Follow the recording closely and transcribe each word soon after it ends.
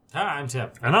Hi, I'm Tim.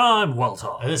 And I'm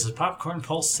Weltall. And this is Popcorn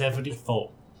Pulse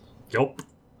 74. Yup.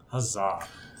 Huzzah.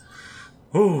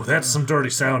 Ooh, that's some dirty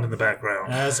sound in the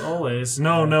background. As always.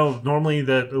 No, normally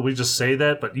that we just say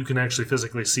that, but you can actually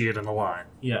physically see it in the line.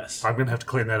 Yes. I'm going to have to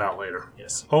clean that out later.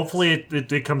 Yes. Hopefully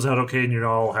it comes out okay and you're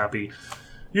all happy.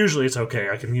 Usually it's okay.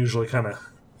 I can usually kind of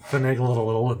finagle it a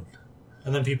little.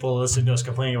 And then people listening to us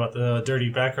complaining about the dirty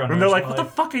background. And they're like, what the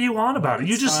fuck are you on about?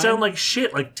 You just fine. sound like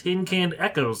shit, like tin-canned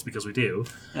echoes, because we do.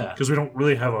 Yeah. Because we don't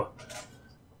really have a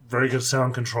very good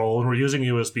sound control, and we're using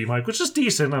a USB mic, which is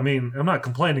decent. I mean, I'm not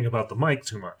complaining about the mic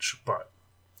too much, but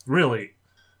really,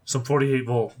 some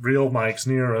 48-volt real mics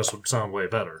near us would sound way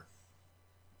better.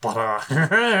 But,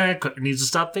 it needs to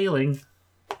stop failing.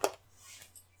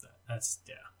 That's,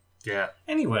 yeah. Yeah.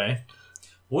 Anyway,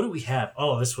 what do we have?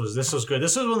 Oh, this was good.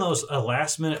 This was one of those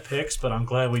last-minute picks, but I'm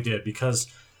glad we did, because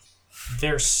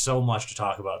there's so much to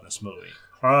talk about in this movie.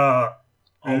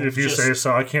 If you say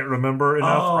so, I can't remember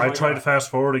enough. I tried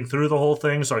fast-forwarding through the whole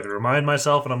thing so I could remind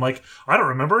myself, and I'm like, I don't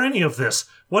remember any of this.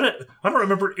 I don't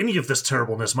remember any of this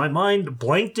terribleness. My mind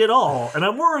blanked it all, and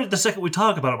I'm worried the second we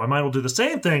talk about it, my mind will do the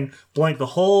same thing, blank the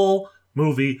whole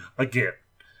movie again.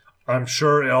 I'm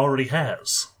sure it already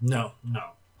has. No.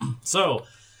 So,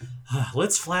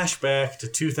 let's flash back to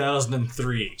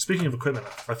 2003. Speaking of equipment,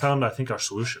 I found, I think, our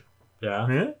solution. Yeah?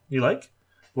 Yeah? You like?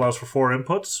 Allows for 4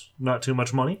 inputs, not too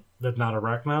much money. That's not a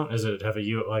rack mount? Does it have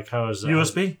how is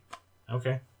USB.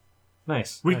 Okay.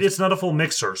 Nice. It's not a full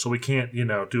mixer, so we can't,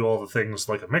 do all the things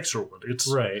like a mixer would.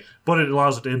 It's right. But it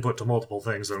allows it to input to multiple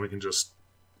things, and we can just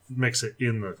mix it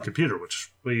in the computer, which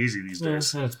is way easy these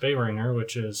days. And it's Behringer,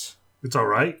 which is... It's all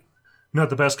right.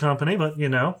 Not the best company, but,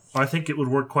 I think it would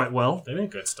work quite well. They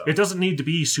make good stuff. It doesn't need to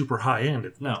be super high-end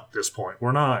at this point.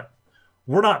 We're not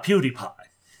PewDiePie.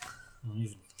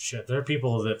 Shit, there are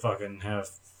people that fucking have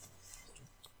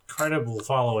credible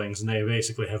followings, and they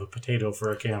basically have a potato for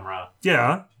a camera.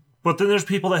 Yeah, but then there's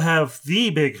people that have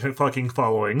the big fucking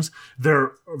followings.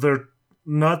 They're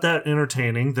not that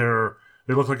entertaining. They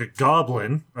look like a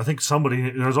goblin. I think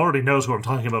somebody already knows who I'm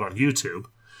talking about on YouTube.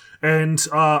 And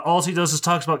all he does is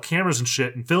talks about cameras and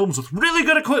shit and films with really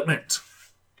good equipment.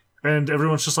 And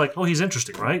everyone's just like, oh, he's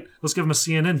interesting, right? Let's give him a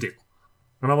CNN deal.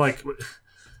 And I'm like...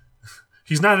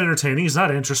 He's not entertaining. He's not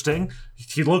interesting.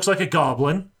 He looks like a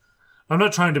goblin. I'm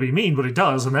not trying to be mean, but he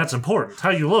does, and that's important. How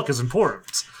you look is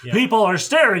important. Yeah. People are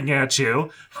staring at you.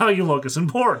 How you look is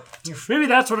important. Maybe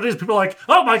that's what it is. People are like,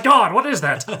 oh my god, what is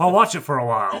that? I'll watch it for a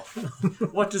while.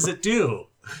 What does it do?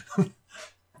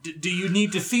 Do you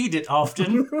need to feed it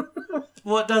often?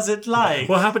 What does it like?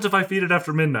 What happens if I feed it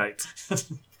after midnight?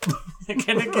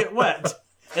 Can it get wet?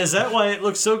 Is that why it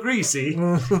looks so greasy?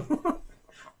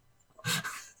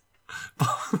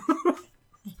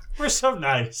 We're so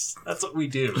nice. That's what we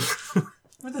do.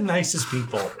 We're the nicest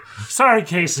people. Sorry,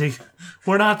 Casey.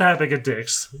 We're not that big of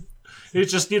dicks.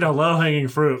 It's just, low-hanging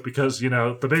fruit because,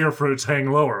 the bigger fruits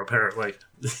hang lower, apparently.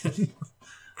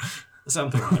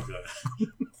 Something like that.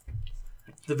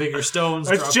 The bigger stones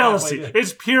It's jealousy.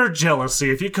 It's pure jealousy.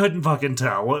 If you couldn't fucking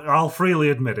tell, I'll freely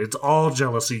admit it. It's all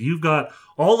jealousy. You've got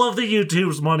all of the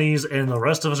YouTube's monies, and the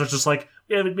rest of us are just like,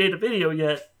 we haven't made a video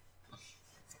yet.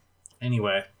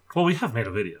 Anyway. Well, we have made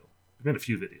a video. We've made a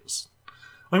few videos.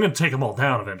 I'm going to take them all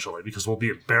down eventually because we'll be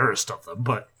embarrassed of them,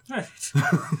 but... Right.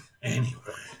 Anyway.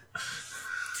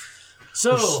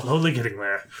 So... We're slowly getting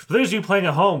there. For those of you playing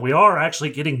at home, we are actually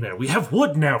getting there. We have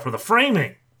wood now for the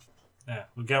framing. Yeah,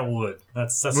 we got wood.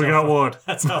 That's we got wood.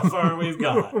 That's how far we've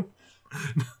got.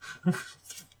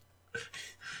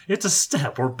 It's a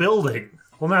step. We're building.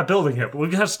 Well, not building it, but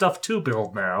we've got stuff to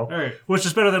build now, right. Which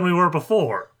is better than we were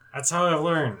before. That's how I've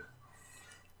learned.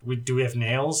 Do we have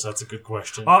nails? That's a good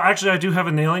question. Actually, I do have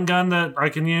a nailing gun that I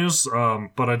can use,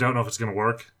 but I don't know if it's going to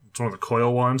work. It's one of the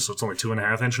coil ones, so it's only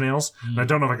 2.5-inch nails. And I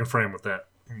don't know if I can frame with that.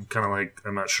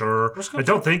 I'm not sure. I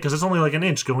don't think, because it's only like an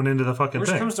inch going into the fucking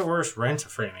thing. Worst comes to worst, rent a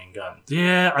framing gun.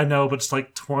 Yeah, I know, but it's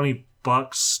like $20,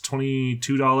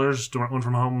 $22 to rent one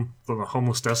from the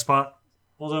homeless death spot.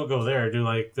 Well, don't go there.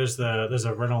 There's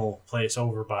a rental place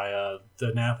over by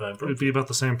the Napa. It'd be about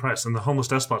the same price, and the homeless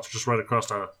death spots are just right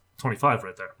across 25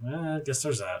 right there. I guess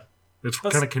there's that. It's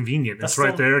kind of convenient. It's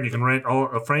right there, and you can rent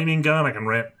a framing gun. I can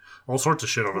rent all sorts of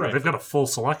shit over there. They've got a full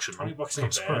selection. $20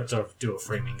 ain't bad to do a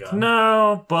framing gun.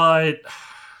 No, but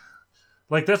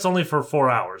that's only for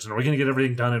 4 hours. And are we going to get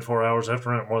everything done in 4 hours? I have to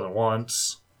rent it more than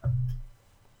once.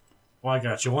 Well, I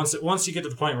got you. Once you get to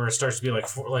the point where it starts to be like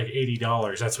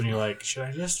 $80, that's when you're like, should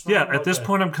I just? Yeah, at this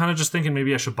point, I'm kind of just thinking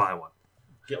maybe I should buy one.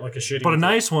 Get like a shitty. But a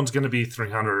nice one's going to be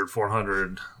 $300,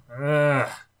 $400.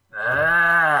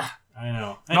 I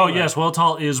know. Anyway. Oh, yes,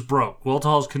 Weltall is broke.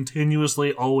 Weltall is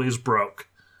continuously always broke.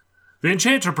 The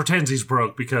enchanter pretends he's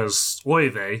broke because, oy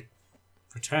vey.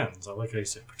 Pretends. I like how you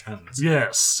say pretends.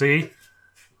 Yes, see?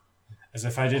 As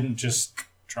if I didn't just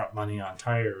drop money on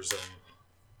tires and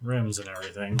rims and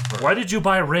everything. Why did you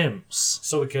buy rims?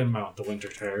 So we can mount the winter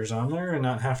tires on there and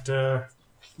not have to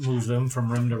move them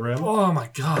from rim to rim. Oh my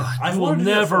god. I You will wanted it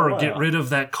for never a while. get rid of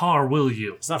that car, will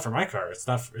you? It's not for my car.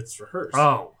 It's for hers.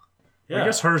 Oh. Yeah. I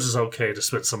guess hers is okay to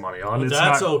spend some money on. Well, It's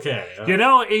that's not, okay. You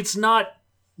know, it's not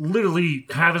literally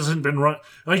hasn't been run.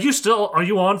 Are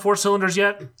you on 4 cylinders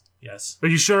yet? Yes. Are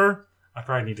you sure? I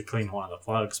probably need to clean one of the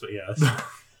plugs, but yes.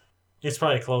 It's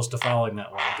probably close to falling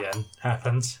that one again.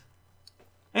 Happens.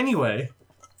 Anyway.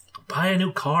 Buy a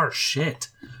new car. Shit.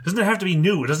 Doesn't have to be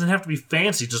new. It doesn't have to be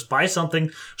fancy. Just buy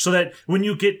something so that when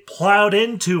you get plowed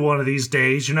into one of these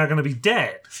days, you're not going to be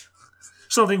dead.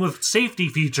 Something with safety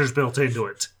features built into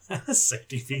it.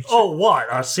 Safety feature. Oh, what?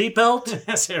 A seatbelt?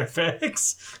 Yes,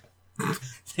 airbags.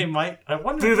 They might. I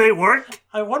wonder. Do they work?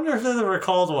 I wonder if they're the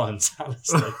recalled ones.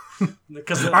 Honestly,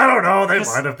 because I don't know. They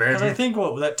might have Because I been. think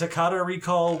that Takata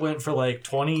recall went for like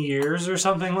 20 years or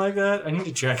something like that. I need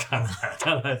to check on that.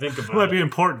 Now that I think It about might it. be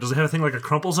important. Does it have a thing like a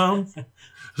crumple zone? Because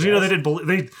you know they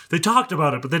didn't. They talked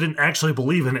about it, but they didn't actually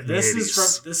believe in it. In This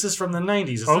the 80s. is from the 90s.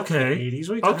 It's Okay. Not the 80s.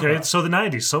 What are you talking Okay, about? so the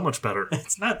 90s, so much better.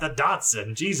 It's not the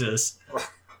Datsun. Jesus.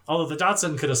 Although the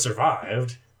Datsun could have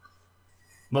survived.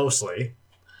 Mostly.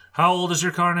 How old is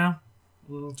your car now?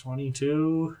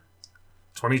 22.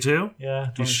 22?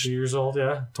 Yeah, 22 years old,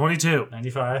 yeah. 22.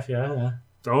 95, yeah.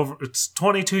 It's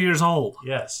 22 years old.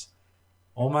 Yes.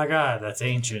 Oh my god, that's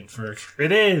ancient for...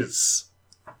 It is.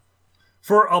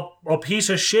 For a piece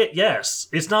of shit, yes.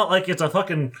 It's not like it's a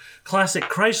fucking classic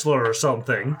Chrysler or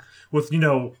something with,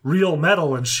 real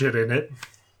metal and shit in it.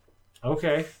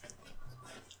 Okay.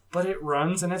 But it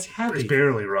runs and it's heavy. It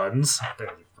barely runs.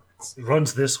 Barely. It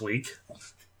runs this week.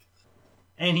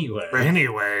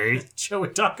 Anyway, shall we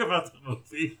talk about the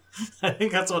movie? I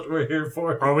think that's what we're here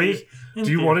for. Are we?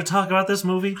 Do you want to talk about this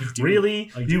movie? do.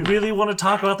 Really? I do. You really want to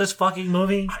talk about this fucking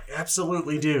movie? I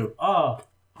absolutely do. Oh,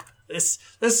 this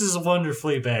is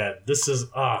wonderfully bad.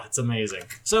 It's amazing.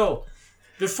 So,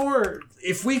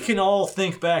 if we can all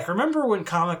think back, remember when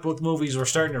comic book movies were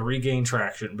starting to regain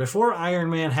traction? Before Iron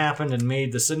Man happened and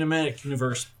made the cinematic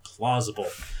universe plausible.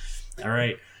 All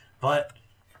right. But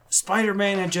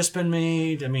Spider-Man had just been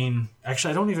made. I mean,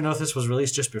 actually, I don't even know if this was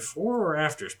released just before or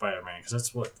after Spider-Man, because that's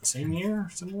the same year?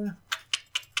 Similar?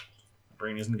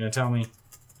 Brain isn't going to tell me.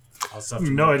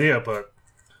 No idea, but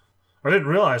I didn't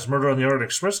realize Murder on the Orient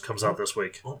Express comes out this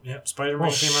week. Oh, yeah,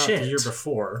 Spider-Man came out the year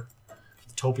before.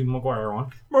 The Tobey Maguire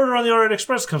one. Murder on the Orient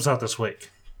Express comes out this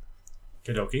week. Kidoki.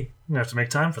 You're going to have to make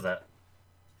time for that.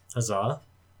 Huzzah.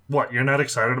 What, you're not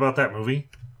excited about that movie?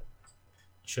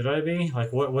 Should I be?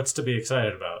 Like, what's to be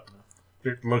excited about?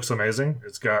 It looks amazing.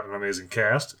 It's got an amazing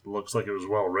cast. It looks like it was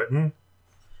well written.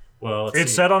 Well,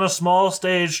 it's set on a small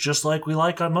stage, just like we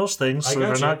like on most things, so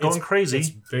they're not going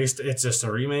crazy. It's just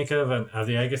a remake of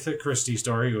the Agatha Christie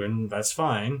story, and that's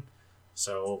fine.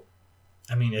 So,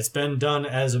 I mean, it's been done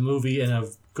as a movie, and a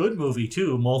good movie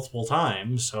too, multiple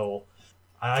times. So,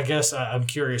 I guess I'm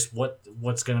curious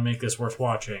what's going to make this worth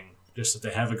watching. Just that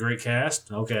they have a great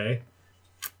cast, okay.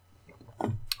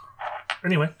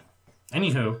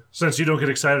 Anywho, since you don't get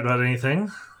excited about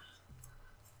anything,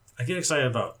 I get excited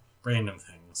about random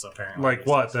things. Apparently, like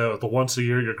what? The once a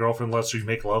year your girlfriend lets you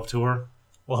make love to her.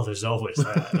 Well, there's always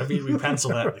that. I mean, we pencil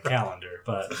that in the calendar,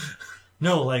 but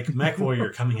no, like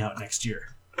MechWarrior coming out next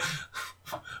year.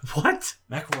 What?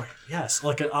 MechWarrior, yes,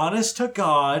 like an honest to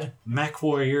god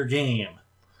MechWarrior game.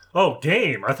 Oh,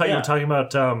 game! I thought you were talking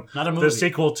about not a movie. The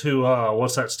sequel to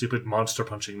what's that stupid monster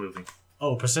punching movie?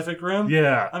 Oh, Pacific Rim?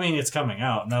 Yeah. I mean, it's coming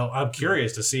out. No, I'm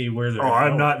curious to see where they're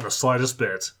I'm not in the slightest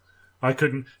bit. I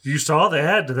couldn't... You saw the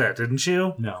ad to that, didn't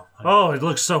you? No. Oh, it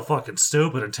looks so fucking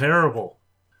stupid and terrible.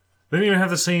 They don't even have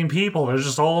the same people. They're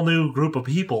just all new group of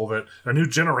people, that a new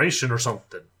generation or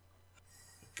something.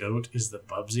 Goat is the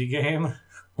Bubsy game?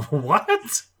 What?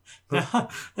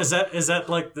 Is that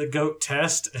like the goat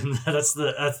test, and that's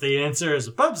the answer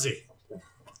is Bubsy?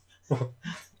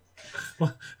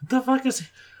 What the fuck is...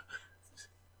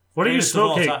 What are you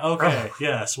smoking? Okay,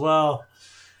 yes. Well,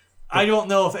 I don't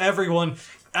know if everyone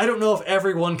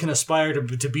can aspire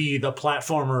to be the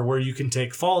platformer where you can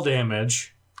take fall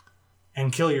damage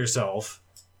and kill yourself.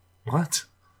 What?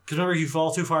 Because remember, you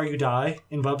fall too far, you die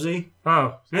in Bubsy.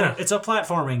 Oh, yeah. And it's a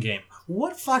platforming game.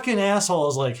 What fucking asshole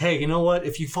is like, hey, you know what?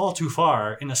 If you fall too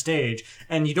far in a stage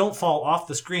and you don't fall off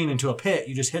the screen into a pit,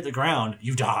 you just hit the ground,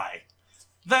 you die.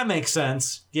 That makes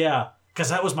sense. Yeah. Because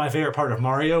that was my favorite part of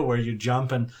Mario, where you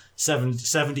jump and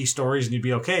 70 stories and you'd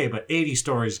be okay, but 80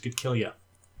 stories could kill you.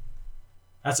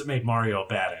 That's what made Mario a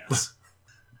badass.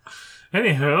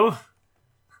 Anywho.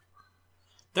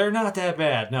 They're not that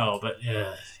bad, no, but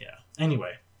yeah.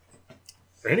 Anyway,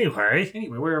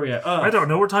 where are we at? I don't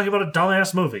know. We're talking about a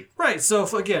dumbass movie. Right, so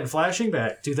again, flashing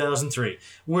back, 2003.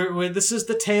 This is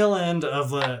the tail end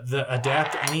of the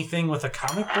adapt anything with a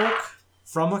comic book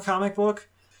from a comic book.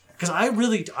 Because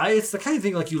it's the kind of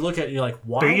thing like you look at and you're like,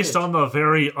 why? Based on the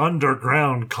very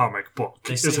underground comic book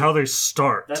is how they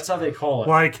start. That's how they call it.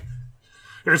 Like,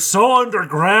 it's so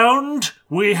underground,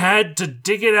 we had to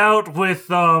dig it out with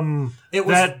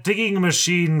that digging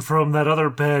machine from that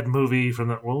other bad movie from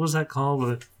what was that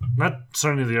called? Not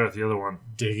Survey of the Earth, the other one.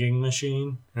 Digging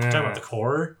machine? Yeah. You're talking about The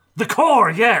Core? The Core,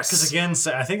 yes! Because again,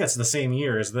 I think that's the same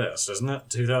year as this, isn't it?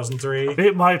 2003?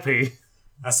 It might be.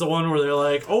 That's the one where they're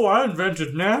like, oh, I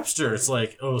invented Napster. It's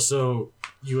like, oh, so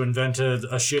you invented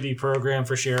a shitty program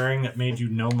for sharing that made you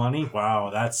no money?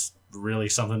 Wow, that's really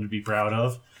something to be proud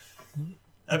of.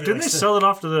 Didn't they sell it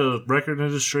off to the record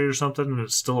industry or something and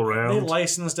it's still around? They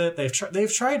licensed it.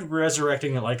 They've tried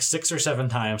resurrecting it like 6 or 7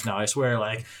 times now, I swear.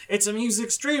 Like, it's a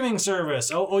music streaming service.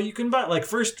 Oh, you can buy... Like,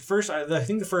 first, I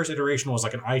think the first iteration was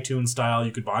like an iTunes style.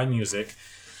 You could buy music.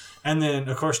 And then,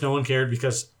 of course, no one cared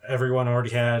because everyone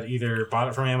already had either bought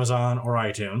it from Amazon or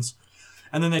iTunes.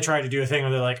 And then they tried to do a thing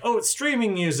where they're like, oh, it's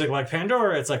streaming music like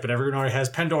Pandora. It's like, but everyone already has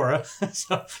Pandora.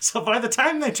 so by the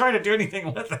time they try to do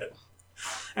anything with it,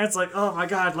 and it's like, oh my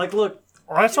God, like, look.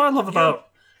 Well, that's what I love about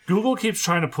Google keeps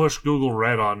trying to push Google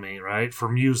Red on me, right, for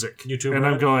music. YouTube and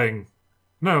Red? I'm going,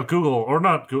 no, Google, or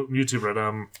not YouTube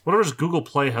Red, whatever's Google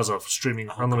Play has a streaming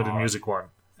unlimited music one.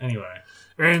 Anyway.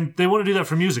 And they want to do that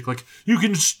for music. Like, you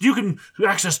can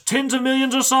access tens of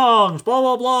millions of songs, blah,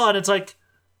 blah, blah. And it's like,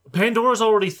 Pandora's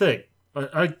already a thing.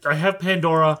 I have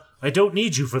Pandora. I don't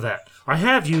need you for that. I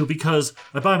have you because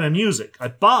I buy my music. I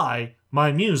buy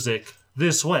my music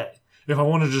this way. If I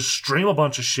want to just stream a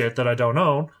bunch of shit that I don't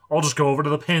own, I'll just go over to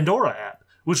the Pandora app,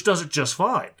 which does it just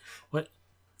fine. Wait,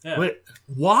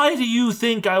 why do you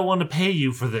think I want to pay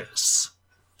you for this?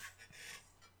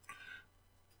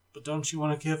 But don't you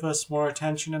want to give us more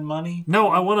attention and money? No,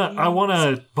 I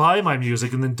wanna buy my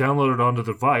music and then download it onto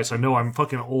the device. I know I'm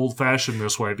fucking old-fashioned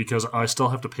this way because I still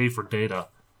have to pay for data.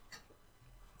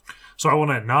 So I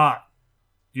want to not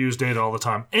use data all the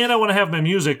time. And I want to have my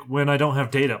music when I don't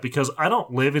have data because I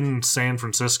don't live in San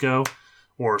Francisco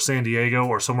or San Diego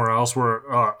or somewhere else where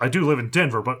I do live in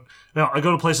Denver, but I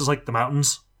go to places like the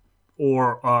mountains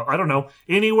or, I don't know,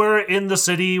 anywhere in the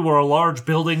city where a large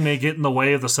building may get in the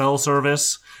way of the cell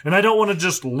service. And I don't want to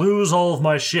just lose all of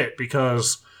my shit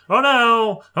because, oh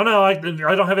no, I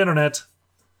don't have internet.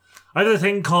 I have a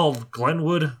thing called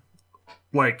Glenwood,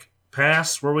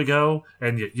 Pass, where we go,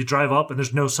 and you drive up and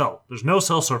there's no cell. There's no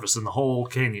cell service in the whole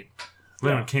canyon.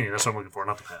 Canyon, that's what I'm looking for,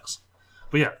 not the pass.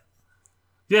 But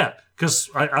yeah, because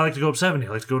I like to go up 70. I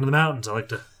like to go into the mountains. I like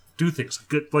to do things.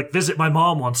 Visit my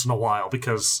mom once in a while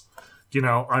because,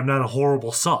 I'm not a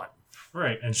horrible son.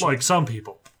 Right. And like some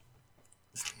people.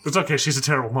 It's okay, she's a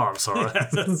terrible mom, sorry.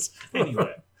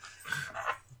 Anyway.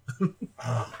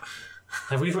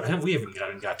 We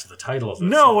haven't got to the title of this.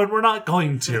 No, and we're not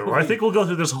going to. I think we'll go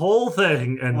through this whole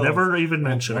thing and never even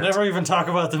mention it. We'll never even talk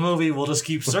about the movie. We'll just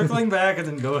keep circling back and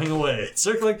then going away.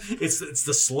 Circling. It's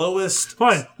the slowest.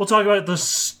 Fine. We'll talk about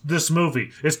this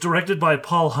movie. It's directed by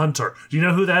Paul Hunter. Do you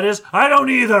know who that is? I don't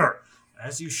either.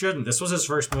 As you shouldn't. This was his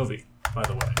first movie, by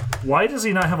the way. Why does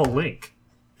he not have a link?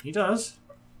 He does.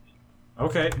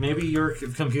 Okay, maybe your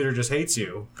computer just hates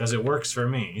you, because it works for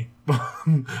me.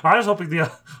 I was hoping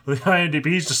the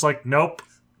IMDb is just like, nope.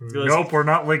 Nope, we're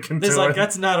not linking to it. It's like,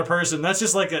 that's not a person. That's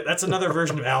just that's another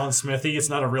version of Alan Smithy. It's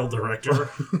not a real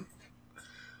director.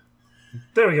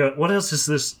 There we go. What else has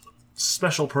this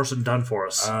special person done for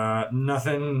us?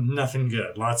 Nothing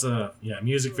good. Lots of,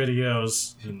 music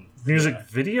videos. Music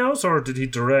videos, or did he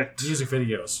direct? Music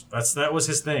videos. That was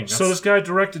his thing. So this guy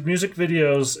directed music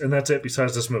videos, and that's it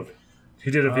besides this movie? He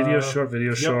did a video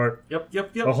short.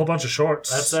 Yep. A whole bunch of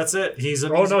shorts. That's it. He's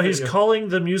calling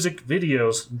the music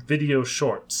videos video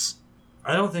shorts.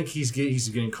 I don't think he's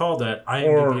getting called that.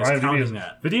 IMDb is counting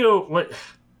that. Video, what?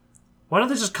 Why don't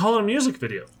they just call it a music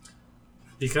video?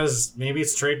 Because maybe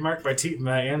it's trademarked by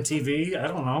MTV. I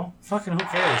don't know. Fucking who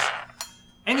cares?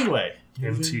 Anyway.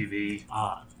 MTV.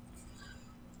 Odd.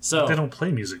 So they don't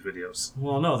play music videos.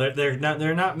 Well, no, they're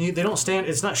not. They don't stand.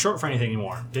 It's not short for anything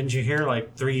anymore. Didn't you hear?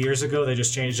 3 years ago, they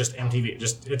just changed just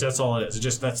MTV. That's all it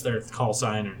is. That's their call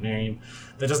sign or name.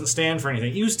 That doesn't stand for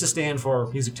anything. It used to stand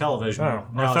for music television. Oh,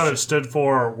 I thought it stood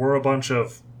for we're a bunch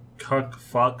of cuck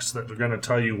fucks that are going to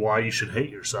tell you why you should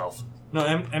hate yourself. No,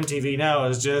 MTV now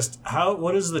is just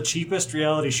what is the cheapest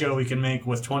reality show we can make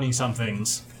with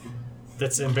 20-somethings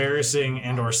that's embarrassing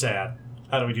and or sad.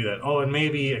 How do we do that? Oh, and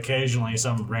maybe occasionally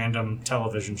some random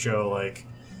television show like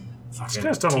This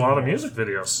guy's done a lot of music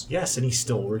videos. Yes, and he's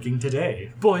still working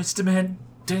today. Boys to Men.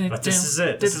 But this is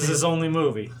it. This is his only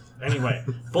movie. Anyway,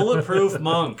 Bulletproof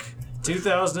Monk,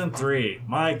 2003.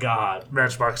 My God.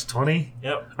 Matchbox 20.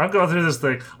 Yep. I'm going through this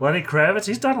thing. Lenny Kravitz,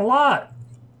 he's done a lot.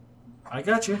 I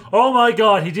got you. Oh my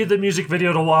God, he did the music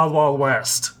video to Wild Wild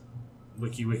West.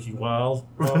 Wiki Wild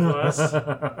West.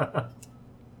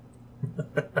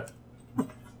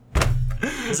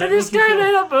 And this guy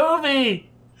made a movie.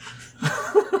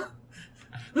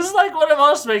 This is like one of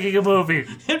us making a movie.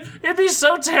 It'd be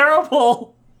so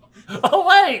terrible. Oh,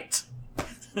 wait.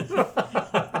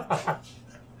 But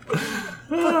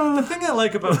the thing I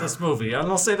like about this movie, and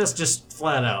I'll say this just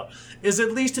flat out, is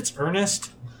at least it's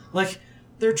earnest. Like,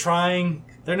 they're trying.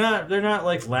 They're not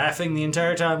like laughing the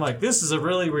entire time. Like, this is a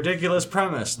really ridiculous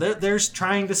premise. They're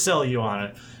trying to sell you on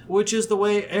it, which is the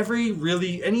way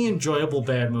any enjoyable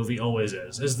bad movie always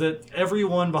is. Is that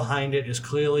everyone behind it is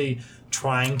clearly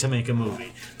trying to make a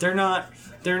movie. They're not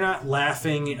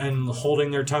laughing and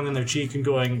holding their tongue in their cheek and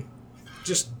going,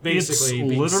 just basically.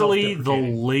 It's literally the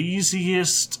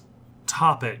laziest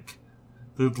topic,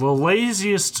 the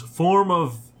laziest form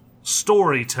of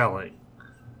storytelling.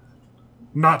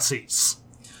 Nazis.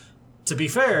 To be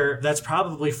fair, that's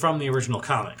probably from the original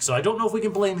comic, so I don't know if we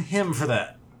can blame him for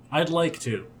that. I'd like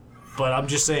to, but I'm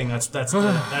just saying that's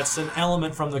an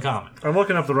element from the comic. I'm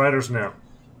looking up the writers now.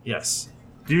 Yes.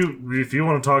 If you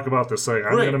want to talk about this thing,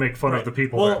 I'm going to make fun of the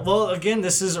people. Well, again,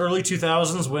 this is early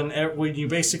 2000s when you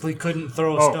basically couldn't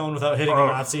throw a stone without hitting a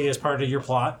Nazi as part of your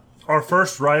plot. Our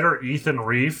first writer, Ethan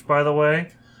Reef, by the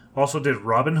way, also did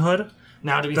Robin Hood.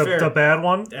 Now, to be fair, the bad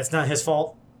one. That's not his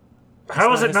fault.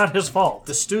 How is it not his fault?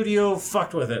 The studio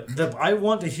fucked with it. I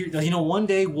want to hear. One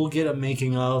day we'll get a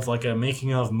making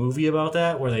of movie about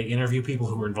that, where they interview people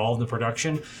who were involved in the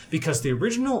production. Because the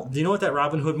original, do you know what that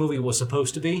Robin Hood movie was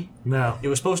supposed to be? No. It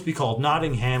was supposed to be called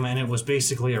Nottingham, and it was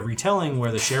basically a retelling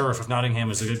where the sheriff of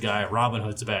Nottingham is the good guy, Robin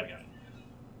Hood's the bad guy.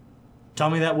 Tell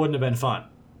me that wouldn't have been fun.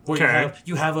 Where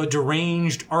you have a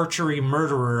deranged archery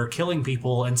murderer killing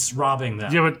people and robbing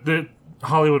them. Yeah, but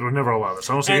Hollywood would never allow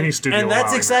this. I don't see any studio and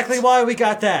that's exactly why we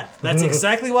got that. That's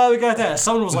exactly why we got that.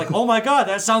 Someone was like, oh my God,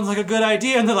 that sounds like a good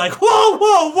idea. And they're like,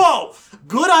 whoa.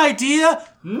 Good idea?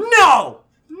 No.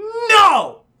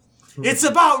 It's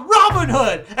about Robin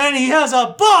Hood, and he has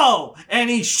a bow, and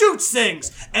he shoots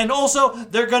things. And also,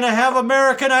 they're going to have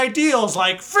American ideals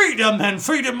like freedom and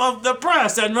freedom of the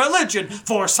press and religion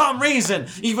for some reason,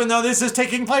 even though this is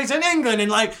taking place in England in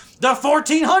like the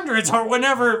 1400s or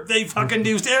whenever they fucking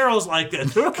used arrows like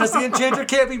this, because the enchanter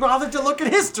can't be bothered to look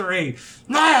at history.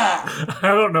 I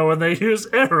don't know when they use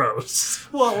arrows.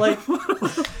 Well, like,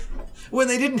 when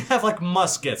they didn't have like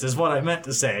muskets is what I meant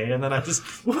to say, and then I just,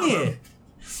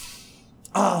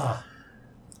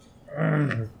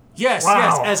 Yes,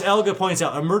 as Elga points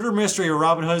out, a murder mystery or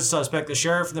Robin Hood suspect, the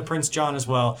sheriff and the Prince John as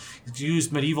well,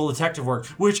 used medieval detective work,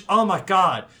 which, oh my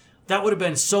God, that would have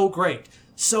been so great.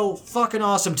 So fucking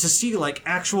awesome to see, like,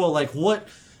 actual, like,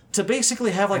 to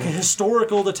basically have, like, a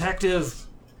historical detective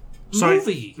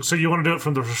movie. So you want to do it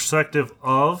from the perspective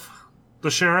of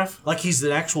the sheriff? Like he's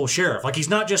the actual sheriff. Like he's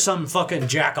not just some fucking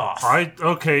jack-off.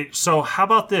 Okay, so how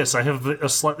about this? I have a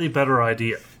slightly better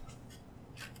idea.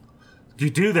 You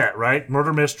do that, right?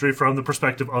 Murder mystery from the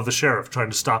perspective of the sheriff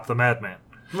trying to stop the madman.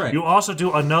 Right. You also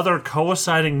do another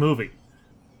coinciding movie,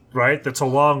 right? That's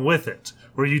along with it,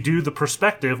 where you do the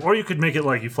perspective, or you could make it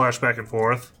like you flash back and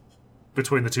forth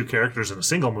between the two characters in a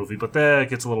single movie, but that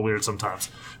gets a little weird sometimes.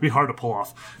 It'd be hard to pull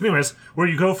off. Anyways, where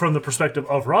you go from the perspective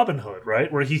of Robin Hood,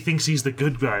 right? Where he thinks he's the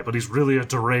good guy, but he's really a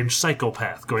deranged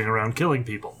psychopath going around killing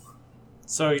people.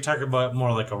 So you're talking about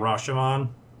more like a Rashomon?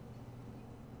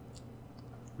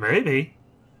 Maybe.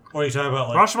 Or are you talking about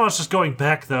like... Rashomon's just going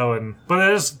back, though, but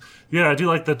it is... Yeah, I do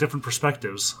like the different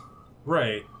perspectives.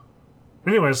 Right.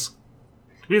 Anyways,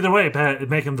 either way,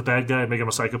 make him the bad guy, make him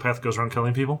a psychopath, goes around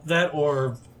killing people. That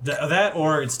or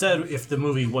instead, if the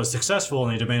movie was successful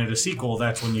and they demanded a sequel,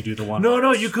 that's when you do the one.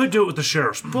 No, you could do it with the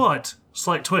sheriff, but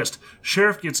slight twist: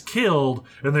 sheriff gets killed,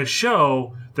 and they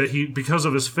show that because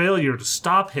of his failure to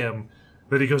stop him,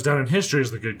 that he goes down in history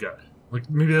as the good guy. Like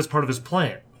maybe that's part of his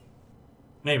plan.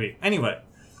 Maybe. Anyway,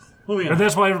 moving on. And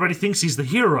that's why everybody thinks he's the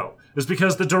hero, is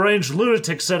because the deranged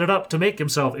lunatic set it up to make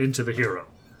himself into the hero.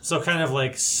 So kind of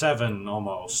like Seven,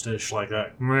 almost-ish, like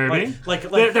that. Maybe. Like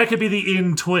that could be the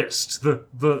in twist,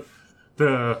 the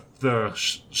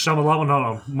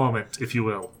Shyamalan moment, if you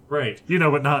will. Right.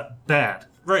 But not bad.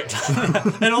 Right.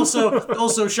 And also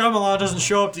Shyamalan doesn't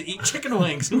show up to eat chicken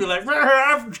wings and be like,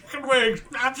 I have chicken wings.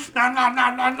 Nom, nom,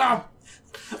 nom, nom, nom.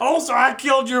 Also, I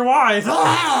killed your wife.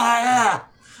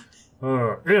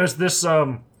 Anyways, this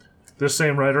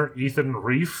same writer, Ethan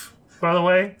Reef, by the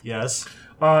way. Yes.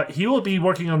 He will be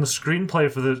working on the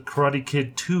screenplay for the Karate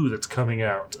Kid 2 that's coming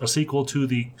out. A sequel to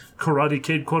the Karate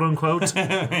Kid, quote-unquote.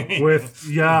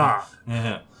 Yeah.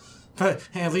 But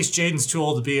hey, at least Jaden's too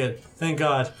old to be it. Thank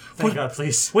God. Thank God,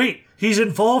 please. Wait, he's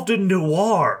involved in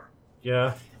Noir.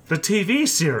 Yeah. The TV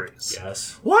series.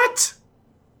 Yes. What?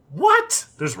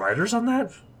 There's writers on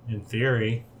that? In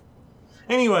theory.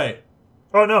 Anyway.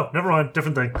 Oh, no, never mind.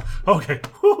 Different thing. Okay.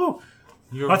 Woo-hoo.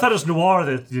 I thought it was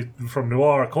Noir, from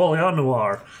Noir, Corleone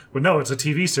Noir. But no, it's a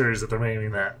TV series that they're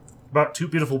naming that. About two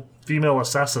beautiful female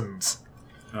assassins.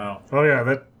 Oh. Oh,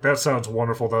 yeah, that sounds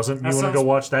wonderful, doesn't it? You want to go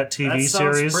watch that TV series?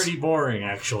 That sounds pretty boring,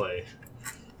 actually.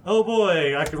 Oh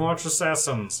boy, I can watch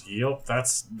Assassins. Yup,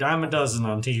 that's dime a dozen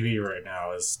on TV right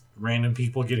now, is random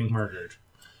people getting murdered.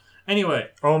 Anyway.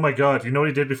 Oh my god, you know what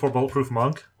he did before Bulletproof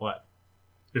Monk? What?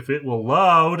 If it will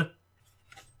load...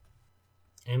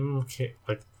 MK...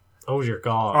 Like, oh, you're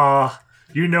gone.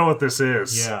 You know what this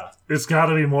is. Yeah. It's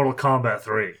gotta be Mortal Kombat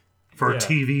 3. For a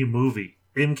TV movie.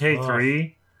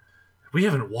 MK3? We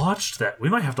haven't watched that. We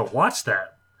might have to watch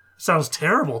that. Sounds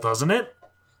terrible, doesn't it?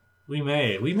 We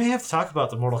may have to talk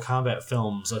about the Mortal Kombat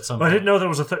films at some point. I didn't know there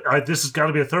was a third. This has got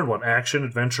to be a third one. Action,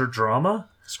 adventure, drama.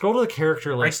 Scroll to the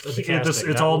character list of the casting.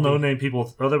 It's all no-name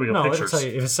people. Oh, there we go. No, pictures. it'll tell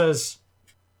you. If it says...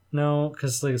 No,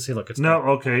 because, see, look. It's no,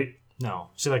 okay. No.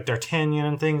 See, like, D'Artagnan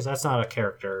and things? That's not a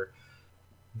character.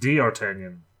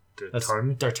 D'Artagnan. That's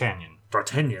D'Artagnan.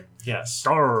 D'Artagnan. Yes.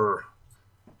 Star.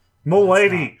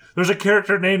 Milady. There's a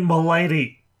character named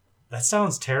Milady. That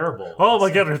sounds terrible. Oh my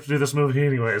god, I have to do this movie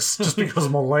anyways, just because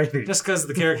of Milady. Just because of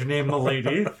the character named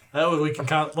Milady. That way we can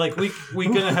count. Like we're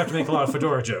gonna have to make a lot of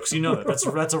fedora jokes. You know that.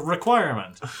 That's a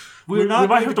requirement. We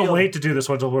might have to wait to do this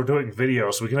one until we're doing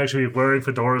video, so we can actually be wearing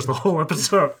fedoras the whole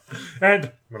episode.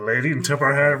 And Milady and tip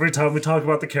our hat every time we talk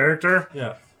about the character.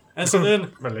 Yeah. And so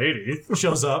then Milady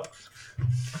shows up.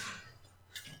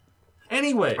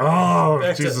 Anyway. Oh,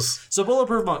 Jesus. So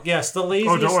Bulletproof Monk, yes, the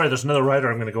laziest... Oh, don't worry, there's another writer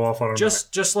I'm going to go off on.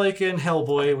 Just like in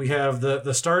Hellboy, we have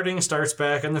the starts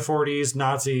back in the 40s,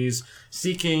 Nazis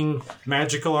seeking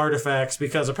magical artifacts,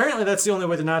 because apparently that's the only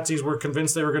way the Nazis were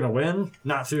convinced they were going to win,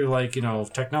 not through, like,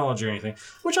 technology or anything,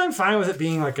 which I'm fine with it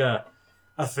being, like, a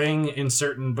thing in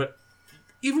certain, but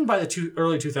even by the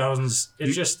early 2000s, it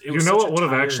was You know what would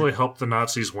have actually helped the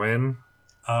Nazis win?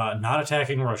 Not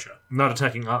attacking Russia. Not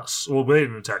attacking us. Well, they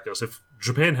didn't attack us. If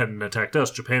Japan hadn't attacked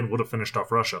us, Japan would have finished off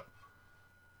Russia.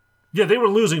 Yeah, they were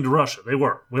losing to Russia. They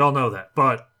were. We all know that.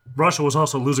 But Russia was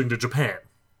also losing to Japan.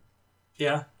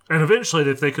 Yeah. And eventually,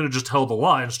 if they could have just held the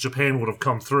lines, Japan would have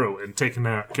come through and taken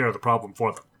care of the problem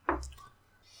for them.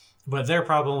 But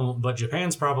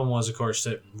Japan's problem was, of course,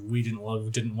 that we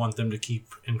didn't want them to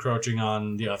keep encroaching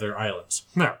on the other islands.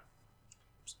 No.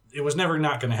 It was never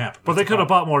not going to happen. But they could have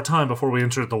bought more time before we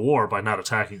entered the war by not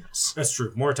attacking us. That's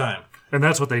true. More time. And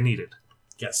that's what they needed.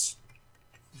 Yes.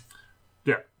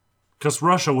 Yeah. Because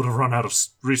Russia would have run out of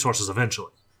resources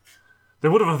eventually. They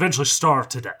would have eventually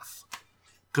starved to death.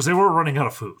 Because they were running out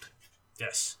of food.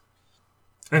 Yes.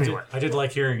 Anyway. I did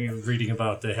like reading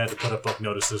about they had to put up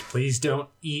notices. Please don't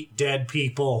eat dead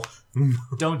people.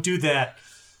 Don't do that.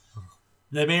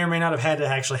 They may or may not have had to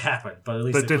actually happen, but at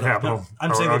least that did happen. No,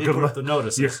 I'm saying they did put up the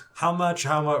notices. Yeah. How much,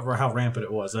 or how rampant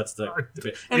it was. That's the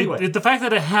debate. Anyway. The fact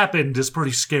that it happened is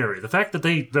pretty scary. The fact that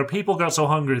their people got so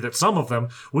hungry that some of them,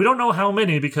 we don't know how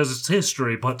many because it's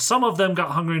history, but some of them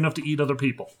got hungry enough to eat other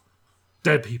people.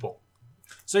 Dead people.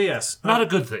 So yes. Not a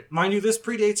good thing. Mind you, this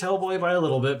predates Hellboy by a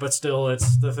little bit, but still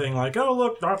it's the thing like, oh,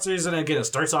 look, Nazis, and again, it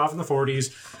starts off in the 40s.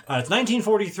 It's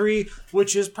 1943,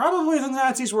 which is probably when the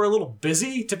Nazis were a little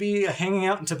busy to be hanging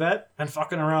out in Tibet and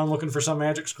fucking around looking for some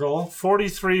magic scroll.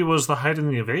 43 was the height of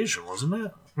the invasion, wasn't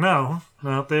it? No,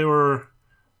 they were...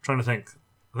 trying to think.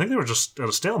 I think they were just at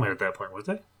a stalemate at that point, weren't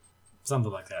they?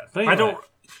 Something like that. But anyway.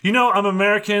 I'm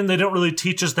American. They don't really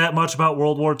teach us that much about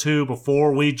World War II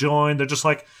before we joined. They're just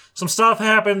like, some stuff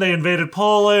happened, they invaded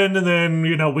Poland, and then,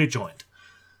 we joined.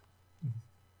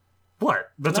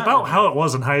 What? That's not about really how it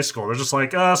was in high school. They're just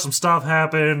like, some stuff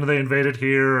happened, they invaded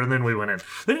here, and then we went in.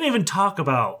 They didn't even talk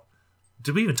about...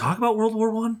 Did we even talk about World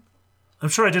War I? I'm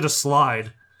sure I did a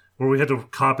slide where we had to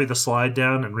copy the slide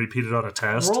down and repeat it on a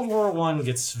test. World War I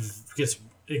gets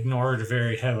ignored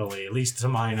very heavily, at least to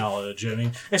my knowledge. I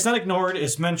mean, it's not ignored,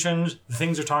 it's mentioned, the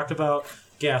things are talked about,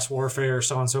 gas warfare,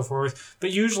 so on and so forth,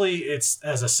 but usually it's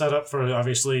as a setup for,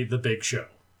 obviously, the big show.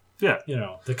 Yeah.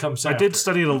 That comes after. I did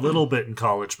study it a little bit in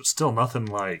college, but still nothing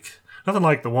like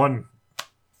the one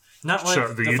Not like Sure,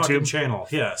 the the fucking YouTube? channel.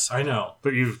 Yes, I know.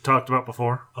 That you've talked about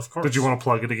before? Of course. Did you want to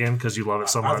plug it again because you love it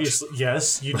so much? Obviously,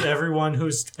 yes. Everyone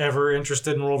who's ever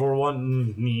interested in World War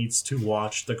One needs to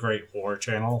watch the Great War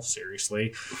channel.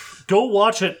 Seriously. Go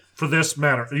watch it for this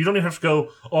matter. You don't even have to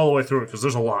go all the way through it because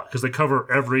there's a lot. Because they cover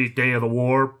every day of the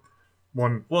war.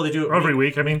 Well, they do it every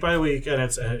week. I mean, by week, and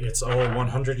it's all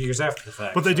 100 years after the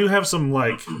fact. But they do have some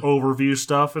like overview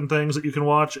stuff and things that you can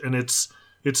watch, and it's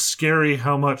scary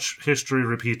how much history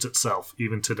repeats itself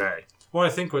even today. Well, I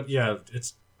think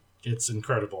it's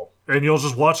incredible. And you'll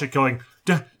just watch it going,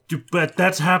 but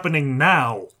that's happening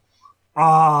now.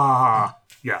 Ah,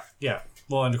 yeah. Yeah.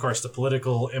 Well, and of course the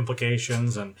political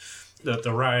implications and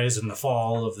the rise and the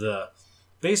fall of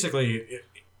basically it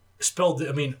spelled.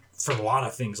 I mean, for a lot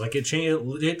of things, like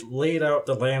it laid out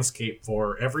the landscape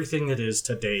for everything that is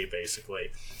today.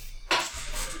 Basically,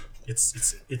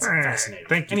 it's fascinating.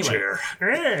 Thank you, anyway, Chair.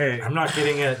 Hey. I'm not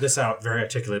getting this out very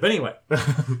articulate, but anyway,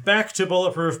 back to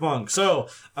Bulletproof Monk. So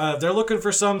they're looking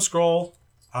for some scroll.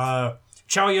 Chow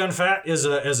Yun-fat is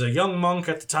a young monk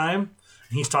at the time.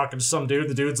 He's talking to some dude.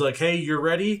 The dude's like, "Hey, you're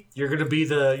ready. You're gonna be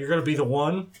the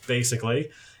one." Basically,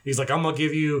 he's like, "I'm gonna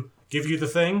give you the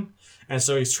thing," and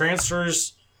so he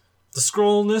transfers the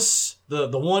scrollness, the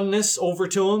oneness over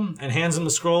to him, and hands him the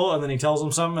scroll, and then he tells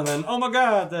him something, and then oh my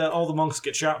god, all the monks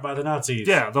get shot by the Nazis.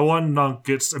 Yeah, the one monk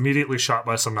gets immediately shot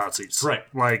by some Nazis. Right,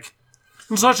 like.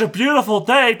 It's such a beautiful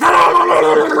day.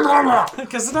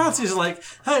 Because the Nazis are like,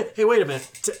 hey, wait a minute.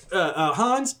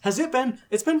 Hans,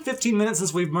 it's been 15 minutes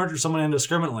since we've murdered someone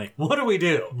indiscriminately. What do we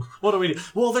do?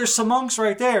 Well, there's some monks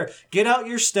right there. Get out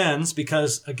your stens,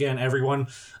 because, again, everyone,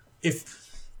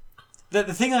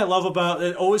 the thing I love about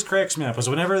it always cracks me up is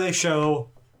whenever they show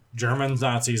German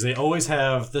Nazis, they always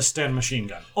have the Sten machine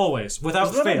gun. Always,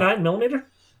 without fail. Is that a 9mm?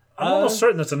 I'm almost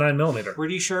certain that's a 9mm.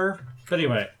 Pretty sure. But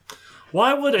anyway.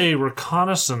 Why would a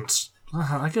reconnaissance...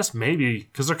 I guess maybe,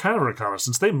 because they're kind of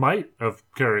reconnaissance. They might have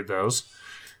carried those.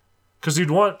 Because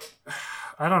you'd want...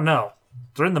 I don't know.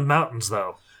 They're in the mountains,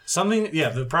 though.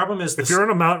 The problem is... If you're in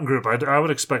a mountain group, I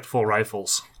would expect full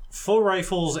rifles. Full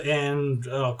rifles and,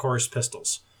 of course,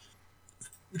 pistols.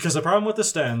 Because the problem with the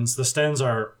stens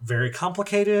are very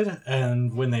complicated,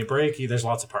 and when they break, there's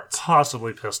lots of parts.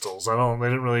 Possibly pistols. They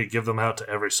didn't really give them out to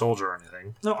every soldier or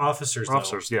anything. No, officers,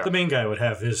 yeah. The main guy would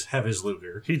have his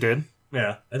Luger. He did.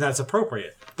 Yeah, and that's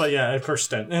appropriate. But yeah, of course,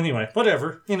 sten. Anyway,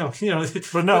 whatever. You know.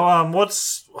 But no,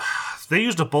 they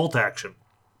used a bolt action.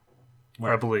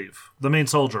 Where? I believe. The main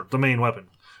soldier, the main weapon.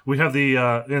 We have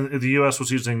the U.S.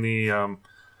 was using the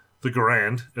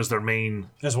Garand as their main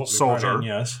soldier.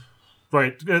 Yes.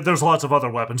 Right, there's lots of other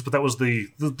weapons, but that was the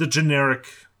generic,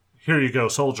 here you go,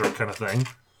 soldier kind of thing.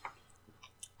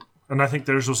 And I think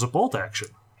theirs was a bolt action,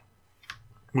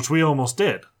 which we almost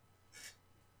did.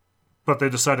 But they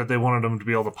decided they wanted them to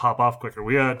be able to pop off quicker.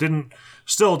 We didn't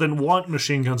want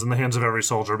machine guns in the hands of every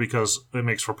soldier because it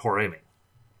makes for poor aiming.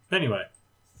 Anyway.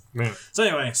 Man.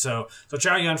 So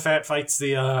Chow Yun-fat fights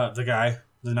the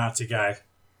Nazi guy.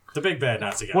 The big bad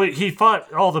Nazi guy. Wait, he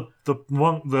fought all the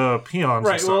peons.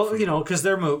 Right, well, because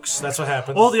they're mooks. That's what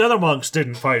happens. All the other monks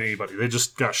didn't fight anybody. They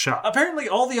just got shot. Apparently,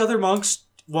 all the other monks,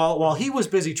 while he was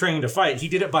busy training to fight, he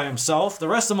did it by himself. The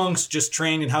rest of the monks just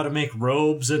trained in how to make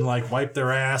robes and, wipe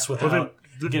their ass without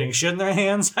getting shit in their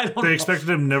hands. I don't know. They expected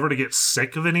him never to get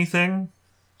sick of anything?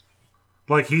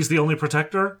 Like, he's the only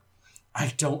protector?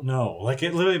 I don't know.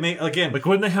 It literally again...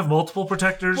 wouldn't they have multiple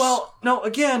protectors? Well, no,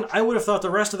 again, I would have thought the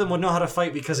rest of them would know how to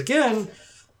fight because, again,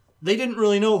 they didn't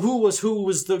really know who was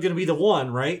going to be the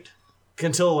one, right?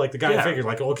 Until, the guy figured,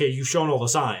 okay, you've shown all the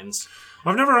signs.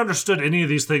 I've never understood any of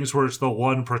these things where it's the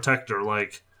one protector.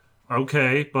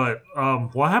 Okay, but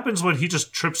what happens when he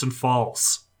just trips and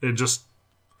falls and just,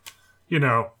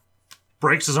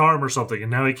 breaks his arm or something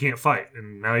and now he can't fight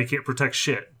and now he can't protect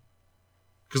shit?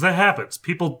 Because that happens.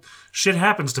 Shit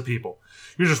happens to people.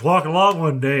 You're just walking along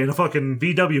one day and a fucking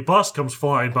VW bus comes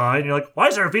flying by and you're like, why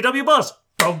is there a VW bus?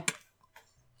 Donk.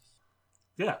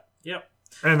 Yeah. Yep.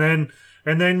 And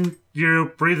then you're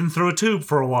breathing through a tube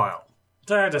for a while.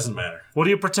 That doesn't matter. What are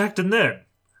you protecting then?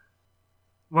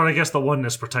 Well, I guess the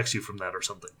oneness protects you from that or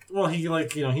something. Well, he,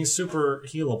 he's super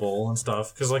healable and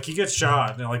stuff. Because, he gets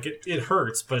shot and, it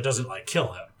hurts, but it doesn't,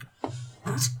 kill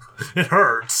him. It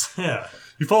hurts. Yeah.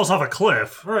 He falls off a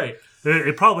cliff. Right.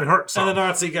 It probably hurts some. And the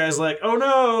Nazi guy's like, oh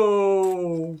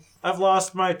no, I've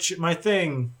lost my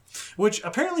thing. Which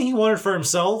apparently he wanted for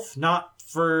himself, not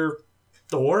for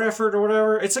the war effort or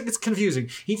whatever. It's confusing.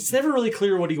 It's never really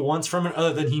clear what he wants from it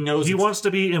other than he knows he wants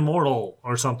to be immortal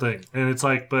or something. And it's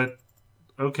but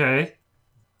okay.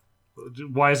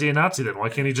 Why is he a Nazi then? Why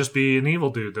can't he just be an evil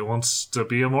dude that wants to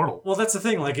be immortal? Well, that's the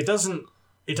thing. It doesn't...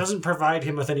 it doesn't provide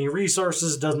him with any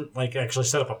resources, doesn't like actually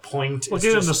set up a point. Well,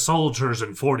 get him the soldiers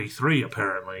in 43,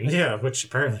 apparently. Yeah, which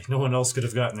apparently no one else could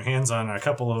have gotten their hands on. A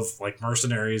couple of like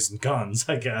mercenaries and guns,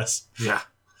 I guess. Yeah.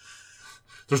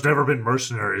 There's never been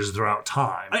mercenaries throughout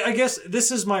time. I guess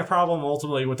this is my problem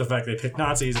ultimately with the fact they pick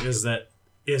Nazis is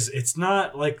it's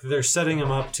not like they're setting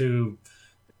him up to...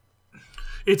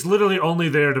 It's literally only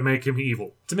there to make him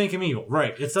evil. To make him evil,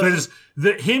 right.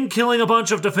 Him killing a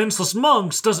bunch of defenseless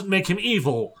monks doesn't make him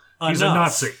evil. He's a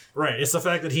Nazi. Right, it's the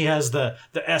fact that he has the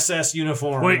SS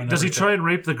uniform. Wait, does he try and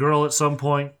rape the girl at some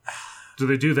point? Do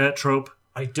they do that trope?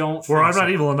 I don't think I'm not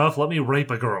evil enough, let me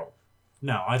rape a girl.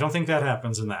 No, I don't think that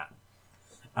happens in that.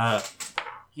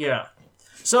 Yeah.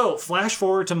 So, flash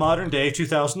forward to modern day,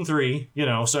 2003,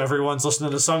 so everyone's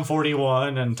listening to Sum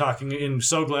 41 and talking, and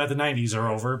so glad the 90s are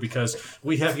over, because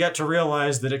we have yet to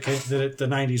realize that the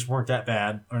 90s weren't that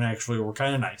bad, and actually were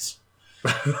kind of nice.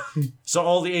 So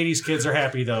all the 80s kids are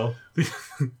happy, though.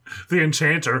 The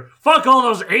Enchanter. Fuck all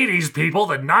those 80s people,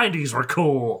 the 90s were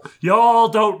cool. Y'all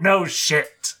don't know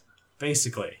shit.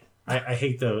 Basically. I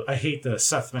hate the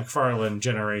Seth MacFarlane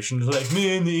generation. It's like,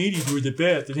 man, the 80s were the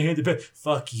best, and they had the best.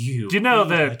 Fuck you. Do you know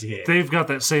that they've got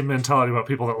that same mentality about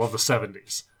people that love the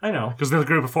 70s? I know. Because they're the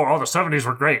group before, the 70s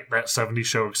were great, that 70s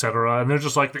show, etc. And they're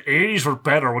just like, the 80s were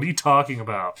better. What are you talking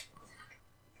about?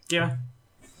 Yeah.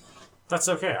 That's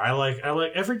okay. I like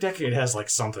every decade has like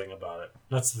something about it.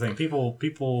 That's the thing.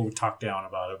 People talk down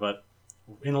about it, but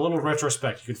in a little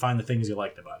retrospect, you could find the things you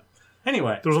liked about it.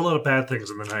 Anyway. There was a lot of bad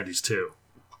things in the 90s, too.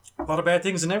 A lot of bad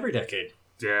things in every decade.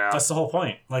 Yeah. That's the whole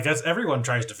point. Like, everyone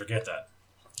tries to forget that.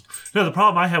 No, the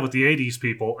problem I have with the 80s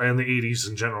people, and the 80s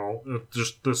in general,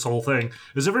 just this whole thing,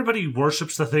 is everybody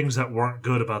worships the things that weren't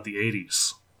good about the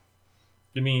 80s.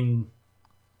 You mean,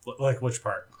 like which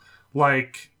part?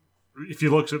 Like, if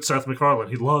you looked at Seth MacFarlane,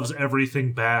 he loves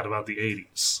everything bad about the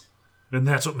 80s. And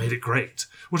that's what made it great.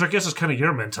 Which I guess is kind of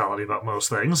your mentality about most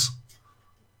things.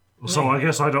 So I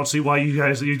guess I don't see why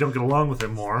you don't get along with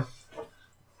him more.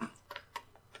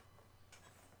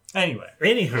 Anyway.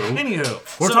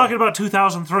 Anywho. We're talking about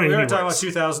 2003. We are talking about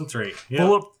 2003.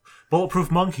 Yep.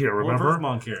 Bulletproof Monk here, remember? Bulletproof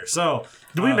Monk here. So,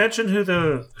 did we mention who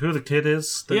the kid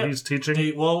is that he's teaching?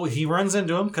 He runs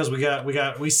into him because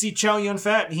we see Chow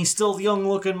Yun-fat, and he's still the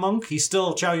young-looking monk. He's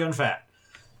still Chow Yun-fat.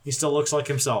 He still looks like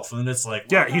himself, and it's like...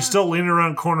 Yeah, he's still leaning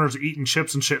around corners, eating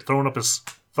chips and shit, throwing up his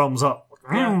thumbs up.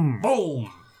 Yeah.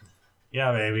 Boom!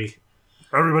 Yeah, baby.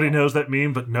 Everybody knows that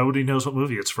meme, but nobody knows what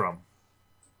movie it's from.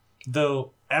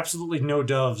 Though, absolutely no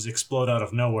doves explode out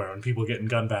of nowhere when people get in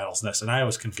gun battles in this, and I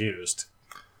was confused.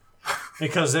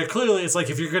 Because it's like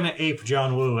if you're going to ape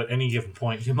John Woo at any given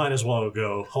point, you might as well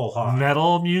go whole hog.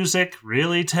 Metal music?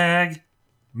 Really, Tag?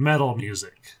 Metal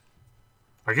music.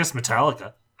 I guess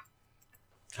Metallica.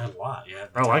 Had a lot.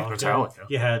 I like Metallica.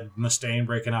 You had Mustaine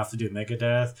breaking off to do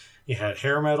Megadeth. You had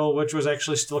hair metal, which was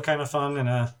actually still kind of fun in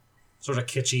a sort of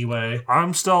kitschy way.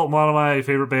 One of my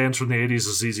favorite bands from the 80s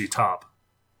is ZZ Top.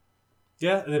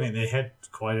 Yeah, I mean, they had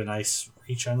quite a nice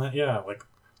reach on that. Yeah, like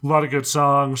a lot of good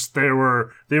songs. They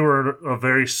were a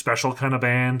very special kind of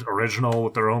band, original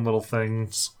with their own little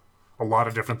things. A lot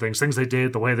of different things they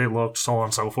did, the way they looked, so on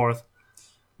and so forth.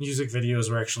 Music videos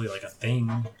were actually like a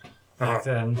thing back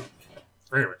then.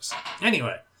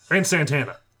 Anyway. And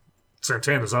Santana.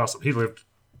 Santana's awesome. He lived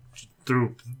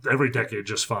through every decade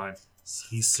just fine.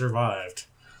 He survived.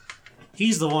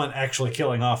 He's the one actually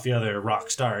killing off the other rock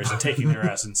stars and taking their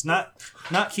essence. Not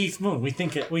Keith Moon. We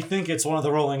think it's one of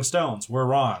the Rolling Stones. We're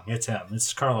wrong. It's him.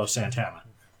 It's Carlos Santana.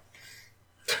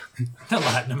 The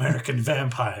Latin American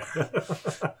vampire.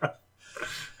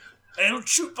 El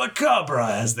chupacabra,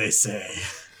 as they say.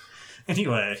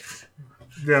 Anyway.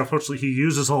 Yeah, unfortunately, he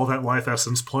uses all that life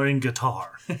essence playing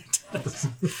guitar.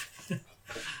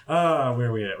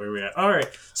 Where we at? All right.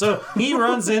 So he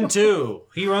runs into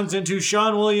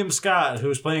Sean William Scott,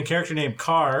 who's playing a character named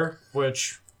Carr,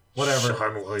 which whatever.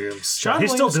 Sean Williams.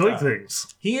 He's still doing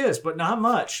things. He is, but not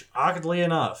much. Oddly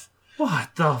enough.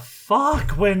 What the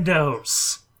fuck,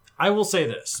 Windows? I will say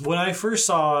this: when I first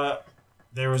saw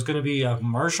there was going to be a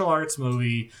martial arts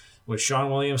movie with Sean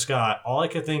William Scott, all I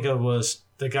could think of was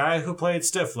the guy who played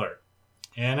Stifler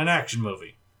in an action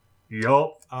movie.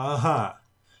 Yup.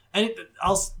 And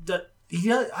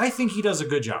I think he does a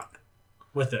good job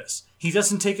with this. He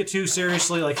doesn't take it too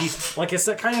seriously. It's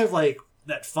that kind of like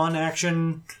that fun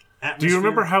action atmosphere. Do you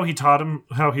remember how he taught him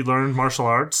how he learned martial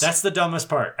arts? That's the dumbest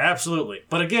part. Absolutely.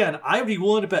 But again, I'd be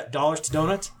willing to bet dollars to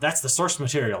donuts. That's the source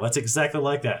material. That's exactly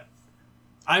like that.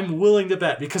 I'm willing to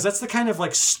bet because that's the kind of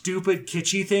like stupid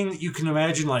kitschy thing that you can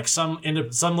imagine like some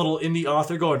little indie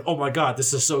author going, "Oh my god,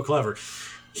 this is so clever."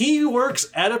 He works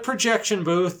at a projection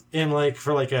booth at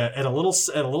a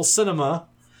little cinema,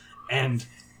 and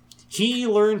he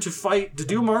learned to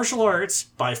do martial arts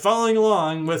by following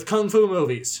along with kung fu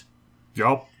movies.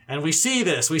 Yup. And we see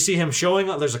this. We see him showing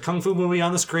up. There's a kung fu movie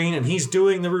on the screen, and he's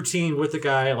doing the routine with the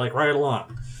guy, like, right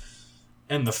along.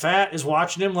 And the fat is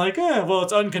watching him like, well,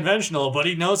 it's unconventional, but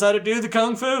he knows how to do the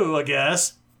kung fu, I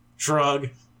guess. Shrug.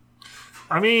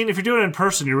 I mean, if you're doing it in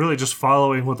person, you're really just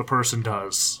following what the person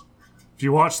does. If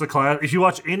you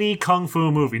watch any kung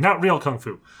fu movie, not real kung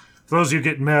fu, for those of you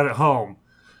getting mad at home,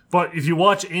 but if you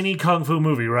watch any kung fu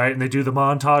movie, right, and they do the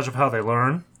montage of how they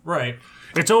learn, right,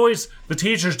 it's always the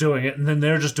teacher's doing it, and then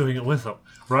they're just doing it with them,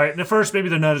 right? And at first, maybe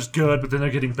they're not as good, but then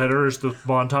they're getting better as the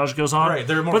montage goes on. Right,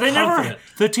 they're more confident.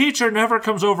 The teacher never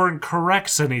comes over and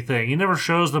corrects anything. He never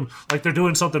shows them, like, they're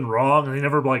doing something wrong, and he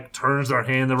never, like, turns their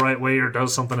hand the right way or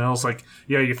does something else. Like,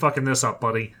 yeah, you're fucking this up,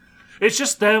 buddy. It's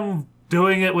just them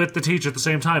doing it with the teacher at the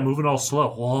same time, moving all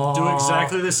slow. Whoa. Do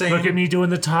exactly the same. Look at me doing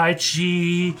the Tai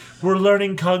Chi. We're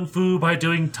learning Kung Fu by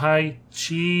doing Tai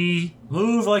Chi.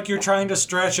 Move like you're trying to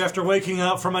stretch after waking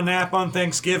up from a nap on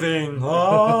Thanksgiving.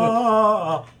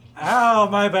 Oh, ow,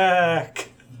 my back.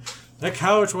 The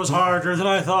couch was harder than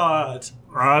I thought.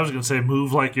 I was going to say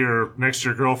move like you're next to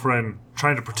your girlfriend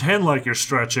trying to pretend like you're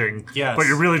stretching. Yes. But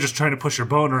you're really just trying to push your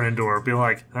boner into her. Be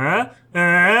like, huh?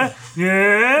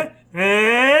 Yeah?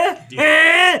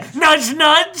 Nudge,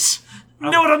 nudge! You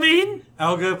know what I mean?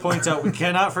 Alga points out we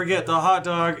cannot forget the hot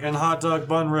dog and hot dog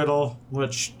bun riddle,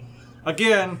 which,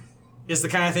 again, is the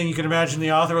kind of thing you can imagine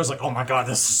the author was like, oh my god,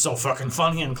 this is so fucking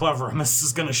funny and clever, and this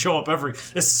is going to show up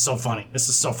this is so funny. This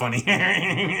is so funny.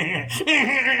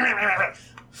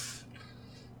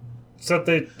 Except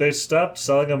they stopped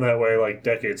selling them that way like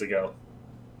decades ago.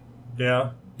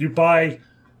 Yeah. You buy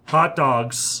hot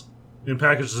dogs in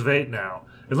packages of 8 now.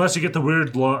 Unless you get the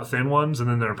weird thin ones, and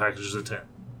then they're in packages of 10.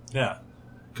 Yeah.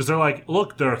 Because they're like,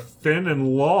 look, they're thin and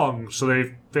long, so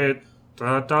they fit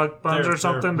hot dog buns or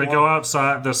something. They go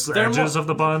outside the edges of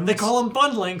the buns. They call them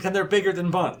bun length, and they're bigger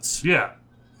than buns. Yeah.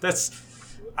 That's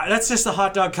just the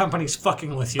hot dog companies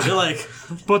fucking with you. They're like...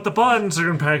 But the buns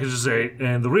are in packages of 8,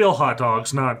 and the real hot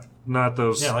dogs, not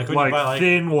those like when you buy,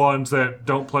 thin ones that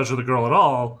don't pleasure the girl at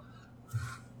all.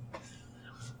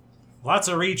 Lots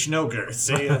of reach, no girth.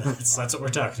 See, that's what we're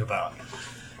talking about.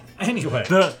 Anyway.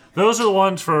 Those are the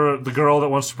ones for the girl that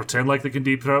wants to pretend like they can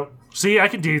deep throat. See, I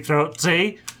can deep throat.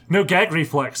 See? No gag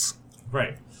reflex.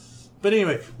 Right. But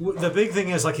anyway, the big thing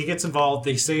is, like, he gets involved,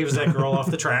 he saves that girl off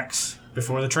the tracks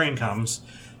before the train comes,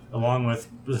 along with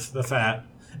the fat.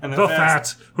 And the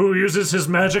fat, who uses his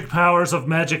magic powers of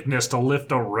magicness to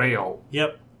lift a rail.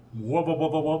 Yep. Whoop, whoop,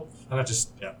 whoop, whoop, whoop.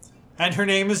 Yeah. And her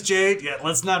name is Jade. Yeah,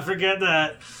 let's not forget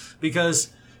that.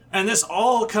 And this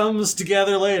all comes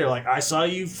together later. Like, I saw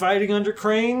you fighting under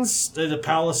cranes at the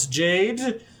Palace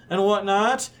Jade and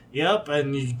whatnot. Yep,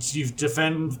 and you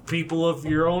defend people of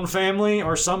your own family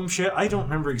or some shit. I don't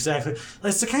remember exactly.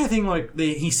 It's the kind of thing like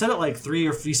he said it like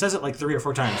he says it like 3 or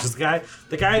 4 times. It's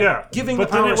the guy giving the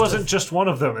powers. But then it wasn't just one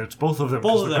of them. It's both of them.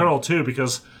 Both of them. The girl too,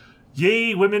 because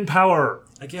yay, women power.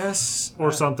 I guess.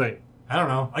 Or something. I don't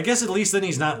know. I guess at least then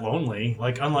he's not lonely.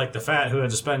 Like, unlike the fat who had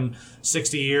to spend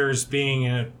 60 years being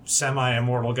a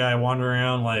semi-immortal guy wandering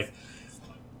around, like,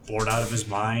 bored out of his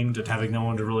mind and having no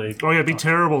one to really... Oh, yeah, it'd be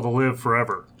terrible to live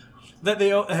forever.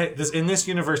 In this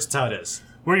universe, it's how it is.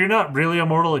 Where you're not really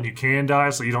immortal and you can die,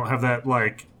 so you don't have that,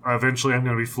 like, eventually I'm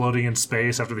going to be floating in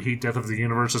space after the heat death of the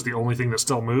universe is the only thing that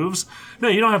still moves. No,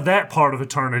 you don't have that part of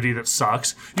eternity that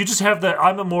sucks. You just have that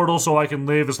I'm immortal so I can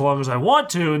live as long as I want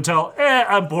to until,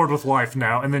 I'm bored with life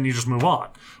now, and then you just move on.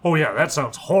 Oh yeah, that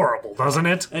sounds horrible, doesn't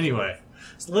it? Anyway,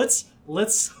 let's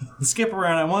skip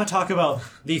around. I want to talk about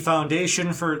the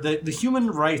foundation for the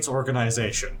Human Rights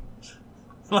Organization.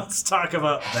 Let's talk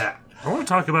about that. I want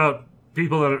to talk about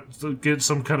people that get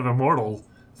some kind of immortal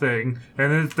thing,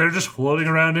 and then they're just floating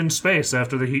around in space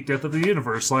after the heat death of the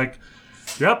universe. Like,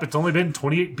 yep, it's only been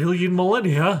 28 billion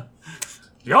millennia.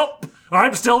 Yup,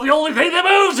 I'm still the only thing that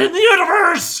moves in the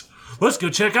universe. Let's go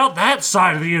check out that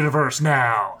side of the universe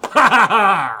now. Ha ha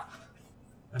ha!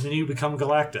 And then you become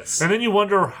Galactus. And then you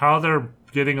wonder how they're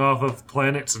getting off of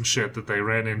planets and shit that they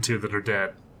ran into that are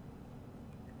dead.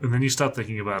 And then you stop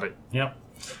thinking about it. Yep.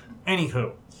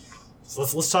 Anywho, so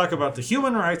let's talk about the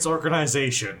Human Rights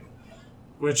Organization,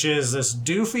 which is this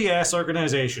doofy-ass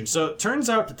organization. So it turns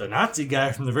out that the Nazi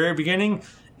guy from the very beginning,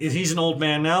 he's an old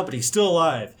man now, but he's still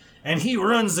alive. And he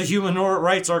runs the Human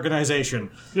Rights Organization.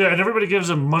 Yeah, and everybody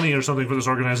gives him money or something for this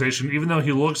organization, even though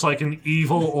he looks like an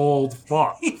evil old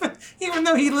fuck. Even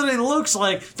though he literally looks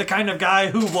like the kind of guy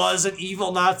who was an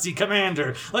evil Nazi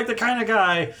commander. Like the kind of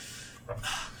guy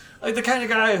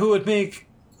who would make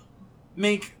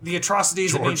make the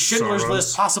atrocities that made Schindler's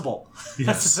List possible. Yes.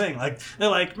 That's the thing. Like, they're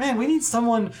like, man, we need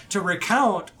someone to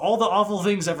recount all the awful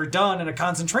things ever done in a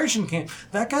concentration camp.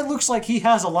 That guy looks like he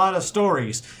has a lot of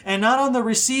stories, and not on the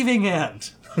receiving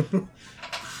end.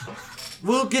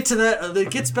 We'll get to that.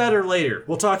 It gets better later.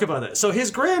 We'll talk about that. So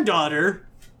his granddaughter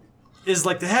is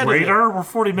like the head of it. We're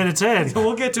 40 minutes in.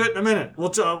 We'll get to it in a minute.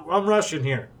 I'm rushing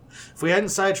here. If we hadn't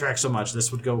sidetracked so much,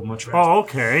 this would go much faster. Oh,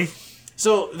 okay.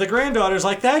 So the granddaughter's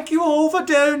like, thank you all for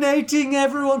donating,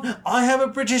 everyone. I have a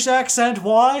British accent.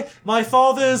 Why? My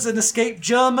father's an escaped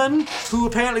German who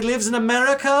apparently lives in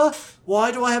America.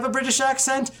 Why do I have a British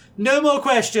accent? No more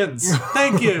questions.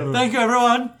 Thank you. Thank you,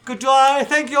 everyone. Goodbye.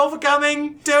 Thank you all for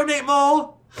coming. Donate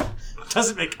more.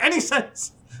 Doesn't make any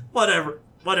sense. Whatever.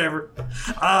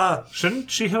 Shouldn't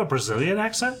she have a Brazilian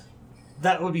accent?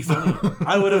 That would be funny.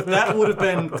 That would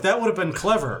have been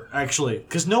clever, actually,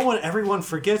 because everyone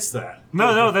forgets that.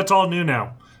 No, that's all new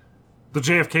now. The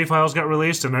JFK files got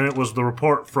released, and then it was the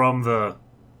report from the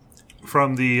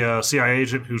CIA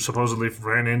agent who supposedly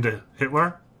ran into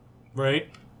Hitler. Right.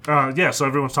 So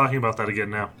everyone's talking about that again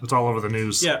now. It's all over the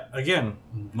news. Yeah. Again,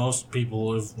 most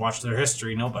people who've watched their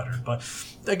history know better, but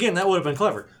again, that would have been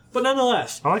clever. But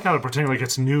nonetheless. I like how they're pretending like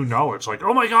it's new knowledge. Like,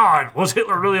 oh my god, was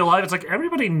Hitler really alive? It's like,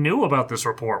 everybody knew about this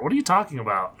report. What are you talking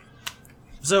about?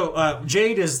 So,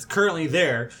 Jade is currently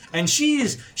there, and she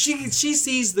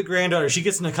sees the granddaughter. She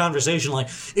gets in a conversation like,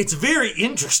 it's very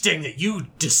interesting that you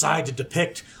decide to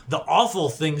depict the awful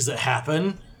things that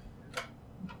happen.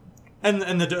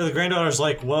 And the granddaughter's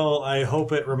like, well, I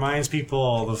hope it reminds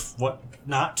people of what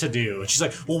not to do. And she's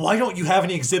like, well, why don't you have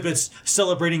any exhibits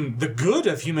celebrating the good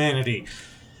of humanity?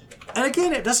 And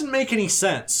again, it doesn't make any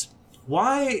sense.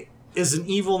 Why is an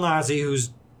evil Nazi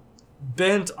who's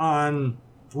bent on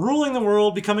ruling the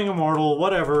world, becoming immortal,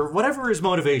 whatever his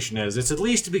motivation is, it's at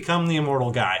least to become the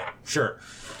immortal guy. Sure.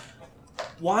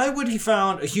 Why would he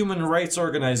found a human rights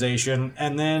organization,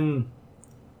 and then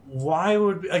why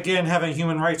would, again, have a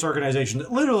human rights organization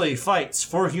that literally fights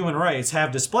for human rights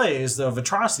have displays of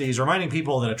atrocities, reminding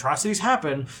people that atrocities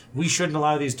happen, we shouldn't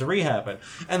allow these to re-happen?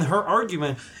 And her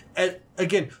argument,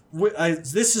 again,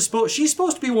 she's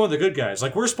supposed to be one of the good guys.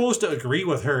 Like, we're supposed to agree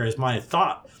with her, is my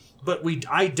thought. But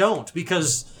I don't,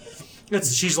 because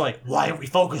she's like, why don't we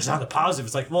focus on the positive?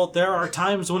 It's like, well, there are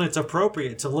times when it's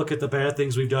appropriate to look at the bad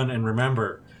things we've done and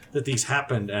remember that these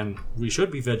happened, and we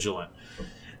should be vigilant.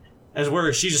 As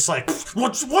where she's just like,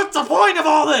 what's the point of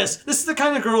all this? This is the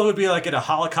kind of girl who'd be like at a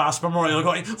Holocaust memorial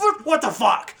going, what the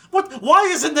fuck? Why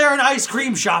isn't there an ice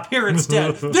cream shop here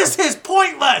instead? This is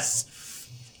pointless!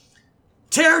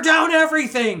 Tear down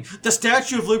everything! The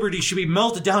Statue of Liberty should be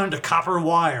melted down into copper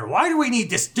wire. Why do we need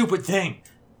this stupid thing?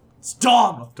 It's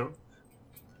dumb! Don't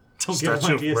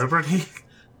Statue of Liberty?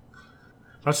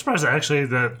 I'm surprised actually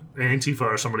that Antifa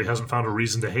or somebody hasn't found a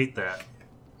reason to hate that.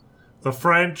 The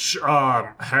French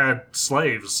had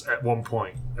slaves at one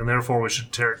point, and therefore we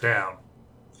should tear it down.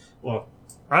 Well,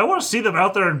 I want to see them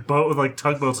out there in boat with like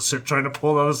tugboats trying to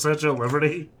pull out the Statue of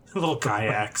Liberty. Little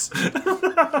kayaks.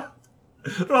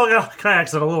 Little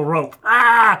kayaks and a little rope.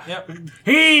 Ah! Yep.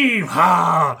 Heave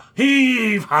ha!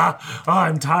 Heave ha! Oh,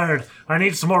 I'm tired. I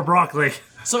need some more broccoli.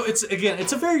 So it's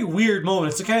a very weird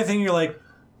moment. It's the kind of thing you're like,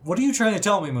 what are you trying to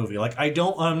tell me, movie? Like,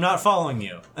 I'm not following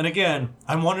you. And again,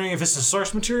 I'm wondering if it's the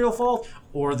source material fault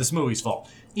or this movie's fault.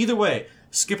 Either way,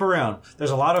 skip around.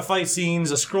 There's a lot of fight scenes,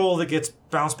 a scroll that gets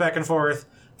bounced back and forth.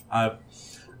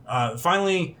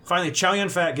 Finally, Chow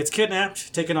Yun-fat gets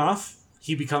kidnapped, taken off.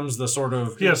 He becomes the sort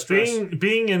of... Yes,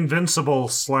 being invincible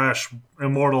 /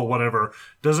 immortal, whatever,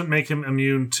 doesn't make him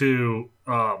immune to...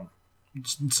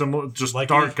 some just like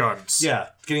dart guns. Yeah,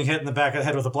 getting hit in the back of the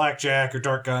head with a blackjack or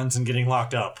dart guns and getting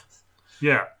locked up.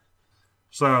 Yeah.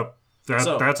 So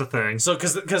that's a thing. So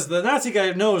because the Nazi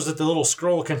guy knows that the little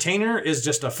scroll container is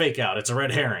just a fake out. It's a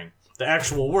red herring. The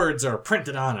actual words are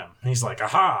printed on him. And he's like,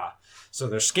 aha. So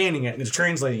they're scanning it and it's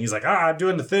translating. He's like, I'm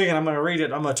doing the thing and I'm going to read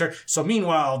it. I'm going to turn. So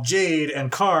meanwhile, Jade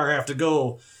and Carr have to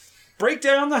go break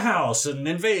down the house and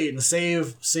invade and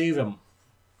save him.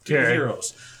 Two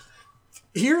heroes.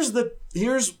 Here's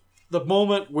the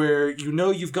moment where you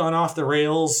know you've gone off the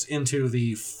rails into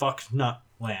the fuck nut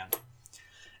land.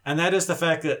 And that is the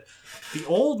fact that the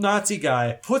old Nazi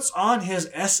guy puts on his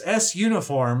SS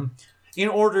uniform in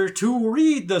order to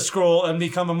read the scroll and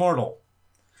become immortal.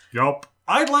 Yup.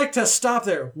 I'd like to stop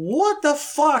there. What the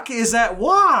fuck is that?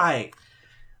 Why?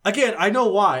 Again, I know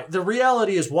why. The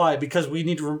reality is why, because we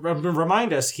need to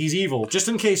remind us he's evil, just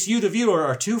in case you, the viewer,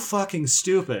 are too fucking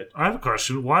stupid. I have a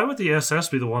question. Why would the SS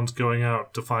be the ones going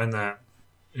out to find that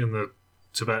in the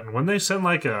Tibetan? Wouldn't they send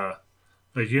like a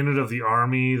a unit of the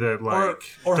army that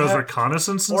does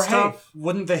reconnaissance and stuff. Hey,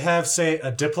 wouldn't they have, say,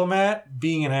 a diplomat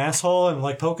being an asshole and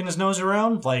like poking his nose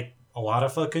around, like a lot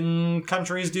of fucking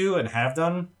countries do and have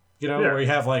done? You know, where you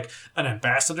have like an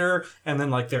ambassador and then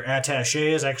like their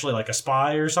attaché is actually like a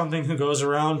spy or something who goes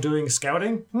around doing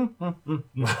scouting.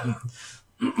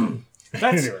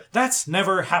 That's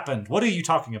never happened. What are you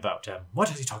talking about, Tim? What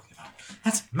are you talking about?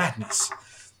 That's madness.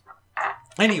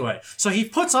 Anyway, so he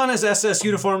puts on his SS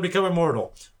uniform to become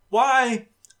immortal. Why?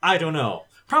 I don't know.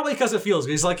 Probably because it feels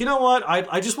good. He's like, you know what?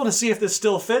 I just want to see if this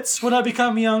still fits when I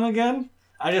become young again.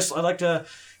 I like to...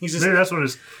 Maybe that's what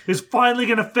it's finally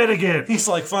going to fit again. He's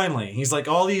like, finally. He's like,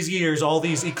 all these years, all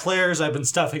these eclairs I've been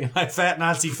stuffing in my fat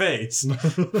Nazi face.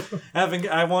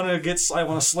 I want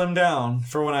to slim down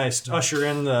for when I usher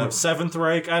in the Seventh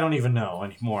Reich. I don't even know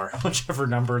anymore, whichever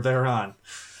number they're on.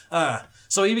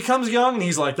 So he becomes young, and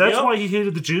he's like, that's why he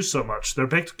hated the Jews so much. Their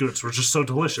baked goods were just so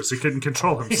delicious. He couldn't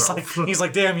control himself. He's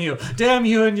like, damn you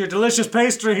and your delicious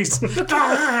pastries.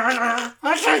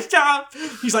 I can't stop.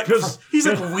 He's like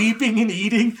weeping and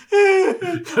eating.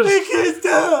 I can't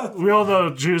stop. We all know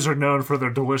Jews are known for their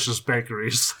delicious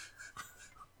bakeries.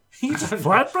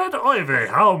 Flatbread oive,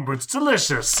 how it's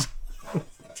delicious.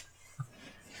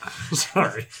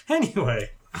 Sorry.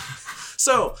 Anyway,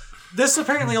 so this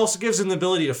apparently also gives him the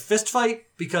ability to fist fight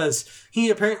because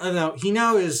he's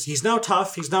now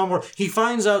tough. He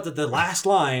finds out that the last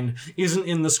line isn't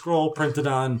in the scroll printed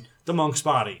on the monk's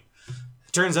body.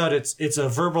 It turns out it's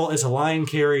a line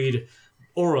carried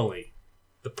orally.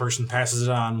 The person passes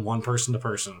it on one person to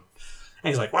person. And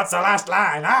he's like, what's the last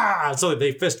line? Ah! So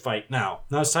they fist fight now.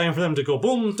 Now it's time for them to go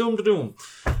boom, doom, doom.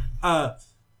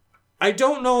 I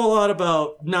don't know a lot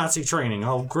about Nazi training,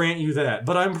 I'll grant you that,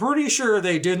 but I'm pretty sure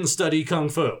they didn't study Kung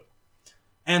Fu.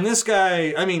 And this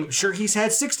guy, I mean, sure, he's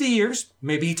had 60 years.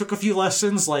 Maybe he took a few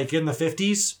lessons, like in the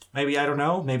 50s. Maybe, I don't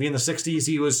know. Maybe in the 60s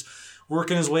he was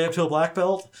working his way up to a black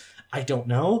belt. I don't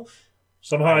know.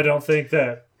 Somehow I don't think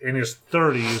that in his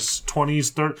 30s,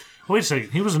 20s, 30s... Wait a second,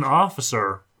 he was an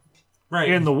officer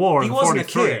in the war. He wasn't a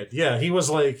kid. Yeah, he was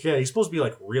like, he's supposed to be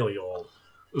like really old.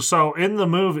 So in the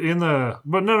movie,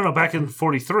 but no, back in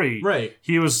 43, right?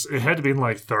 It had to be in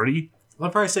like 30.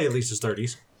 I'd probably say at least his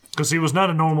 30s. Because he was not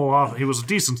a normal officer. He was a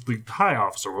decently high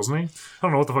officer, wasn't he? I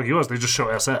don't know what the fuck he was. They just show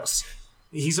SS.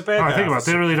 He's a bad guy. I think about it.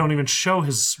 They really don't even show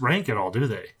his rank at all, do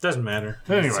they? Doesn't matter.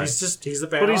 Anyway. He's the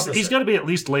bad officer. But he's got to be at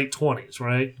least late 20s,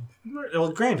 right?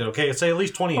 Well, granted, okay. I'd say at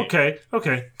least 28.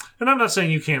 Okay. And I'm not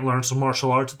saying you can't learn some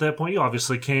martial arts at that point. You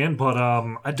obviously can, but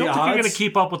I don't think you're going to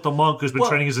keep up with the monk who's been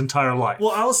training his entire life.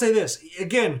 Well, I'll say this.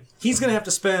 Again, he's going to have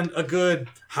to spend a good,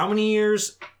 how many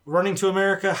years running to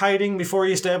America hiding before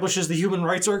he establishes the Human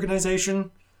Rights Organization?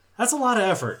 That's a lot of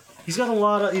effort. He's got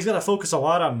to focus a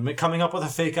lot on coming up with a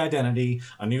fake identity,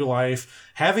 a new life,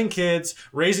 having kids,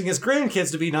 raising his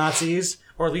grandkids to be Nazis,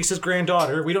 or at least his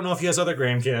granddaughter. We don't know if he has other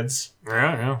grandkids.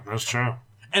 Yeah, that's true.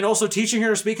 And also teaching her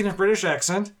to speak in a British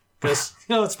accent, because,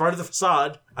 it's part of the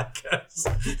facade, I guess.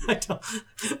 I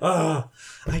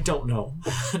don't know.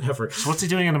 Never. So what's he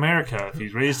doing in America if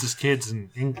he's raised his kids in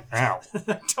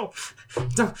don't.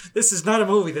 This is not a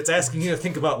movie that's asking you to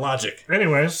think about logic.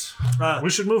 Anyways, we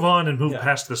should move on and move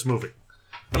past this movie.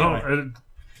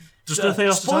 Just nothing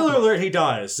else to talk about. Spoiler alert, he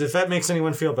dies, if that makes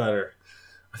anyone feel better.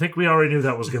 I think we already knew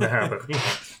that was going to happen.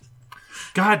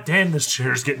 God damn, this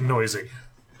chair's getting noisy.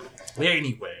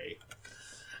 Anyway.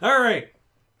 Alright.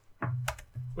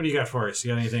 What do you got for us?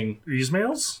 You got anything?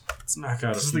 Emails? Let's knock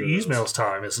out This is the emails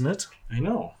time, isn't it? I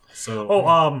know. So. Hold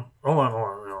on.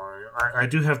 I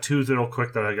do have two real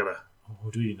quick that I gotta. Who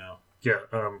do you know? Yeah.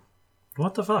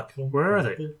 What the fuck? Where are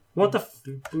they? What the?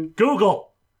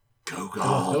 Google.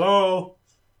 Hello.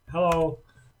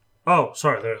 Oh,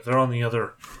 sorry. They're on the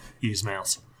other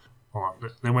emails. Hold on.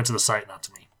 They went to the site, not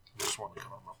to me. I just wanted to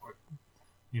come up real quick.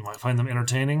 You might find them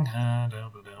entertaining.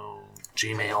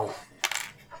 Gmail.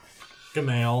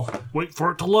 Gmail. Wait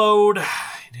for it to load.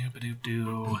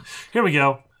 Here we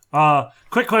go.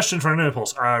 Quick question for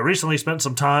Nipples. I recently spent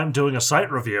some time doing a site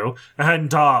review,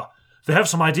 and they have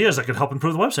some ideas that could help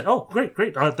improve the website. Oh,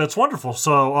 great. That's wonderful.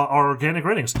 So, our organic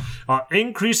ratings.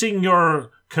 Increasing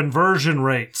your conversion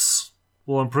rates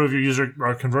will improve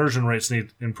our conversion rates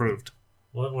need improved.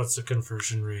 What's the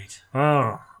conversion rate?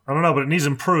 I don't know, but it needs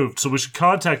improved. So we should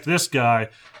contact this guy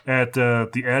at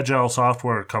the Agile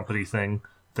software company thing.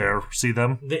 There, see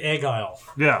them? The Agile.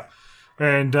 Yeah.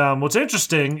 And what's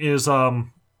interesting is,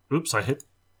 oops, I hit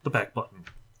the back button.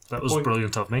 That was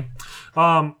brilliant of me.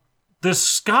 This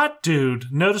Scott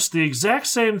dude noticed the exact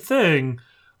same thing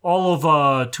all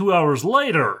of 2 hours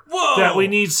later that we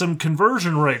need some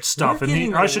conversion rate stuff,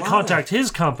 and I should contact his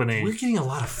company. We're getting a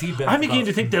lot of feedback. I'm beginning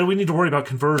to think that we need to worry about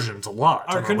conversions a lot.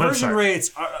 Our conversion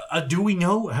rates, do we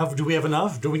know? Do we have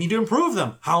enough? Do we need to improve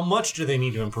them? How much do they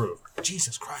need to improve?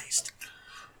 Jesus Christ.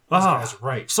 This guy's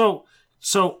right. So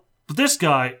this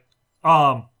guy,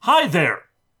 hi there.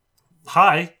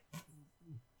 Hi.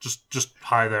 Just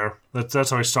hi there. That's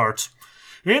how he starts.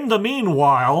 In the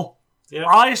meanwhile,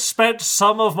 I spent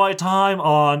some of my time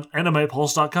on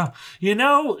AnimePulse.com. You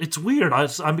know, it's weird.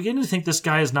 I'm beginning to think this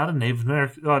guy is not a native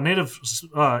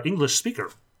English speaker.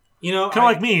 You know, kind of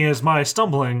like me, is my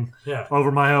stumbling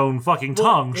over my own fucking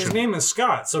tongue. His name is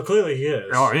Scott, so clearly he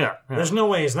is. Oh, yeah. There's no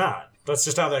way he's not. That's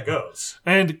just how that goes.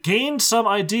 And gained some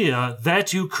idea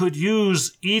that you could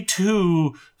use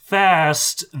E2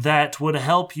 fast that would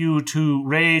help you to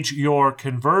raise your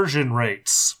conversion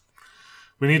rates.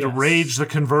 We need to rage the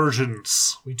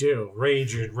conversions. We do.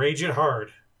 Rage it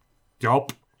hard.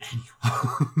 Yup.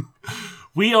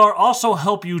 We are also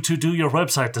help you to do your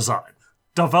website design,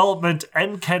 development,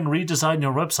 and can redesign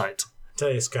your website.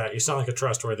 Tell you, Scott, you sound like a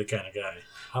trustworthy kind of guy.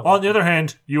 On the other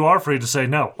hand, you are free to say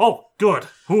no. Oh, good.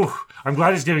 Whew. I'm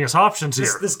glad he's giving us options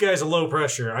here. This guy's a low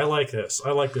pressure. I like this.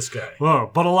 I like this guy. Well,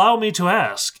 but allow me to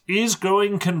ask, is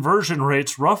growing conversion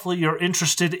rates roughly you're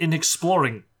interested in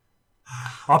exploring?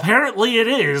 Apparently it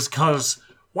is, because,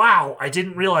 wow, I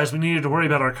didn't realize we needed to worry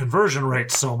about our conversion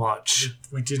rates so much.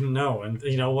 We didn't know, and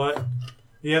you know what?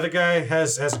 The other guy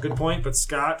has a good point, but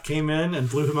Scott came in and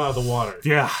blew him out of the water.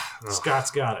 Yeah.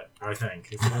 Scott's got it, I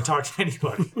think, if you want to talk to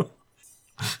anybody.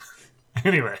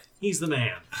 Anyway. He's the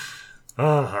man.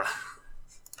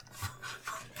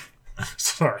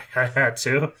 Sorry, I had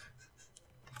to.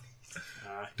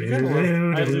 I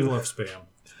do love spam.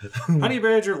 Honey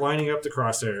Badger lining up the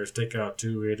crosshairs. Take out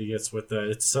two idiots with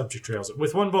its subject trails.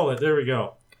 With one bullet. There we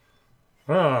go.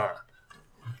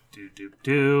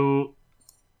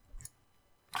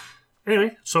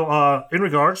 Anyway, so in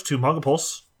regards to Manga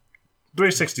Pulse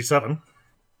 367.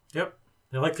 Yep.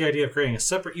 I like the idea of creating a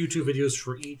separate YouTube videos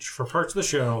for parts of the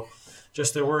show.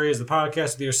 Just their worry is the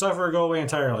podcast will either suffer or go away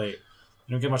entirely. You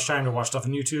don't get much time to watch stuff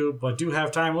on YouTube, but do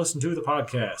have time to listen to the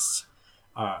podcasts.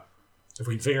 If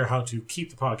we can figure out how to keep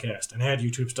the podcast and add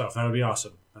YouTube stuff, that would be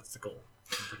awesome. That's the goal,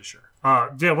 I'm pretty sure.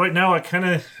 Right now I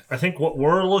think what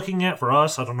we're looking at for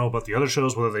us, I don't know about the other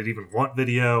shows, whether they'd even want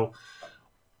video.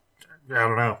 I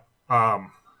don't know.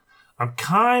 I'm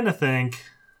kind of think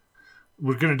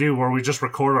we're going to do where we just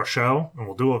record our show and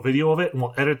we'll do a video of it and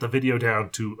we'll edit the video down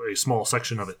to a small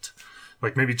section of it.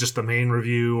 Like maybe just the main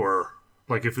review, or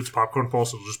like if it's Popcorn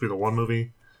Pulse, it'll just be the one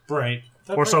movie. Right.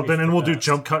 Or something, and we'll do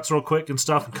jump cuts real quick and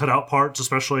stuff and cut out parts,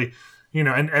 especially,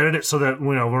 and edit it so that,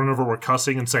 whenever we're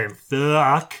cussing and saying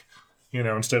fuck,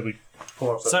 instead we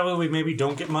pull up. So that way we maybe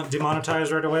don't get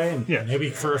demonetized right away, and maybe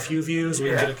for a few views we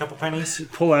can get a couple pennies.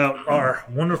 Pull out our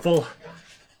wonderful.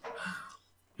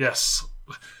 Yes.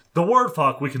 The word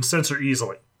fuck we can censor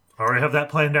easily. I already have that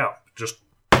planned out. Just.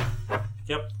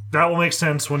 Yep. That will make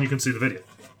sense when you can see the video.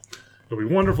 It'll be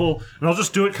wonderful. And I'll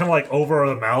just do it kind of like over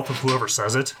the mouth of whoever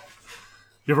says it.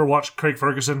 You ever watch Craig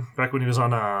Ferguson back when he was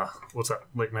on, what's that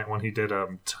late night one he did?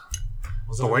 The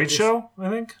Late Show, I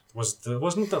think?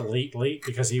 Wasn't the late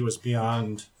because he was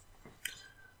beyond...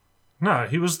 No,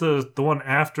 he was the one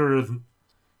after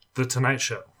the Tonight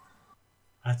Show.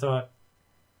 I thought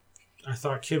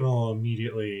Kimmel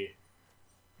immediately...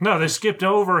 No, they skipped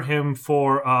over him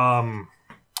for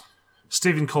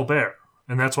Stephen Colbert,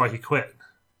 and that's why he quit.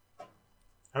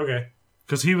 Okay.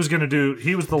 Because he was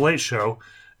the Late Show,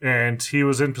 and he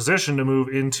was in position to move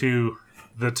into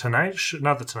the Tonight Show.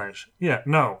 Not the Tonight Show. Yeah,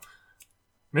 no.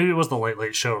 Maybe it was the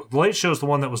Late Show. The Late Show is the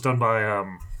one that was done by,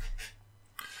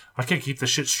 I can't keep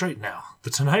this shit straight now. The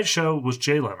Tonight Show was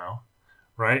Jay Leno,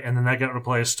 right? And then that got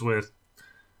replaced with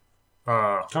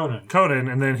Conan,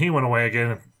 and then he went away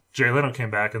again, and Jay Leno came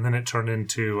back, and then it turned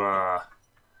into, I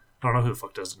don't know who the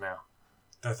fuck does it now.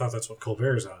 I thought that's what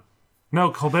Colbert's on.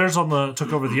 No, Colbert's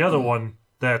took over the other one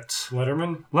that...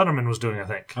 Letterman was doing, I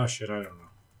think. Oh, shit, I don't know.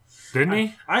 Didn't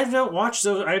he? I don't watch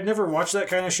those. I'd never watched that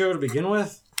kind of show to begin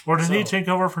with. Or did he take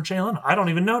over for Jay Leno? I don't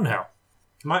even know now.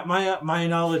 My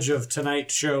knowledge of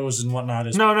Tonight shows and whatnot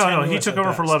is... No. He took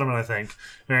over for Letterman, I think.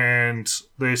 And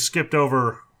they skipped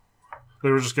over...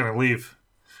 They were just going to leave.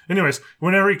 Anyways,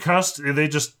 whenever he cussed, they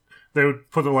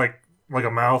would put like a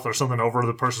mouth or something over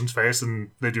the person's face,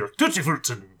 and they'd do like Tootsie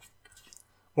Fruits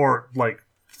or like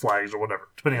flags or whatever,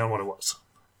 depending on what it was.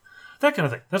 That kind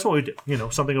of thing. That's what we do.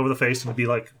 Something over the face, and it'd be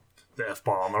like the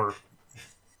F-bomb, or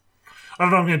I don't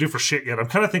know what I'm going to do for shit yet. I'm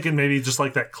kind of thinking maybe just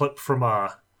like that clip from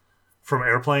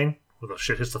Airplane, when the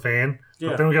shit hits the fan. Yeah.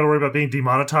 But then we got to worry about being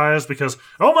demonetized because,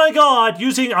 oh my god,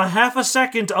 using a half a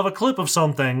second of a clip of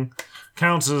something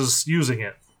counts as using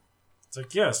it. It's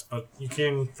like, yes, but you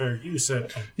can fair use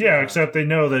it. Yeah, except they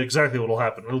know that exactly what will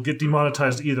happen. It'll get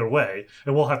demonetized either way,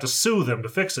 and we'll have to sue them to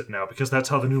fix it now because that's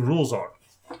how the new rules are.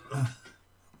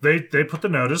 They put the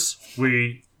notice,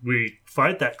 we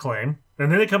fight that claim,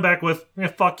 and then they come back with,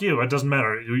 fuck you, it doesn't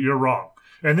matter, you're wrong.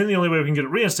 And then the only way we can get it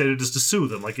reinstated is to sue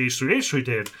them, like H3H3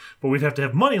 did, but we'd have to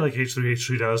have money like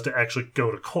H3H3 does to actually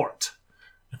go to court.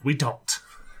 We don't.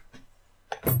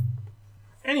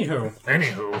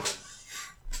 Anywho.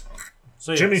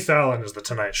 So, Jimmy Fallon is the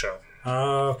Tonight Show.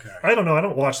 Okay. I don't know, I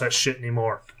don't watch that shit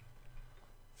anymore.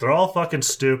 They're all fucking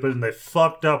stupid, and they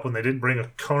fucked up when they didn't bring a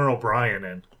Conan O'Brien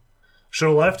in. Should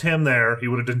have left him there, he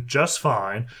would have done just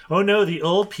fine. Oh no, the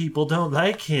old people don't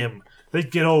like him.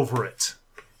 They'd get over it.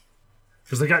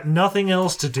 Because they got nothing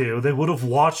else to do, they would have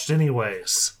watched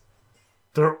anyways.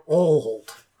 They're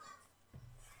old.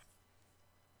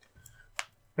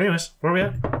 Anyways, where are we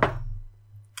at?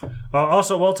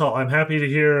 Also, Weltall, I'm happy to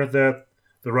hear that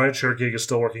the rideshare gig is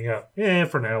still working out. Yeah,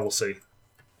 for now, we'll see.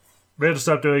 They had to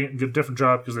stop doing it and get a different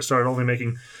job because they started only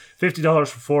making $50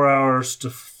 for 4 hours to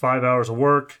 5 hours of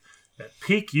work at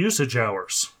peak usage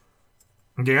hours.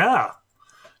 Yeah,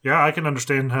 I can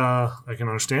understand.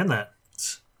 That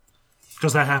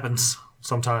because that happens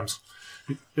sometimes.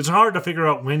 It's hard to figure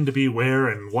out when to be where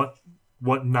and what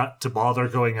not to bother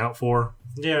going out for.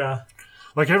 Yeah,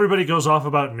 like everybody goes off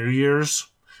about New Year's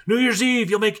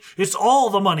Eve. It's all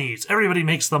the monies. Everybody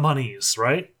makes the monies,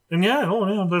 right? And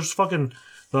there's fucking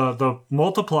the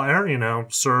multiplier,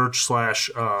 surge /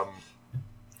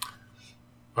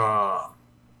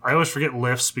 I always forget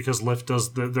Lyft's because Lyft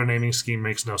does their naming scheme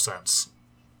makes no sense.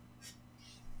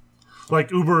 Like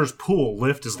Uber's pool,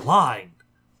 Lyft is line.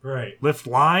 Right. Lyft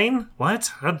line?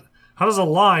 What? How does a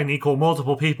line equal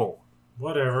multiple people?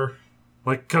 Whatever.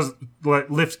 Because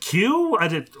Lyft queue?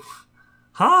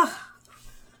 Huh?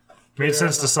 Made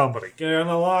sense to somebody. Get on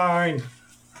the line.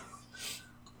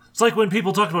 It's like when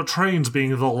people talk about trains being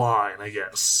the line, I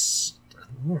guess.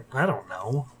 I don't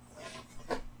know.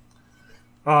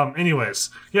 Anyways,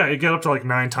 yeah, you get up to like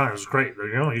 9 times. Great.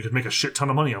 You could make a shit ton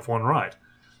of money off one ride.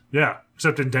 Yeah,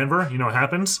 except in Denver, you know what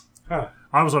happens? Huh.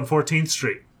 I was on 14th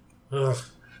Street. Ugh.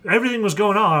 Everything was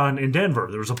going on in Denver.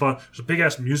 There was a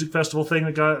big-ass music festival thing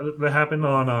that happened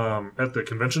on at the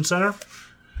convention center.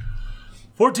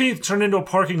 14th turned into a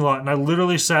parking lot, and I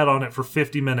literally sat on it for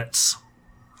 50 minutes.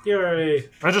 Yay.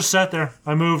 I just sat there.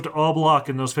 I moved all block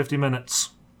in those 50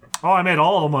 minutes. Oh, I made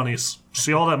all the monies.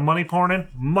 See all that money pouring in?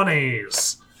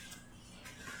 Monies!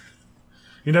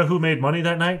 You know who made money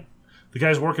that night? The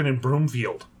guys working in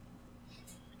Broomfield.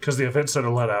 Because the event center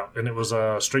let out, and it was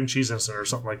a string cheese incident or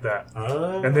something like that.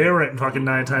 And they were fucking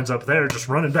 9 times up there, just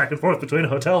running back and forth between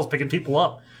hotels, picking people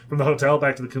up from the hotel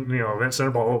back to the event center,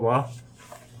 blah, blah, blah.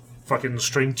 Fucking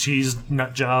string cheese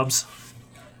nut jobs.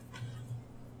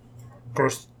 Of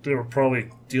course, they were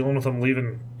probably dealing with them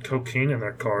leaving cocaine in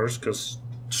their cars, because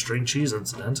string cheese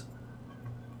incident.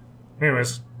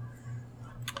 Anyways.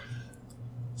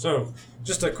 So,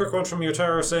 just a quick one from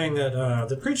Yotaro saying that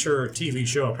the Preacher TV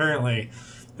show, apparently,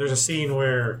 there's a scene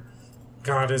where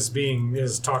God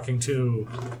is talking to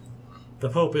the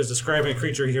Pope, is describing a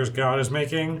creature he hears God is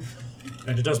making,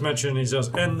 and it does mention, he says,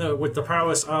 and with the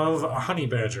prowess of a honey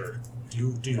badger.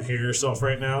 Do you hear yourself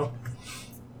right now?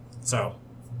 So,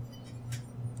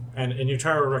 and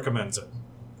Yotaro recommends it.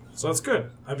 So that's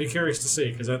good. I'd be curious to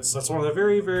see, because that's one of the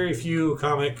very, very few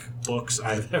comic books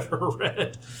I've ever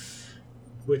read,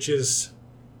 which is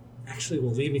actually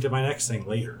will lead me to my next thing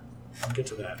later. I'll get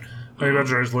to that. Honey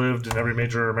Badger has lived in every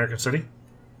major American city.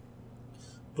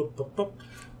 Boop, boop, boop.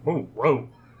 Oh, whoa.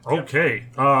 Okay.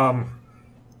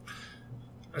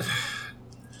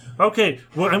 Okay,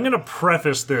 well, I'm going to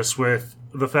preface this with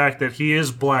the fact that he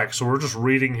is black, so we're just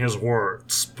reading his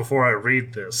words before I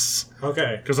read this.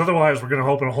 Okay. Because otherwise we're going to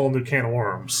open a whole new can of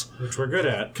worms. Which we're good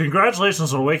at.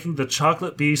 Congratulations on waking the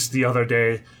chocolate beast the other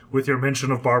day with your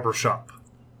mention of barbershop.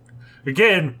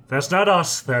 Again, that's not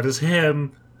us, that is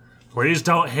him. Please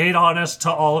don't hate on us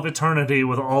to all of eternity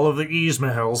with all of the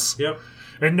emails. Yep.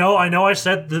 And no, I know I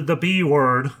said the B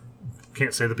word.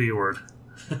 Can't say the B word.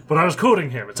 But I was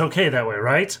quoting him. It's okay that way,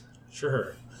 right?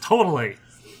 Sure. Totally.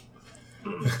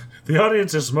 The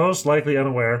audience is most likely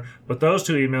unaware, but those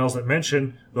 2 emails that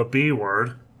mention the B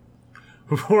word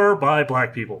were by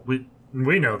black people. We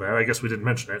know that. I guess we didn't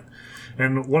mention it.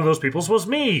 And one of those peoples was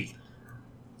me.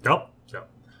 Yep.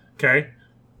 Okay.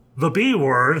 The B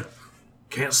word,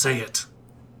 can't say it.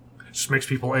 It just makes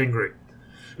people angry.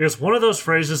 It's one of those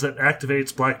phrases that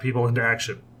activates black people into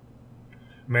action.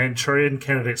 Manchurian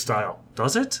Candidate style.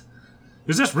 Does it?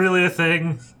 Is this really a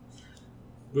thing?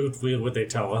 Would they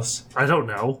tell us? I don't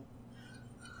know.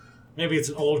 Maybe it's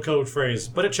an old code phrase,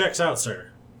 but it checks out,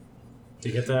 sir. Do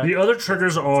you get that? The other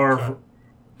triggers are...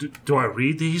 Do I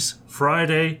read these?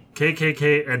 Friday,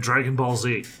 KKK, and Dragon Ball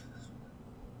Z.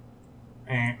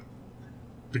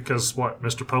 Because what,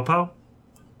 Mr. Popo?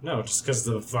 No, just because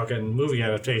the fucking movie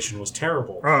adaptation was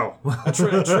terrible. Oh. That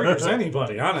triggers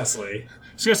anybody, honestly.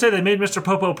 I was going to say, they made Mr.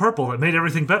 Popo purple. That made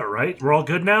everything better, right? We're all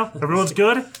good now? Everyone's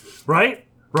good? Right?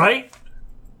 Right?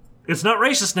 It's not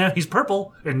racist now. He's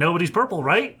purple, and nobody's purple,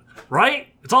 right? Right?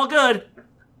 It's all good.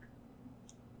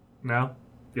 No?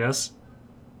 Yes?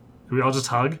 Can we all just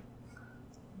hug?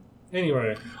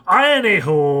 Anyway.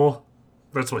 Anywho.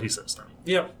 That's what he says now.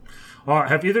 Yep.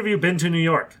 Have either of you been to New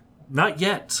York? Not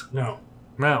yet. No.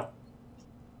 No.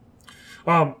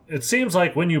 It seems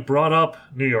like when you brought up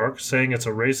New York, saying it's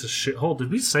a racist shithole,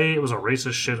 did we say it was a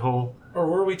racist shithole? Or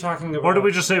were we talking about... Or did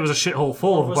we just say it was a shithole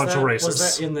full of a bunch of racists?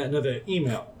 Was that in the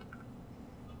email?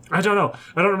 I don't know.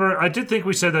 I don't remember. I did think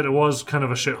we said that it was kind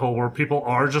of a shithole where people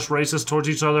are just racist towards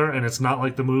each other, and it's not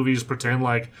like the movies pretend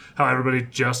like how everybody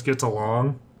just gets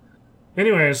along.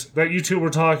 Anyways, that you two were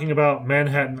talking about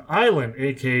Manhattan Island,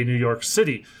 aka New York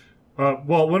City.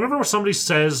 Well, whenever somebody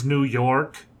says New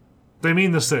York, they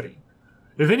mean the city.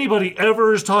 If anybody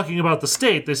ever is talking about the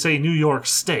state, they say New York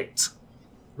State.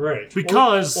 Right.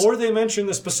 Because... Or they mention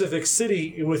the specific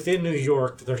city within New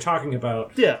York that they're talking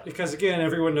about. Yeah. Because, again,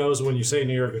 everyone knows when you say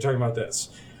New York, you're talking about this.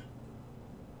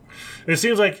 It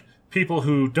seems like people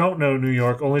who don't know New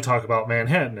York only talk about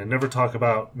Manhattan and never talk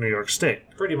about New York State.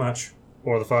 Pretty much.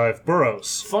 Or the 5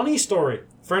 boroughs. Funny story.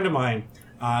 A friend of mine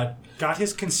got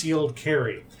his concealed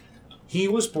carry. He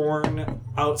was born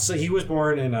outside. He was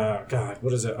born in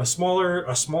a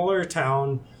smaller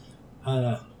town,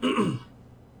 about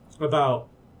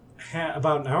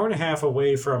an hour and a half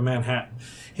away from Manhattan.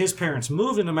 His parents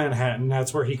moved into Manhattan.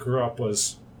 That's where he grew up.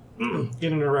 Was in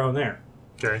and around there.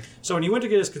 Okay. So when he went to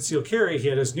get his concealed carry, he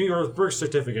had his New York birth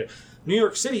certificate. New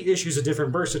York City issues a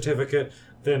different birth certificate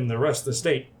than the rest of the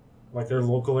state, like their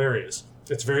local areas.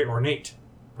 It's very ornate.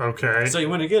 Okay. So he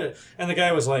went to get it, and the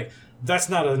guy was like, "That's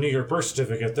not a New York birth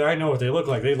certificate. I know what they look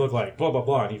like. They look like blah, blah,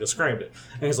 blah." And he described it.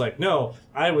 And he's like, "No,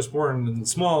 I was born in a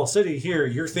small city here.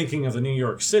 You're thinking of the New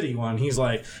York City one." He's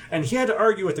like, and he had to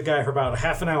argue with the guy for about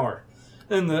half an hour.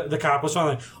 And the cop was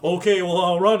finally like, "Okay, well,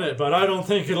 I'll run it, but I don't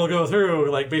think it'll go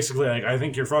through." Like, basically, like, "I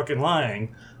think you're fucking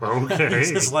lying." Okay.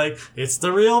 He's just like, "It's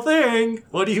the real thing.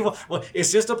 What do you want?" Well,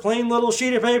 it's just a plain little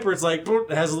sheet of paper. It's like,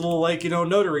 it has a little, like,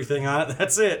 notary thing on it.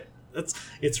 That's it.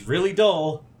 It's really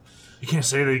dull. You can't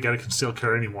say that you got a concealed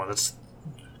carry anymore.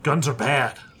 Guns are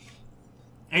bad.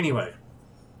 Anyway.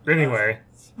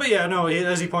 But yeah, no,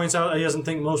 as he points out, he doesn't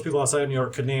think most people outside of New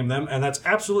York could name them, and that's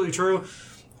absolutely true.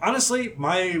 Honestly,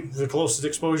 the closest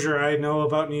exposure I know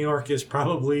about New York is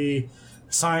probably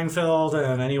Seinfeld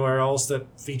and anywhere else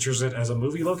that features it as a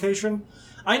movie location.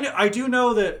 I do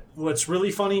know that what's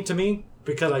really funny to me,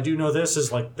 because I do know this,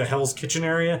 is like the Hell's Kitchen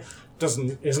area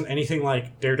isn't anything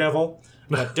like Daredevil.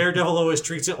 But Daredevil always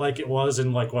treats it like it was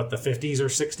in, like, what, the 50s or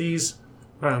 60s?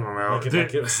 I don't know.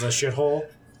 Like it was a shithole?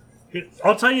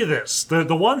 I'll tell you this.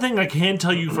 The one thing I can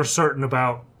tell you for certain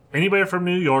about anybody from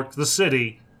New York, the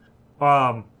city,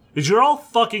 is you're all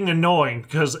fucking annoying,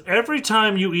 because every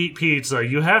time you eat pizza,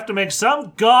 you have to make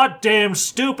some goddamn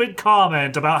stupid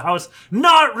comment about how it's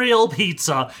not real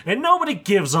pizza, and nobody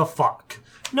gives a fuck.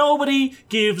 Nobody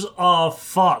gives a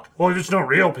fuck. Well, it's not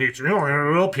real pizza. You don't have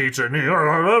real pizza in New York.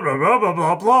 Blah, blah, blah, blah,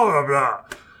 blah, blah, blah.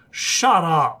 Shut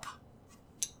up.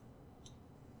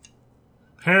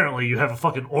 Apparently, you have a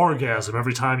fucking orgasm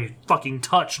every time you fucking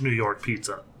touch New York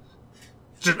pizza.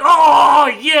 Just,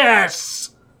 oh,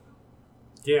 yes!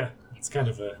 Yeah, it's kind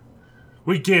of a...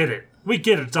 We get it.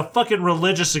 It's a fucking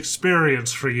religious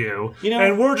experience for you. You know,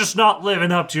 and we're just not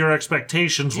living up to your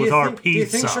expectations with our pizza. Do you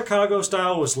think Chicago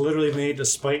style was literally made to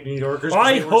spite New Yorkers?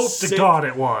 I hope to God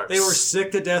it was. They were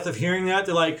sick to death of hearing that.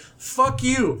 They're like, "Fuck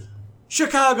you,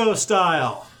 Chicago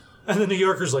style." And the New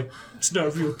Yorkers like, "It's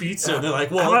not real pizza." And they're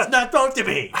like, "Well, it's not supposed to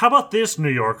be." How about this, New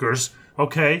Yorkers?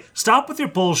 Okay? Stop with your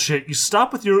bullshit. You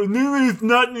stop with your, "No, it's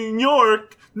not New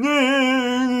York."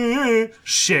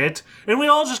 Shit, and we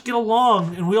all just get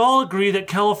along, and we all agree that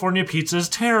California pizza is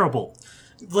terrible.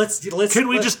 Can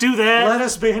we just do that? Let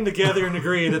us band together and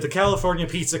agree that the California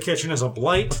Pizza Kitchen is a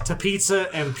blight to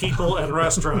pizza and people and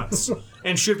restaurants,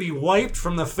 and should be wiped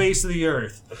from the face of the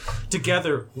earth.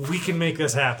 Together, we can make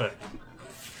this happen.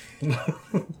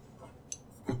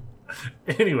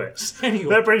 Anyways,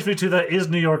 that brings me to the is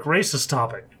New York racist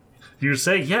topic. You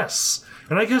say yes.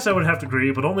 And I guess I would have to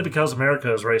agree, but only because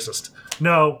America is racist.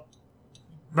 No.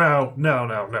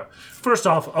 No. First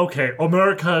off, okay,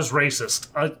 America is racist.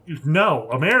 No,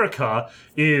 America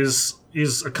is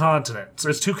a continent.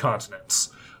 It's 2 continents.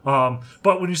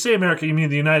 But when you say America, you mean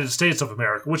the United States of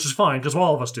America, which is fine because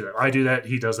all of us do that. I do that.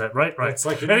 He does that. Right. It's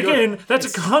like and again, that's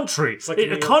a country. It's like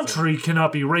a country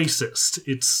cannot be racist.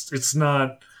 It's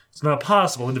not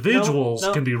possible. Individuals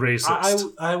can be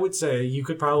racist. I would say you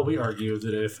could probably argue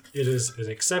that if it is an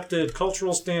accepted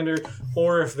cultural standard,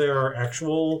 or if there are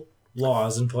actual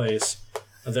laws in place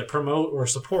that promote or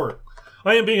support.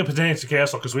 I am being a pedantic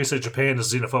asshole because we say Japan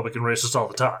is xenophobic and racist all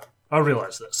the time. I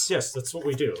realize this. Yes, that's what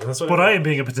we do. I am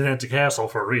being a pedantic asshole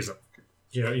for a reason.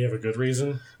 You have a good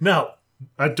reason? No.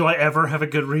 Do I ever have a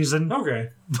good reason?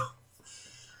 Okay.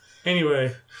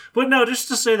 Anyway. But no, just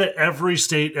to say that every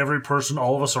state, every person,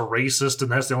 all of us are racist,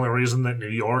 and that's the only reason that New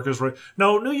York is racist.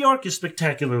 No, New York is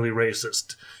spectacularly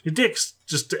racist. Your dick's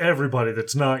just to everybody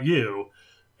that's not you.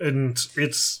 And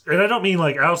I don't mean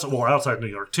like outside New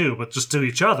York too, but just to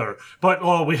each other.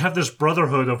 But we have this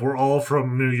brotherhood of we're all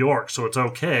from New York, so it's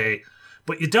okay.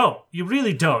 But you don't. You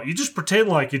really don't. You just pretend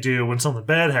like you do when something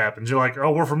bad happens. You're like,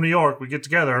 oh, we're from New York. We get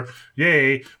together.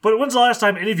 Yay. But when's the last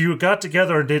time any of you got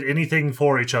together and did anything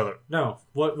for each other? No.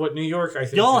 What New York, I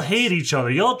think... Y'all hate each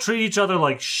other. Y'all treat each other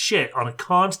like shit on a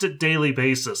constant daily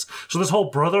basis. So this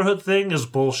whole brotherhood thing is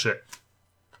bullshit.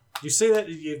 You say that,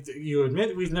 you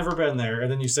admit we've never been there,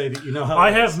 and then you say that you know how...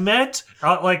 I have met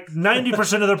like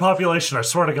 90% of their population, I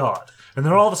swear to God. And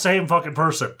they're all the same fucking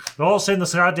person. They're all the same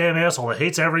this goddamn asshole that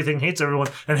hates everything, hates everyone,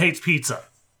 and hates pizza.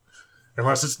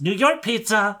 Unless it's New York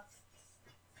pizza.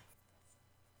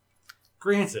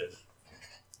 Granted.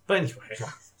 But anyway.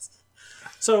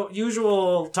 So,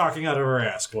 usual talking out of our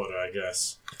ass quota, I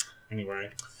guess. Anyway.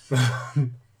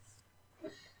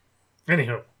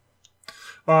 Anywho.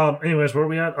 Anyways, where are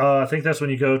we at? I think that's when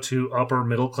you go to upper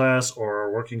middle class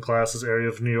or working classes area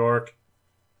of New York.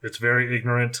 It's very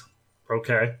ignorant.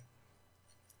 Okay.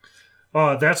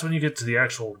 That's when you get to the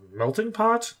actual melting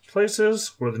pot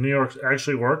places where the New Yorks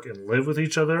actually work and live with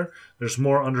each other. There's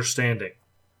more understanding.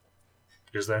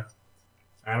 Is there?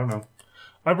 I don't know.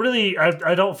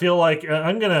 I don't feel like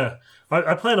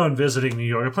I plan on visiting New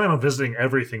York. I plan on visiting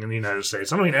everything in the United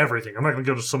States. I don't mean everything. I'm not going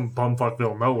to go to some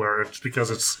bumfuckville nowhere just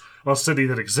because it's a city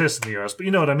that exists in the U.S. But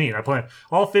you know what I mean. I plan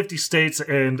all 50 states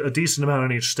and a decent amount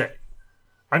in each state.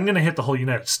 I'm going to hit the whole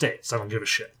United States. I don't give a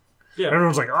shit. Yeah.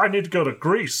 Everyone's like, I need to go to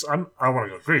Greece. I want to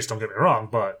go to Greece, don't get me wrong,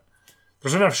 but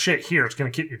there's enough shit here. It's going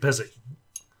to keep me busy.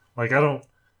 Like, I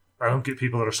don't get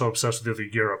people that are so obsessed with either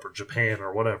Europe or Japan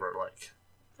or whatever. Like,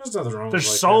 there's nothing wrong there's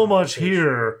with so much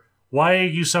here. Why are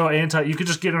you so anti? You could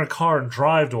just get in a car and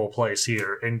drive to a place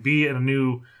here and be in a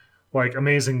new, like,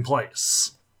 amazing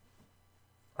place.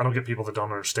 I don't get people that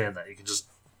don't understand that. You can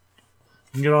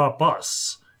get on a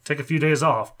bus, take a few days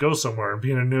off, go somewhere, and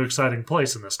be in a new, exciting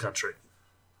place in this country.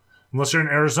 Unless you're in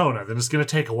Arizona, then it's going to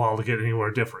take a while to get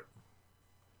anywhere different.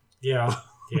 Yeah.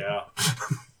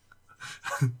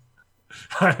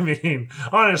 I mean,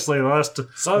 honestly, last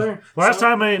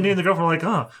time me and the girlfriend were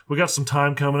like, we got some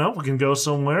time coming up. We can go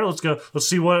somewhere. Let's go. Let's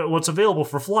see what's available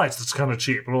for flights that's kind of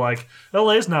cheap. And we're like,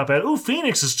 LA's not bad. Ooh,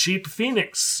 Phoenix is cheap.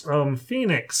 Phoenix, yeah,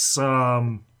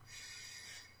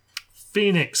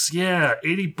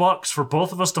 $80 for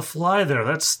both of us to fly there.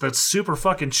 That's super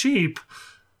fucking cheap.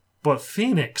 But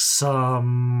Phoenix, we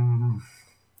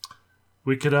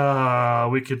could go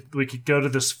to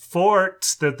this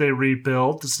fort that they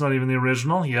rebuilt. It's not even the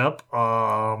original. Yep.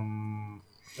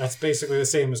 That's basically the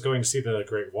same as going to see the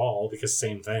Great Wall, because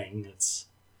same thing.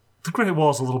 The Great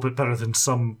Wall is a little bit better than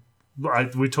some.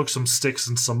 We took some sticks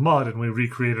and some mud and we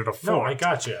recreated a fort. No, I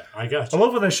gotcha. I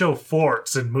love when they show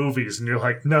forts in movies and you're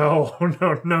like, no.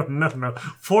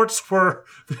 Forts were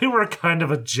kind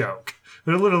of a joke.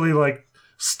 They're literally like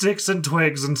sticks and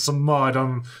twigs and some mud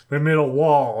on the middle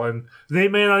wall, and they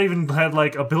may not even have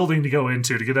like a building to go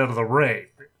into to get out of the rain.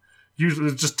 Usually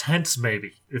it's just tents,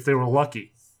 maybe, if they were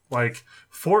lucky. Like,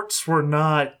 forts were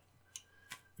not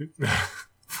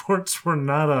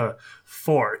a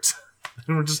fort.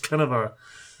 They were just kind of a,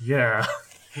 yeah.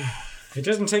 It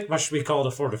doesn't take much to be called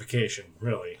a fortification,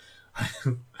 really.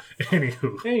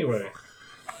 Anywho. Anyway.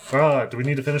 Do we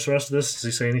need to finish the rest of this? Does he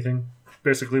say anything?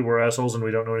 Basically, we're assholes and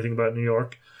we don't know anything about New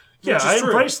York. Yeah, I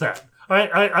embrace that.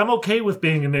 I'm okay with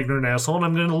being an ignorant asshole, and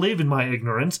I'm going to live in my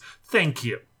ignorance. Thank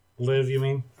you. Live, you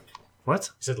mean? What?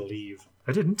 You said leave.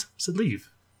 I didn't. I said leave.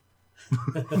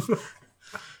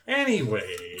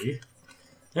 Anyway.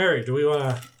 Harry, do we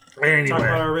want to talk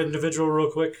about our individual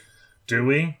real quick? Do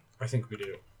we? I think we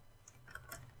do.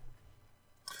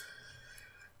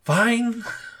 Fine.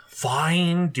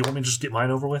 Do you want me to just get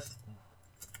mine over with?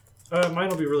 Mine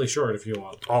will be really short if you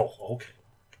want. Oh, okay.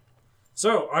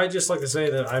 So, I'd just like to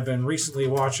say that I've been recently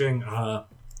watching a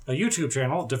YouTube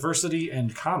channel, Diversity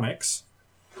and Comics.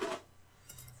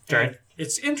 Okay. And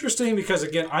it's interesting because,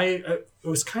 again, it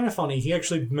was kind of funny. He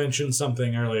actually mentioned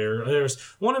something earlier. There's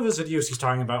one of his videos he's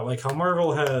talking about, like how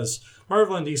Marvel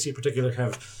and DC in particular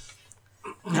have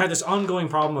had this ongoing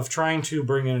problem of trying to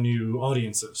bring in new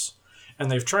audiences. And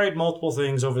they've tried multiple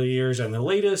things over the years, and the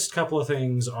latest couple of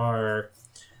things are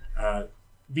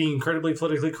being incredibly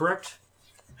politically correct.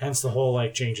 Hence the whole,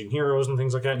 like, changing heroes and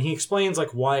things like that. And he explains,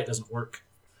 like, why it doesn't work.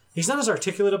 He's not as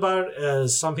articulate about it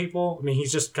as some people. I mean,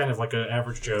 he's just kind of like an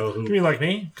average Joe who... You mean like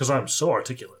me? Because I'm so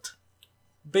articulate.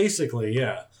 Basically,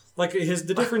 yeah. Like,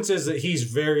 the difference is that he's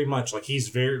very much, like,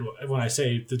 when I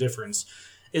say the difference,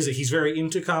 is that he's very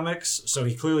into comics, so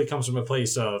he clearly comes from a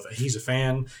place of, he's a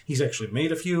fan. He's actually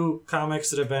made a few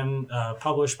comics that have been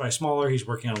published by Smaller. He's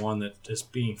working on one that is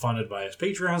being funded by his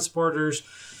Patreon supporters,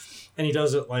 and he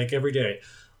does it, like, every day.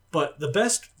 But the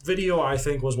best video, I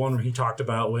think, was one where he talked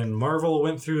about when Marvel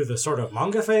went through the sort of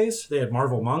manga phase. They had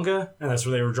Marvel manga, and that's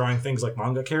where they were drawing things like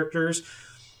manga characters.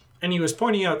 And he was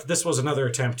pointing out that this was another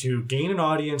attempt to gain an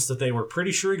audience that they were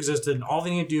pretty sure existed, and all they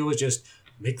need to do was just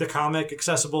make the comic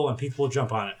accessible and people will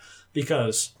jump on it.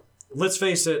 Because, let's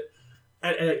face it,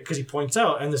 because he points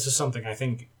out, and this is something I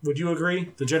think, would you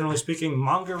agree, that generally speaking,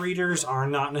 manga readers are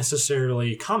not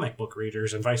necessarily comic book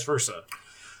readers and vice versa.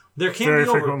 There can very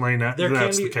be frequently that's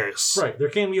the case. Right, there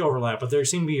can be overlap, but there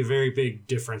seems to be a very big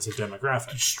difference in demographics.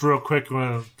 Just real quick,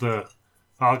 when the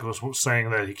Alchemist was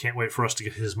saying that he can't wait for us to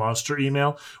get his monster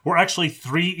email, we're actually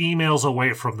 3 emails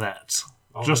away from that.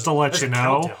 Just to let you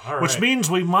know. Right. Which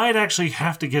means we might actually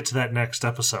have to get to that next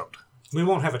episode. We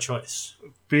won't have a choice.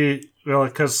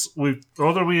 Because we'd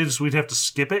have to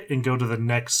skip it and go to the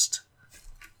next,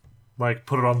 like,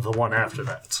 put it on the one after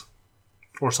that.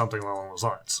 Or something along those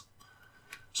lines.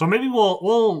 So maybe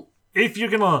we'll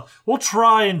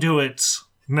try and do it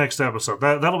next episode.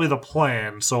 That'll be the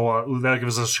plan. So that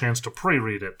gives us a chance to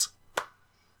pre-read it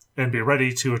and be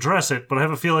ready to address it. But I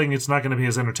have a feeling it's not going to be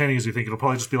as entertaining as you think. It'll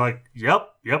probably just be like,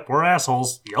 yep, we're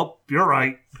assholes. Yep, you're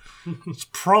right. It's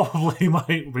probably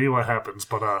might be what happens.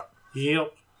 But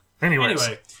yep. Anyway,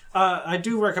 I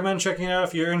do recommend checking it out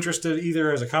if you're interested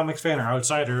either as a comics fan or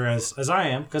outsider as I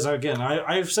am. Because again,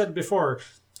 I've said before,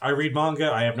 I read manga.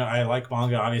 I like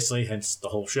manga, obviously, hence the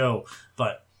whole show.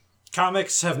 But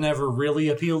comics have never really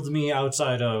appealed to me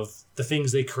outside of the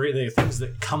things they create, the things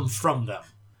that come from them.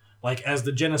 Like, as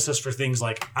the genesis for things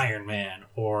like Iron Man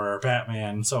or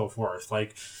Batman and so forth.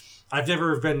 Like, I've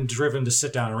never been driven to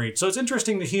sit down and read. So it's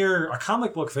interesting to hear a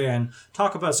comic book fan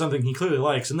talk about something he clearly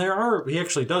likes. And he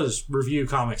actually does review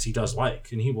comics he does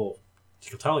like. And he'll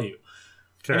tell you.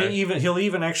 Okay. And he'll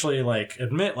even actually, like,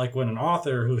 admit, like, when an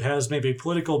author who has maybe a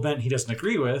political bent he doesn't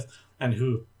agree with and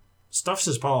who stuffs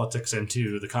his politics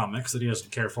into the comics that he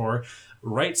doesn't care for,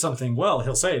 writes something well,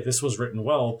 he'll say, this was written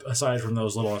well, aside from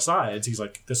those little asides. He's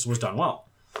like, this was done well.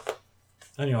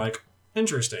 And you're like,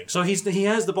 interesting. So he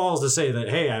has the balls to say that,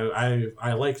 hey,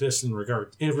 I like this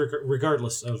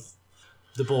regardless of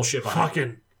the bullshit behind it.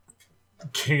 Fucking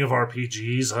king of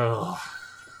RPGs. Oh.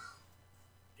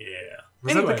 Yeah.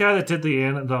 Was that the guy that did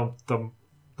the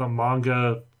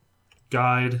manga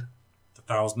guide?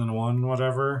 1001,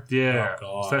 whatever? Yeah. Oh,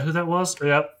 God. Is that who that was?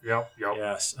 Yep.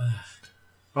 Yes.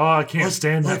 Oh, I can't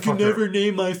stand that. I can never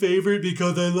name my favorite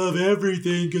because I love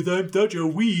everything because I'm such a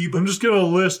weeb. I'm just going to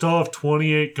list off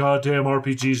 28 goddamn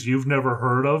RPGs you've never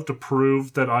heard of to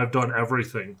prove that I've done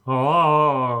everything.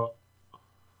 Oh.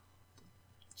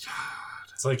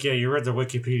 It's like, yeah, you read the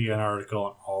Wikipedia article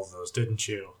on all of those, didn't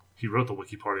you? He wrote the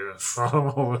wiki party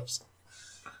that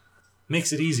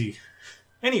makes it easy.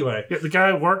 Anyway. Yeah, the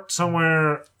guy worked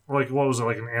somewhere, like, what was it,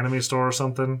 like an anime store or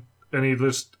something? And he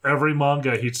just, every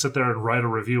manga, he'd sit there and write a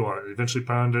review on it. Eventually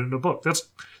found it in a book. That's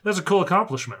a cool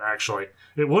accomplishment, actually.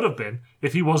 It would have been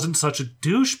if he wasn't such a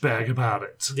douchebag about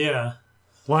it. Yeah.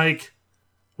 Like,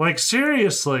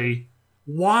 seriously,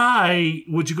 why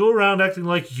would you go around acting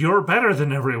like you're better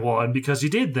than everyone because you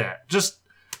did that? Just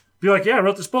be like, yeah, I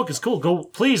wrote this book. It's cool.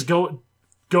 Please go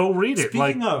read it.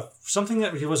 Speaking of, something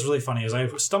that was really funny is I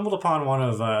stumbled upon one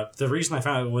of, the reason I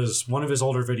found it was one of his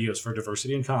older videos for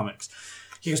Diversity in Comics.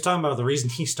 He was talking about the reason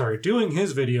he started doing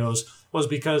his videos was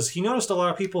because he noticed a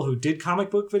lot of people who did comic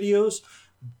book videos,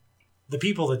 the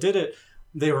people that did it,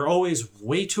 they were always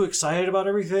way too excited about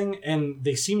everything, and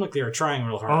they seemed like they were trying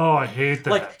real hard. Oh, I hate that.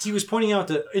 Like, he was pointing out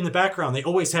that in the background, they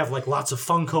always have, like, lots of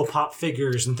Funko Pop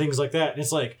figures and things like that, and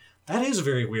it's like, that is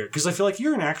very weird, because I feel like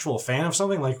you're an actual fan of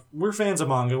something. Like, we're fans of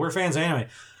manga, we're fans of anime,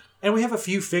 and we have a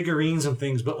few figurines and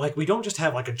things, but, like, we don't just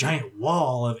have, like, a giant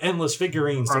wall of endless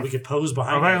figurines that we could pose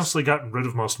behind I've us. honestly gotten rid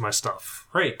of most of my stuff.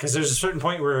 Right, because there's a certain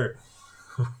point where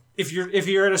if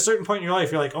you're at a certain point in your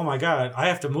life, you're like, oh my god, I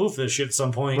have to move this shit at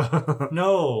some point.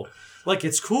 No. Like,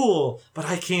 it's cool, but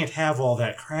I can't have all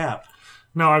that crap.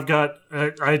 No,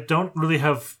 I don't really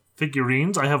have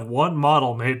figurines. I have one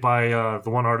model made by the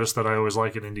one artist that I always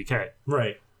like in NDK.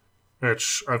 Right.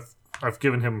 Which I've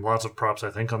given him lots of props, I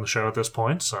think, on the show at this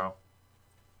point, so...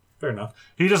 Fair enough.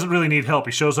 He doesn't really need help.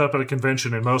 He shows up at a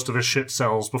convention and most of his shit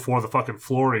sells before the fucking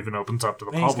floor even opens up to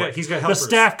the public. He's got helpers. The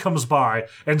staff comes by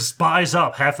and buys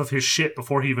up half of his shit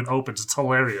before he even opens. It's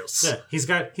hilarious. Yeah, he's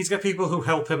got people who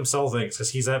help him sell things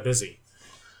because he's that busy.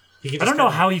 I don't know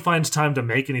how he finds time to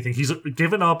make anything. He's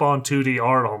given up on 2D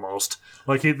art almost.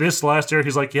 Like, this last year,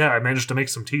 he's like, yeah, I managed to make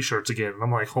some t-shirts again. And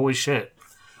I'm like, holy shit.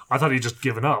 I thought he'd just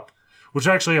given up. Which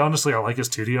actually, honestly, I like his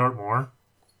 2D art more.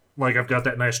 Like, I've got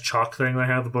that nice chalk thing I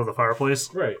have above the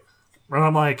fireplace. Right. And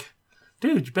I'm like,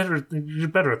 dude, you're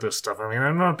better at this stuff. I mean,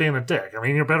 I'm not being a dick. I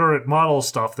mean, you're better at model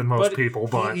stuff than most people,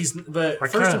 but... But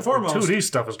first and foremost... 2D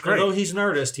stuff is great. Although he's an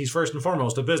artist, he's first and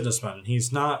foremost a businessman.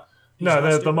 He's not...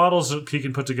 the models he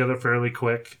can put together fairly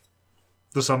quick.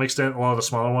 To some extent, a lot of the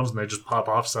smaller ones, and they just pop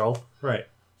off, sell. Right.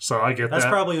 So I get that. That's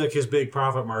probably like his big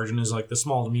profit margin is like the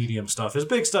small to medium stuff. His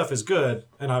big stuff is good,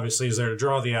 and obviously is there to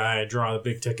draw the eye, draw the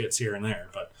big tickets here and there.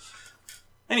 But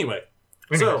anyway,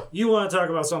 so you want to talk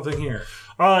about something here?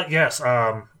 Yes.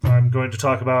 I'm going to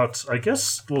talk about. I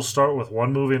guess we'll start with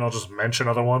one movie, and I'll just mention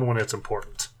another one when it's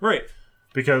important. Right.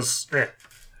 Because,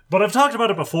 but I've talked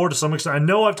about it before to some extent. I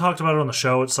know I've talked about it on the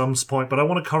show at some point, but I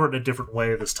want to cover it in a different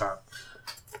way this time.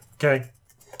 Okay,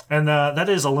 and that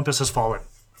is Olympus Has Fallen.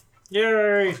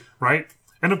 Yay! Right?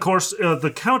 And of course,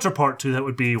 the counterpart to that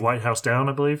would be White House Down,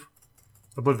 I believe.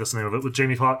 I believe that's the name of it, with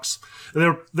Jamie Foxx.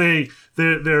 They're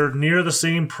near the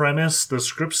same premise. The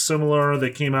script's similar. They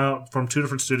came out from two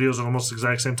different studios at almost the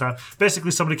exact same time.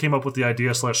 Basically, somebody came up with the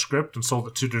idea/script and sold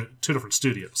it to two different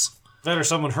studios. That or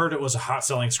someone heard it was a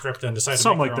hot-selling script and decided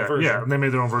something to make their like own that. version. Yeah, and they made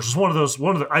their own versions. One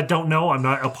of the. I don't know. I'm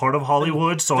not a part of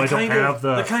Hollywood, so I don't have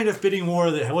the kind of bidding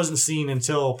war that wasn't seen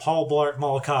until Paul Blart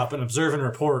Mall Cop and Observe and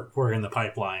Report were in the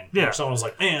pipeline. Yeah, someone was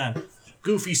like, "Man,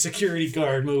 goofy security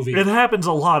guard movie." It happens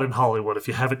a lot in Hollywood, if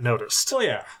you haven't noticed. Oh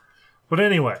yeah. But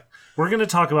anyway, we're going to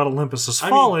talk about Olympus Has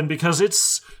Fallen because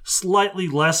it's slightly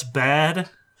less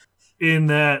bad in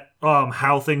that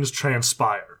how things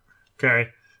transpire. Okay.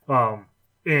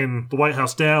 In the White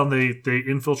House Down, they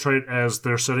infiltrate as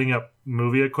they're setting up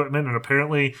movie equipment, and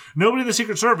apparently nobody in the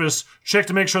Secret Service checked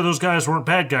to make sure those guys weren't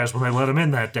bad guys when they let them in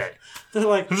that day.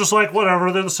 They're just like,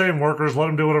 whatever, they're the same workers, let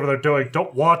them do whatever they're doing,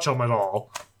 don't watch them at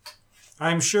all.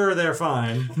 I'm sure they're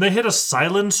fine. They hit a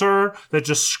silencer that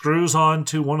just screws on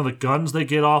to one of the guns they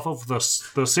get off of the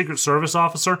Secret Service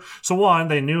officer. So one,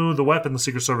 they knew the weapon the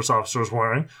Secret Service officer was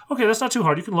wearing. Okay, that's not too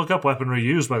hard. You can look up weaponry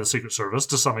used by the Secret Service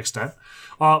to some extent.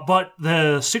 But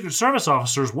the Secret Service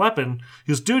officer's weapon,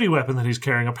 his duty weapon that he's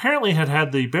carrying, apparently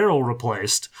had the barrel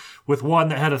replaced with one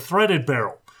that had a threaded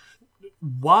barrel.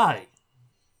 Why?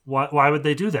 Why would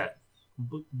they do that?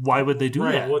 Why would they do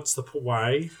that? What's the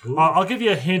why? I'll give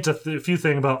you a hint, a few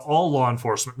things about all law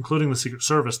enforcement, including the Secret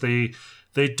Service. They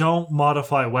don't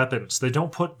modify weapons. They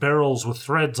don't put barrels with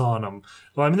threads on them.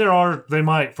 Well, I mean, they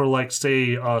might for, like,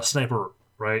 say, a sniper,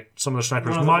 right? Some of the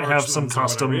snipers might have some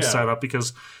custom setup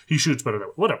because he shoots better than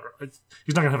whatever.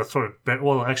 He's not gonna have a threaded barrel.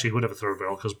 Well, actually, he would have a threaded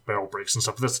barrel because barrel breaks and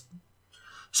stuff. But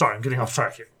sorry, I'm getting off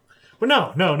track here. But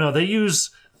no. They use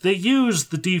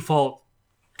the default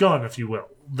gun, if you will.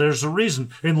 There's a reason.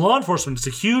 In law enforcement, it's a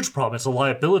huge problem. It's a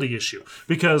liability issue.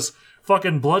 Because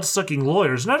fucking blood-sucking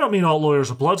lawyers, and I don't mean all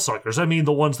lawyers are bloodsuckers, I mean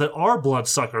the ones that are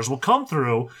bloodsuckers, will come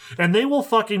through and they will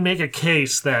fucking make a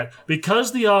case that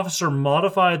because the officer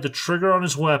modified the trigger on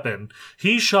his weapon,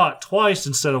 he shot twice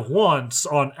instead of once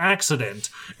on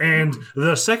accident, and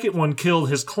the second one killed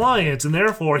his client, and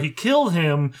therefore he killed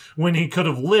him when he could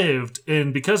have lived,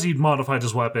 and because he'd modified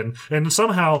his weapon, and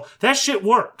somehow that shit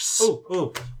works.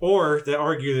 Or they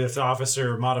argue that if the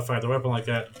officer modified the weapon like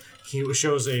that, he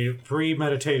shows a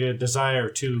premeditated desire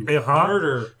to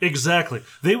murder. Exactly.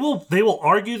 They will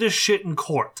argue this shit in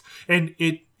court, and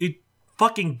it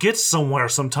fucking gets somewhere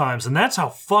sometimes, and that's how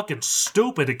fucking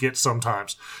stupid it gets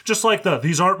sometimes. Just like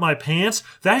these aren't my pants.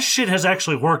 That shit has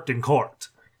actually worked in court.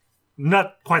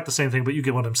 Not quite the same thing, but you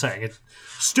get what I'm saying.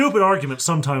 Stupid arguments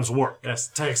sometimes work. Yes,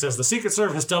 Tech says the Secret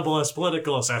Service double as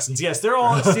political assassins. Yes, they're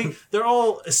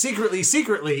all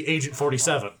secretly Agent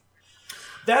 47.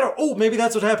 Maybe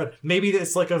that's what happened. Maybe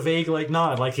it's like a vague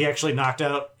nod, like he actually knocked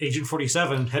out Agent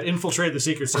 47, had infiltrated the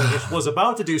Secret Service, was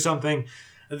about to do something.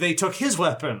 They took his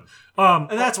weapon,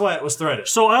 and that's why it was threaded.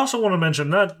 So I also want to mention,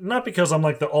 not because I'm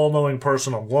like the all-knowing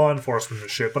person on law enforcement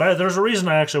and shit, but there's a reason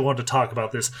I actually wanted to talk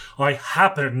about this. I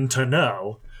happen to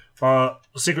know a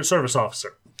Secret Service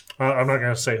officer. I'm not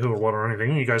going to say who or what or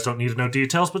anything. You guys don't need to know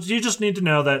details, but you just need to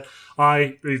know that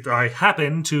I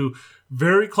happen to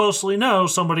very closely know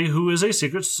somebody who is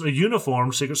a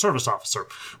uniformed Secret Service officer.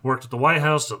 Worked at the White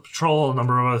House, the patrol, a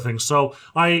number of other things. So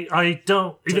I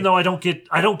don't, even though I don't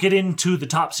get into the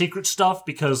top secret stuff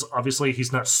because obviously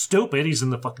he's not stupid. He's in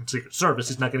the fucking Secret Service.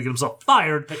 He's not going to get himself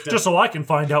fired just so I can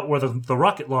find out where the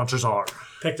rocket launchers are.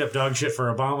 Picked up dog shit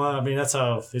for Obama. I mean, that's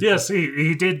how... Yes,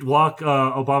 he did walk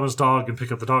Obama's dog and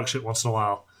pick up the dog shit once in a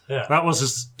while. Yeah. That was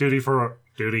his duty.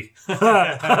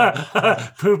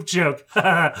 Poop joke.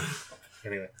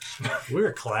 Anyway.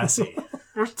 We're classy.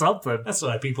 Or something. That's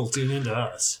why people tune into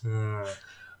us.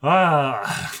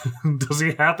 Does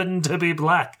he happen to be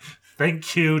black?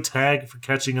 Thank you, Tag, for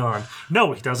catching on.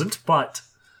 No, he doesn't, but...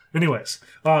 Anyways,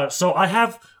 so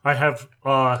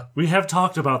we have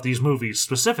talked about these movies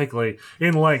specifically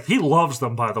in length. He loves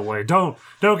them, by the way. Don't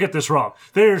get this wrong.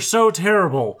 They're so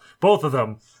terrible, both of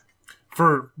them,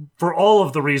 for all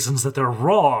of the reasons that they're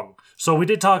wrong. So we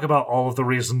did talk about all of the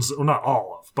reasons, well, not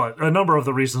all of, but a number of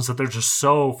the reasons that they're just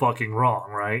so fucking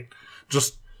wrong, right?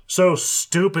 Just so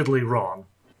stupidly wrong.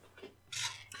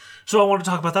 So I want to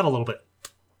talk about that a little bit.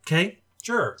 Okay?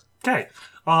 Sure. Okay.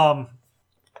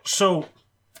 So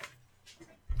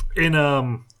in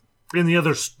the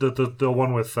other the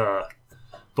one with the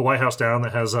White House down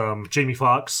that has Jamie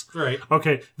Foxx. Right.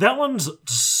 Okay, that one's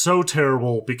so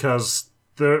terrible because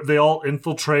they all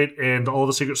infiltrate and all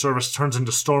the Secret Service turns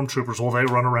into stormtroopers while they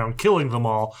run around killing them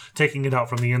all, taking it out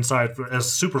from the inside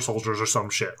as super soldiers or some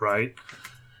shit, right?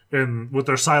 And with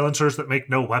their silencers that make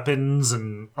no weapons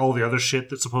and all the other shit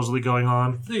that's supposedly going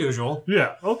on. The usual.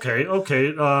 Yeah, okay.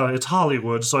 It's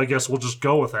Hollywood, so I guess we'll just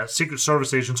go with that. Secret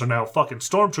Service agents are now fucking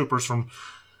stormtroopers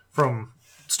from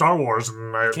Star Wars.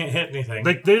 And can't hit anything.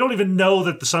 They don't even know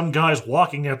that some guy's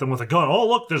walking at them with a gun. Oh,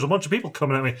 look, there's a bunch of people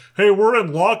coming at me. Hey, we're in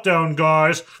lockdown,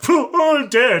 guys. I'm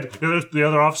dead. The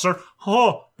other officer,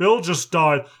 Bill just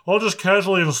died. I'll just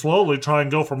casually and slowly try and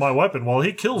go for my weapon while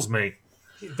he kills me.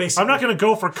 Basically. I'm not going to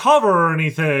go for cover or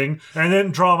anything and then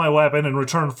draw my weapon and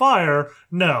return fire.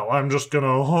 No, I'm just going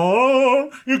to,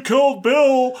 you killed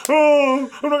Bill. I'm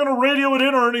not going to radio it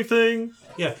in or anything.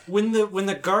 Yeah, when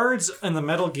the guards in the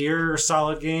Metal Gear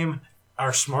Solid game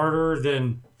are smarter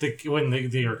than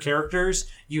your characters,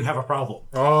 you have a problem.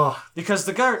 Because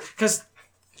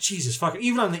Jesus fucking,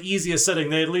 even on the easiest setting,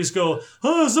 they at least go,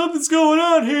 something's going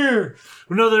on here.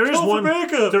 No,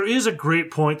 there is a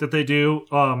great point that they do,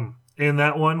 in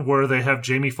that one where they have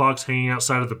Jamie Foxx hanging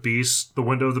outside of the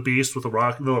window of the Beast with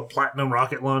the platinum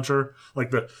rocket launcher,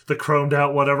 like the chromed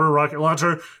out whatever rocket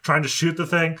launcher, trying to shoot the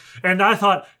thing. And I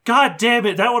thought, God damn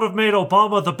it, that would have made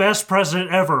Obama the best president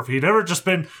ever if he'd ever just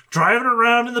been driving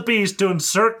around in the Beast doing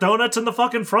cirque donuts in the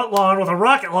fucking front lawn with a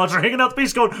rocket launcher hanging out the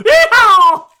Beast going,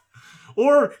 yeehaw!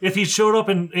 Or if he showed up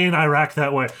in Iraq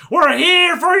that way, we're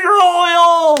here for your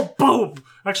oil! Boom!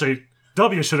 Actually,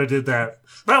 W should have did that.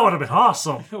 That would have been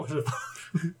awesome.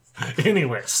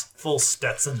 Anyways. Full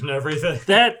Stetson and everything.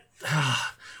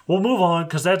 We'll move on,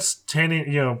 because that's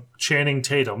Channing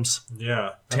Tatum's.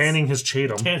 Yeah. Tanning his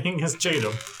Chatham.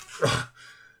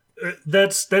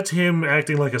 That's him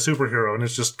acting like a superhero, and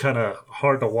it's just kind of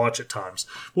hard to watch at times.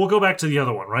 We'll go back to the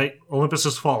other one, right? Olympus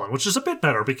Has Fallen, which is a bit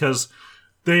better, because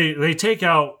they take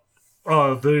out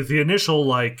the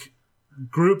initial,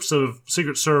 groups of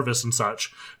Secret Service and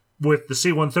such, with the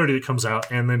C-130 that comes out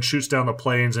and then shoots down the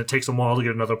planes, and it takes them a while to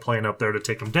get another plane up there to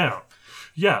take them down.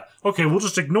 Yeah, okay, we'll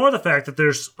just ignore the fact that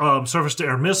there's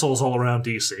surface-to-air missiles all around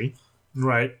D.C.,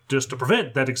 right, just to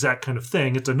prevent that exact kind of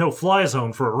thing. It's a no-fly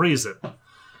zone for a reason.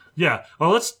 Yeah,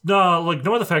 well, let's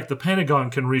ignore the fact the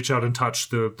Pentagon can reach out and touch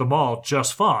the mall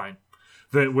just fine.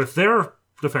 That with their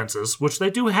defenses, which they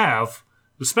do have,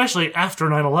 especially after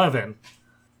 9/11...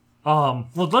 well,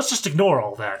 let's just ignore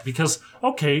all that, because,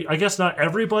 okay, I guess not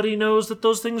everybody knows that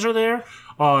those things are there.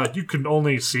 You can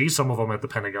only see some of them at the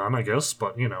Pentagon, I guess,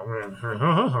 but,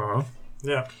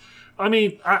 Yeah. I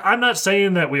mean, I'm not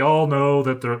saying that we all know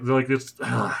that they're like this.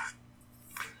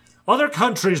 Other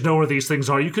countries know where these things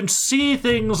are. You can see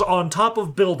things on top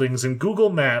of buildings in Google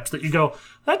Maps that you go,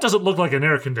 that doesn't look like an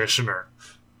air conditioner.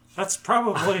 That's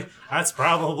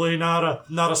probably not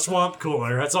a swamp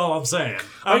cooler. That's all I'm saying.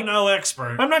 I'm no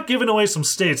expert. I'm not giving away some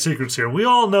state secrets here. We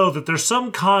all know that there's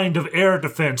some kind of air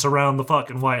defense around the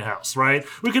fucking White House, right?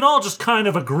 We can all just kind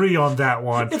of agree on that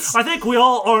one. I think we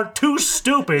all aren't too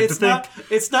stupid to think...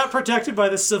 It's not protected by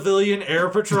the civilian air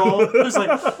patrol. It's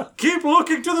like, keep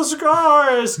looking to the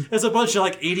skies! It's a bunch of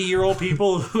 80-year-old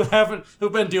people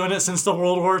who've been doing it since the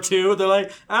World War II. They're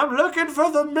like, I'm looking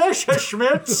for the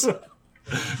Messerschmitts.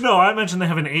 No, I mentioned they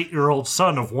have an 8-year-old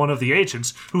son of one of the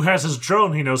agents who has his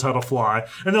drone he knows how to fly.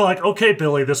 And they're like, okay,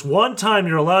 Billy, this one time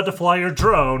you're allowed to fly your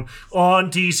drone on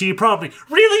DC property.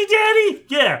 Really, Daddy?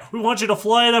 Yeah, we want you to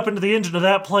fly it up into the engine of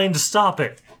that plane to stop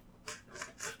it.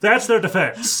 That's their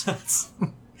defense.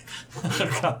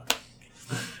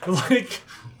 Like,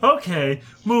 okay,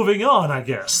 moving on, I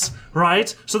guess.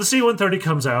 Right? So the C-130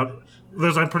 comes out.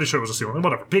 I'm pretty sure it was a C-130.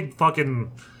 Whatever. Big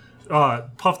fucking...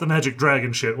 Puff the Magic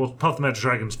Dragon shit. Well, Puff the Magic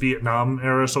Dragon's Vietnam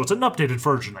era, so it's an updated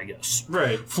version, I guess.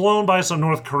 Right. Flown by some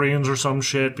North Koreans or some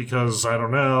shit, because I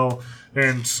don't know.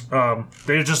 And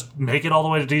they just make it all the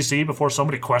way to DC before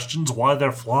somebody questions why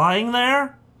they're flying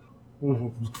there?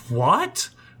 What?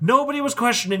 Nobody was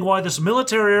questioning why this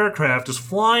military aircraft is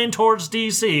flying towards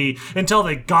DC until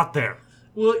they got there.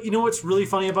 Well, you know what's really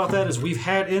funny about that is we've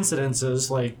had incidences,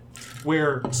 like,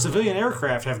 where civilian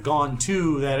aircraft have gone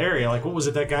to that area. Like, what was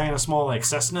it, that guy in a small, like,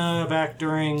 Cessna back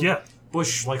during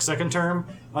Bush, like, second term,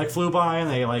 like, flew by and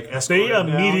they, like, escorted him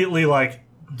down? Immediately, like,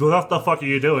 what the fuck are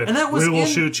you doing? And that was we will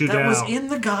shoot you down. That was in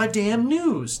the goddamn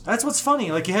news. That's what's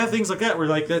funny. Like, you have things like that where,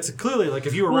 like, that's clearly, like,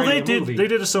 if you were writing a movie. They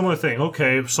did a similar thing.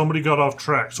 Okay, somebody got off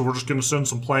track, so we're just going to send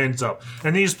some planes up.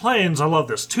 And these planes, I love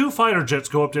this. 2 fighter jets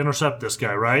go up to intercept this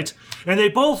guy, right? And they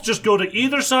both just go to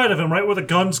either side of him, right where the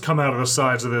guns come out of the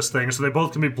sides of this thing, so they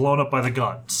both can be blown up by the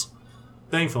guns.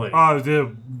 Thankfully.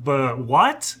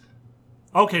 What?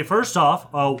 Okay, first off,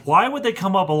 why would they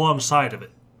come up alongside of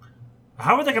it?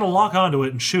 How are they going to lock onto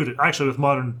it and shoot it? Actually, with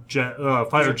modern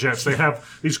fighter jets, they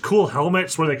have these cool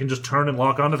helmets where they can just turn and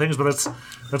lock onto things, but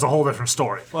that's a whole different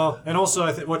story. Well, and also,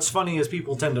 I think what's funny is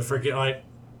people tend to forget, like,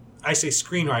 I say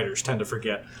screenwriters tend to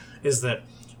forget, is that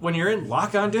when you're in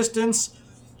lock-on distance,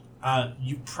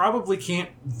 you probably can't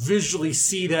visually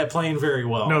see that plane very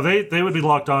well. No, they would be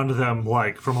locked onto them,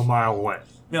 like, from a mile away.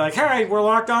 Be like, hey, we're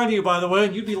locked onto you, by the way,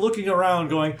 and you'd be looking around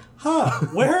going,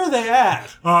 where are they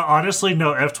at? Honestly,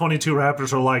 no, F-22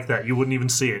 Raptors are like that. You wouldn't even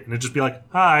see it. And it'd just be like,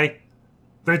 hi.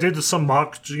 They did some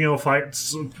mock,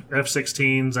 fights,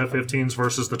 F-16s, F-15s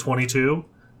versus the 22.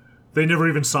 They never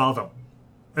even saw them.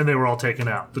 And they were all taken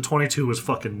out. The 22 was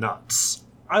fucking nuts.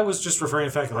 I was just referring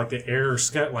to the fact that, like, the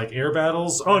air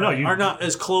battles are not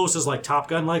as close as, like, Top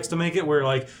Gun likes to make it, where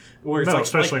it's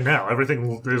especially now.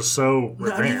 Everything is so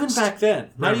advanced.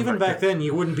 Not even back then.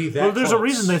 You wouldn't be that Well, there's close. a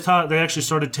reason they thought they actually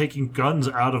started taking guns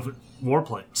out of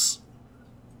warplanes.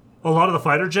 A lot of the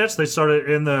fighter jets, they started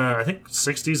in the, I think,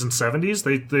 60s and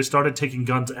 70s, they started taking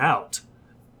guns out.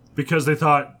 Because they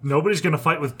thought, nobody's going to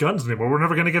fight with guns anymore. We're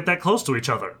never going to get that close to each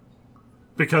other.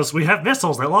 Because we have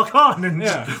missiles that lock on and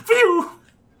phew!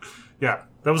 Yeah,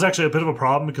 that was actually a bit of a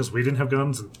problem because we didn't have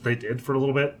guns and they did for a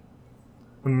little bit.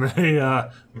 And they,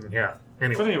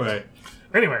 Anyway.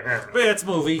 But it's a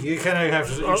movie. You kind of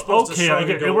have to. We're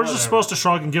just supposed to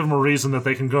shrug and give them a reason that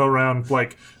they can go around,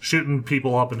 like, shooting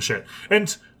people up and shit.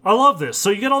 And I love this.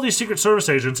 So you get all these Secret Service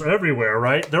agents everywhere,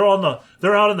 right? They're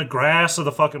out in the grass of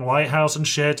the fucking White House and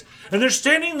shit, and they're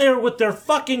standing there with their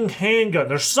fucking handgun,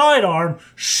 their sidearm,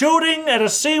 shooting at a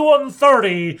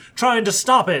C-130, trying to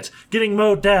stop it getting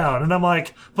mowed down. And I'm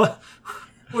like, but.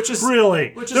 They're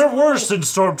worse than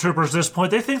stormtroopers at this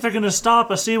point. They think they're going to stop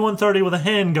a C-130 with a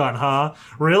handgun, huh?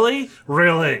 Really?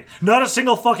 Not a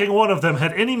single fucking one of them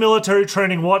had any military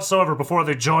training whatsoever before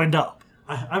they joined up.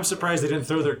 I'm surprised they didn't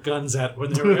throw their guns at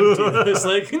when they were empty. It's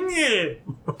like, yeah,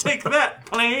 take that,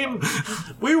 plane.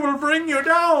 We will bring you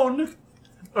down.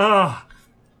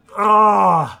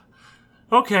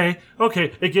 Okay,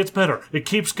 it gets better. It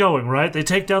keeps going, right? They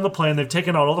take down the plane. They've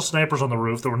taken out all the snipers on the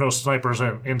roof. There were no snipers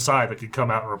inside that could come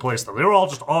out and replace them. They were all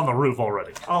just on the roof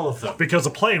already. All of them. Because the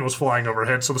plane was flying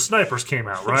overhead, so the snipers came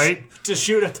out, right? To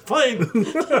shoot at the plane.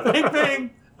 Bang,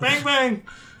 bang. Bang, bang.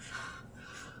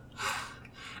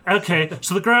 Okay,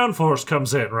 so the ground force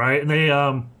comes in, right? And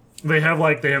they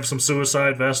have some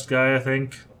suicide vest guy, I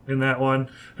think, in that one,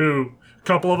 a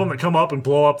couple of them that come up and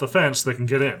blow up the fence so they can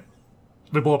get in.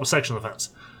 They blow up a section of the fence.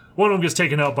 One of them gets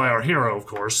taken out by our hero, of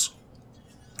course.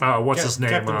 What's his name?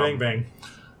 Captain Bang Bang.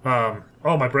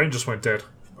 My brain just went dead.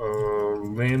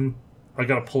 Name? I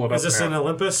gotta pull it up. Is this in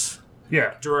Olympus?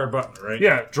 Yeah. Gerard Butler, right?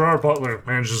 Yeah, Gerard Butler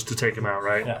manages to take him out,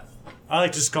 right? Yeah. I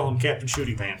like to just call him Captain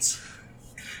Shooty Pants.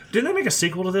 Didn't they make a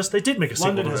sequel to this? They did make a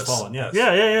sequel to this. London Has Fallen, yes.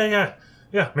 Yeah.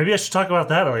 Yeah, maybe I should talk about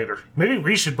that later. Maybe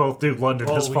we should both do London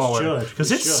Has Fallen.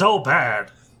 Because it's so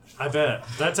bad. I bet.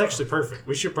 That's actually perfect.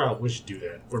 We should do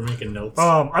that. We're making notes.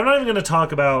 I'm not even going to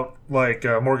talk about,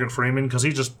 Morgan Freeman, because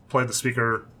he just played the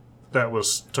speaker that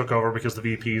took over because the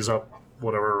VP's up,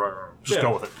 whatever. Just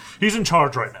go with it. He's in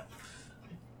charge right now.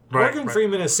 Morgan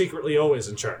Freeman is secretly always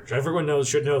in charge. Everyone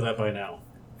should know that by now.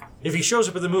 If he shows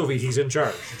up in the movie, he's in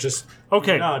charge. Just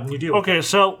Okay. nod and you deal with it. Okay,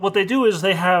 so what they do is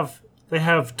they have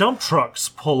dump trucks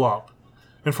pull up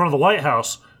in front of the White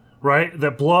House, right?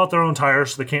 That blow out their own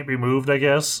tires so they can't be moved, I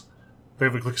guess. They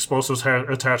have explosives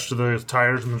attached to the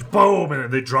tires, and then boom,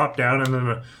 and they drop down, and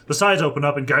then the sides open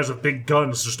up, and guys with big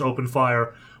guns just open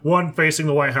fire. One facing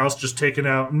the White House, just taking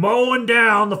out, mowing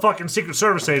down the fucking Secret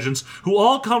Service agents, who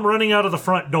all come running out of the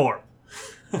front door.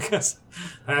 That's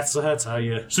how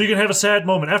you... So you can have a sad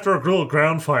moment after a real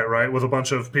ground fight, right, with a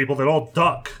bunch of people that all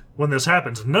duck when this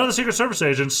happens. None of the Secret Service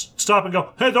agents stop and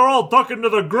go, hey, they're all ducking to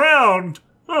the ground.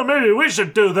 Oh, maybe we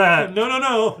should do that.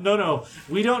 No.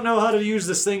 We don't know how to use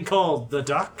this thing called the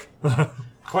duck.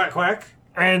 Quack, quack.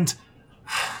 And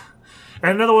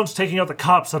another one's taking out the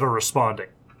cops that are responding,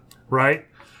 right?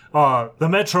 The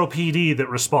Metro PD that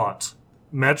responds.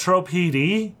 Metro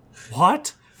PD?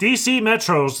 What? DC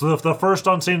Metro's the first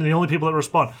on scene and the only people that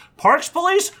respond. Parks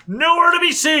Police? Nowhere to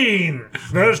be seen.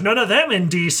 There's none of them in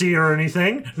DC or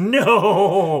anything.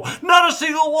 No, not a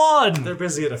single one. They're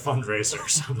busy at a fundraiser or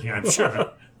something, I'm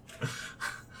sure.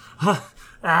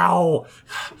 Ow.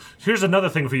 Here's another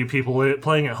thing for you people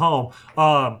playing at home.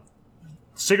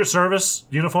 Secret Service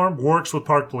uniform works with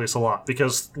Park Police a lot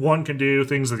because one can do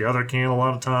things that the other can't a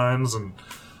lot of times, and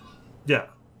yeah.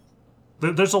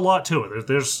 There's a lot to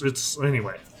it.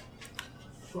 Anyway.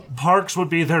 Parks would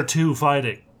be there too,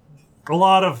 fighting. A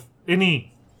lot of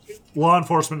any law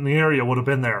enforcement in the area would have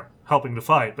been there helping to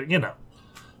fight, but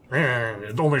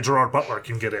only Gerard Butler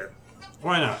can get in.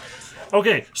 Why not?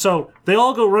 Okay, so they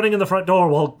all go running in the front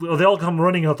door. They all come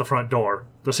running out the front door.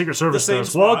 The Secret Service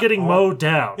does, while getting mowed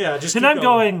down. Yeah, just and keep I'm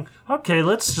going, okay,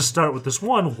 let's just start with this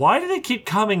one. Why do they keep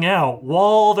coming out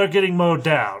while they're getting mowed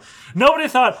down? Nobody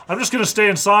thought, I'm just going to stay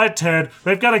inside, Ted.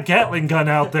 They've got a Gatling gun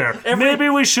out there. Maybe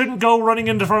we shouldn't go running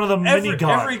into front of the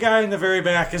minigun. Every guy in the very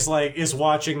back is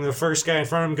watching the first guy in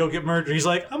front of him go get murdered. He's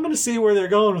like, I'm going to see where they're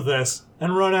going with this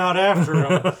and run out after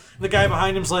him. The guy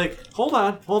behind him's like, hold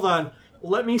on.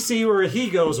 Let me see where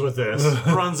he goes with this.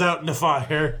 Runs out into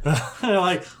fire. And they're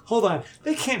like, hold on.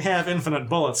 They can't have infinite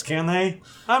bullets, can they?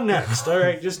 I'm next. All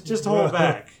right, just hold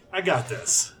back. I got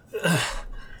this.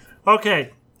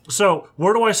 Okay, so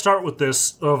where do I start with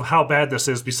this of how bad this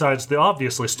is besides the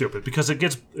obviously stupid? Because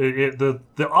the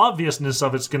obviousness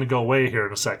of it's going to go away here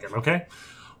in a second, okay?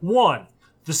 One,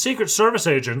 the Secret Service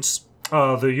agents,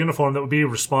 the uniform that would be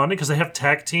responding, because they have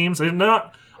tag teams. I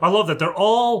love that. They're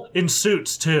all in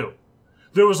suits, too.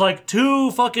 There was like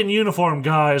 2 fucking uniform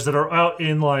guys that are out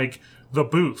in like the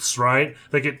booths, right?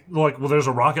 They get there's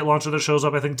a rocket launcher that shows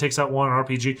up. I think takes out one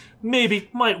RPG. Maybe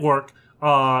might work.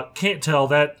 Can't tell.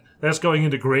 That's going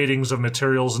into gradings of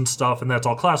materials and stuff, and that's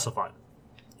all classified.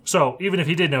 So even if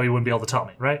he did know, he wouldn't be able to tell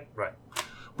me, right? Right.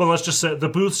 But let's just say the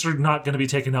booths are not going to be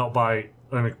taken out by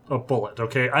a bullet.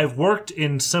 Okay, I've worked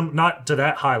in some not to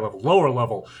that high level, lower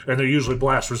level, and they're usually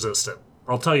blast resistant.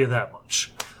 I'll tell you that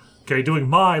much. Okay, doing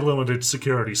my limited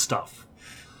security stuff.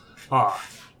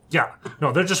 Yeah.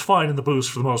 No, they're just fine in the booths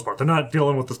for the most part. They're not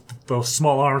dealing with the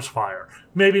small arms fire.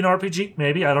 Maybe an RPG.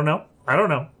 Maybe. I don't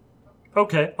know.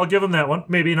 Okay, I'll give them that one.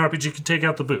 Maybe an RPG can take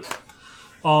out the booth.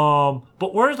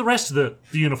 But where's the rest of the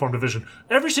uniform division?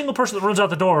 Every single person that runs out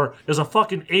the door is a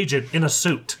fucking agent in a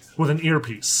suit with an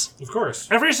earpiece. Of course.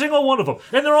 Every single one of them.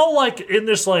 And they're all like in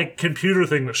this like computer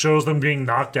thing that shows them being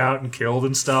knocked out and killed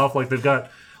and stuff. Like they've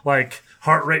got like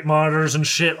heart rate monitors and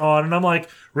shit on, and I'm like,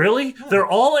 really? They're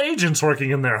all agents working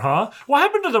in there, huh? What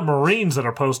happened to the Marines that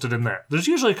are posted in there? There's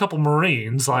usually a couple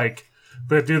Marines, like,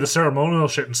 that do the ceremonial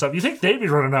shit and stuff. You think they'd be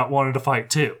running out wanting to fight,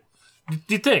 too? Do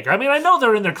you think? I mean, I know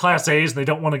they're in their Class A's, and they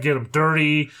don't want to get them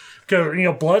dirty,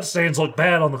 because, bloodstains look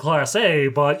bad on the Class A,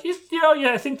 but,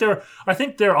 I think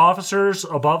their officers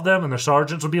above them and their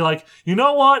sergeants would be like, you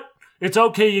know what? It's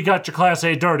okay you got your Class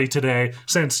A dirty today,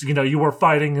 since, you were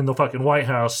fighting in the fucking White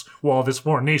House while this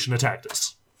foreign nation attacked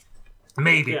us.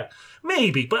 Maybe. Yeah.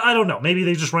 Maybe, but I don't know. Maybe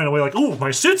they just ran away like, ooh,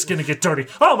 my suit's gonna get dirty.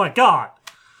 Oh my god!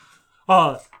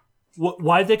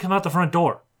 Why'd they come out the front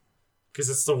door?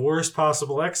 Because it's the worst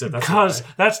possible exit. Because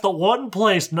that's the one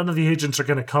place none of the agents are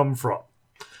gonna come from.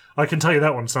 I can tell you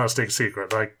that one's not a state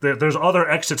secret. Like, there's other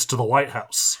exits to the White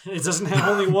House. It doesn't have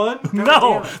only one?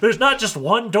 No, there's not just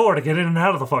one door to get in and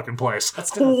out of the fucking place.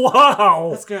 That's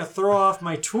gonna throw off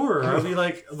my tour. I'll be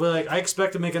like, I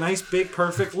expect to make a nice, big,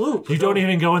 perfect loop. You don't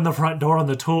even go in the front door on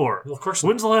the tour. Well, of course not.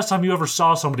 When's the last time you ever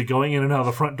saw somebody going in and out of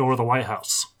the front door of the White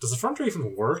House? Does the front door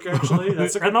even work, actually?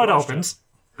 That's a good question. It opens.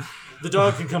 The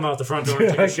dog can come out the front door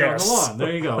and take a shit on the lawn.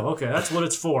 There you go. Okay, that's what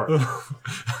it's for.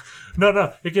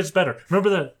 No, it gets better.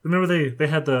 Remember they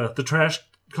had the trash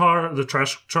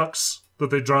trucks that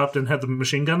they dropped and had the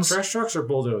machine guns? Trash trucks or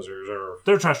bulldozers?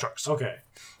 They're trash trucks. Okay.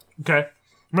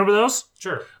 Remember those?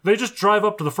 Sure. They just drive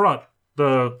up to the front.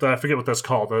 The I forget what that's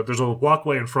called. There's a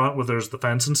walkway in front where there's the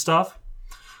fence and stuff.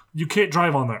 You can't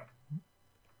drive on there.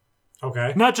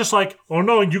 Okay. Not just like, oh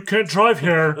no, you can't drive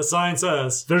here. The sign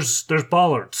says. There's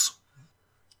bollards.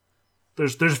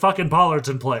 There's fucking bollards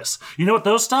in place. You know what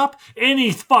those stop?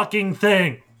 Any fucking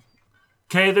thing.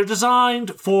 Okay, they're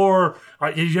designed for.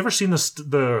 You ever seen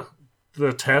the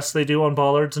tests they do on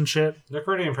bollards and shit? They're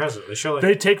pretty impressive. They show like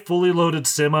they take fully loaded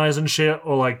semis and shit,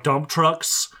 or like dump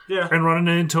trucks, and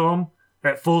running into them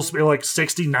at full speed, like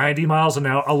 60, 90 miles an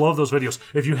hour. I love those videos.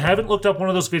 If you haven't looked up one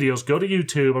of those videos, go to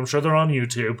YouTube. I'm sure they're on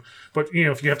YouTube. But, you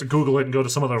know, if you have to Google it and go to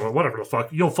some other, whatever the fuck,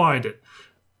 you'll find it.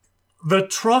 The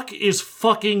truck is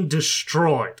fucking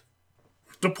destroyed,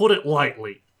 to put it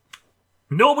lightly.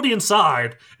 Nobody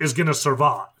inside is going to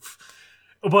survive.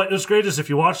 But what's great is if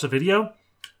you watch the video,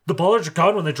 the bollards are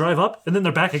gone when they drive up, and then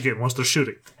they're back again once they're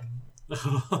shooting.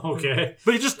 Okay.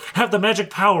 They just have the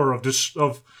magic power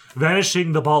of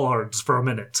vanishing the bollards for a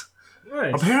minute.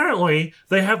 Right. Apparently,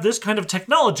 they have this kind of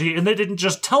technology, and they didn't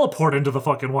just teleport into the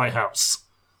fucking White House.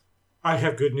 I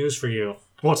have good news for you.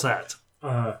 What's that?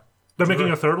 They're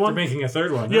making a third one? They're making a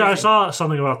third one. Yeah, I saw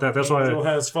something about that. That's why. Angel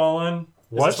has fallen.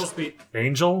 What? Is it supposed to be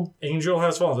Angel? Angel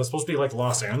has fallen. That's supposed to be like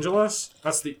Los Angeles?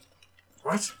 That's the...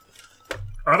 What?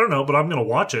 I don't know, but I'm going to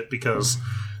watch it because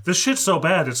this shit's so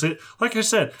bad. Like I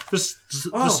said,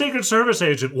 the Secret Service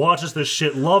agent watches this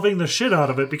shit, loving the shit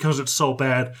out of it because it's so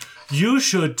bad. You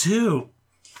should too.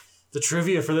 The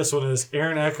trivia for this one is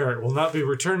Aaron Eckhart will not be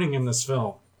returning in this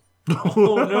film.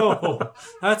 Oh no.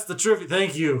 That's the trivia.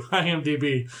 Thank you,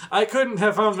 IMDb. I couldn't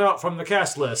have found out from the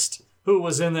cast list who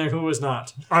was in there, who was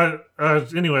not.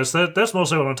 Anyways, that's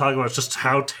mostly what I'm talking about. It's just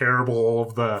how terrible all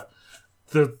of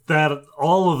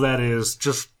all of that is.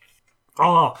 Just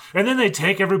and then they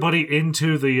take everybody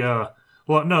into the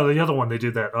the other one they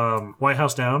did that White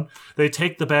House Down. They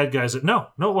take the bad guys. No,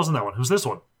 it wasn't that one. It was this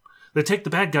one. They take the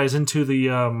bad guys into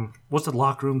the what's the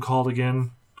locker room called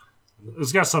again?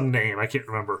 It's got some name. I can't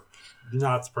remember.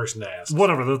 Not the person to ask.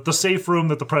 Whatever, the safe room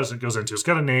that the president goes into. It's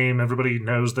got a name. Everybody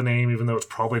knows the name, even though it's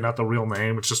probably not the real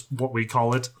name. It's just what we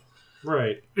call it.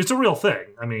 Right. It's a real thing.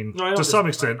 I mean, to some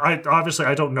extent. I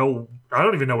don't know. I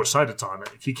don't even know which side it's on.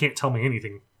 He can't tell me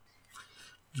anything.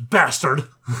 Bastard.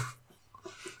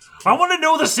 I want to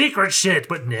know the secret shit,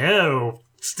 but no.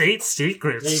 State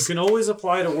secrets. Now you can always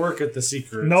apply to work at the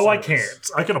secret. No, service. I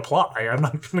can't. I can apply. I'm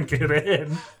not going to get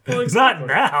in. Well, exactly.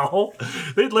 Not now.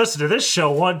 They'd listen to this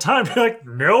show one time. Be like,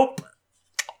 nope.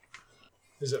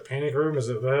 Is it panic room? Is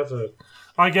it that?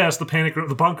 I guess the panic room,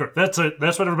 the bunker. That's it.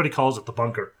 That's what everybody calls it, the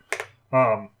bunker.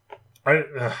 As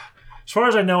far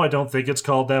as I know, I don't think it's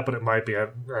called that, but it might be. I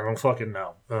don't fucking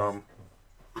know.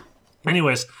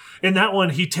 Anyways, in that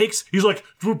one, he's like,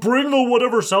 bring the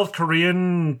whatever South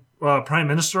Korean prime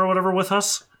minister or whatever with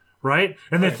us, right?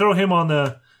 And they throw him on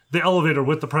the elevator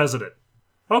with the president.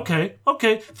 Okay,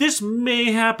 this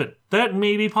may happen. That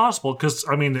may be possible, because,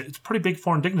 I mean, it's a pretty big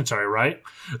foreign dignitary, right?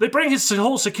 They bring his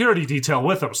whole security detail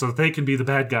with them so that they can be the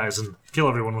bad guys and kill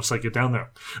everyone once they get down there.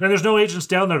 And there's no agents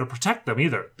down there to protect them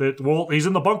either. He's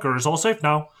in the bunker. It's all safe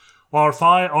now. Our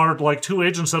 2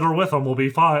 agents that are with him will be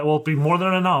fine. Will be more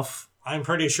than enough. I'm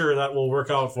pretty sure that will work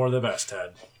out for the best,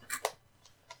 Ted.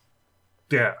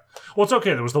 Yeah. Well, it's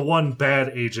okay. There was the one bad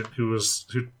agent who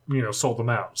sold them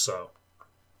out, so...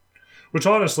 Which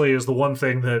honestly is the one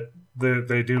thing that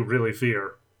they do really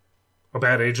fear. A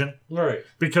bad agent. Right.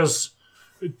 Because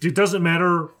it doesn't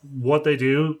matter what they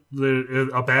do,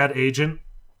 a bad agent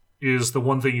is the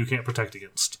one thing you can't protect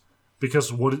against.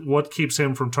 Because what keeps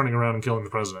him from turning around and killing the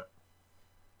president?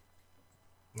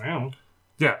 Wow.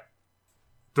 Yeah.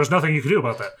 There's nothing you can do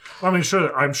about that. I mean,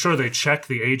 I'm sure they check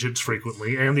the agents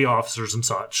frequently and the officers and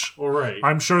such. All right.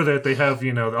 I'm sure that they have,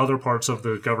 the other parts of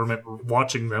the government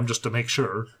watching them just to make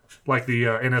sure, like the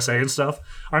NSA and stuff.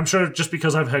 I'm sure just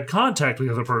because I've had contact with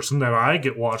the other person that I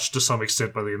get watched to some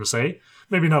extent by the NSA.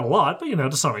 Maybe not a lot, but,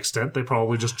 to some extent. They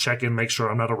probably just check in, make sure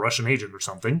I'm not a Russian agent or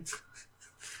something.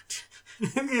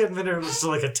 Yeah, and then it was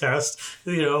like a test,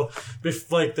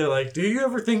 like they're like, do you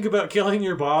ever think about killing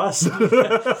your boss?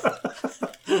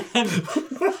 And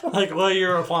like while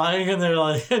you're applying, and they're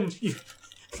like, and you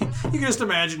can just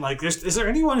imagine, like, is there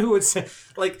anyone who would say,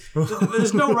 like,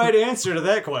 there's no right answer to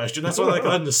that question. That's why I like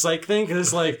on the psych thing,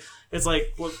 because it's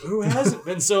like, well, who hasn't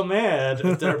been so mad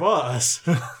at their boss?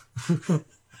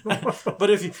 But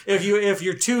if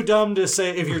you're too dumb to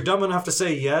say, if you're dumb enough to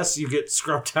say yes, you get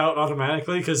scrubbed out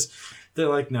automatically because they're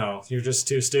like, no, you're just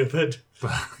too stupid.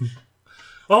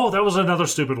 Oh, that was another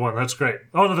stupid one. That's great.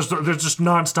 Oh, no, they're just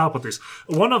nonstop with these.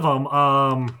 One of them,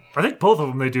 I think both of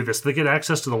them, they do this. They get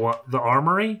access to the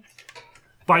armory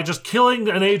by just killing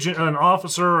an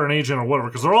officer or an agent or whatever,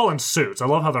 because they're all in suits. I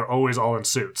love how they're always all in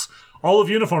suits. All of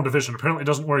Uniform Division apparently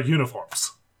doesn't wear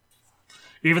uniforms,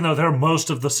 even though they're most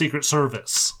of the Secret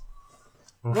Service.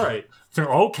 Right. So,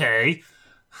 okay,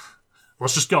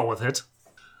 let's just go with it.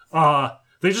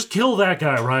 They just kill that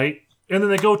guy, right? And then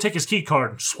they go take his key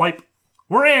card and swipe.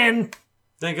 We're in.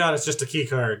 Thank God it's just a key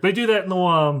card. They do that in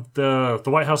the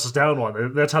White House is down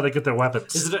one. That's how they get their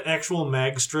weapons. Is it an actual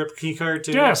mag strip key card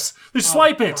too? Yes. They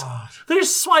swipe it. God. They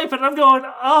just swipe it. And I'm going,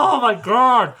 oh my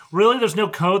God. Really? There's no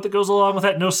code that goes along with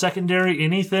that? No secondary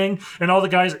anything? And all the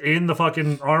guys in the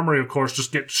fucking armory, of course,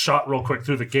 just get shot real quick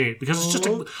through the gate. Because it's just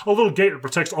a little gate that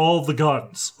protects all of the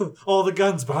guns. All the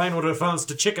guns behind what amounts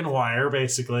to chicken wire,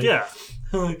 basically. Yeah.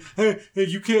 Hey,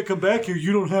 you can't come back here.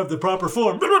 You don't have the proper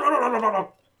form.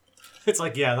 It's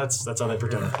like, yeah, that's how they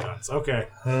protect the guns. Okay.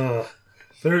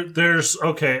 There's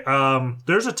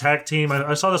a tag team.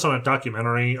 I saw this on a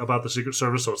documentary about the Secret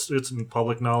Service, so it's in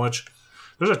public knowledge.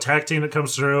 There's a tag team that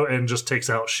comes through and just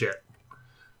takes out shit.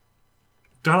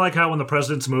 Kind of like how when the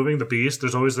president's moving, the Beast,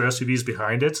 there's always the SUVs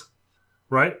behind it,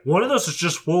 right? One of those is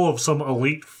just full of some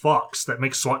elite fucks that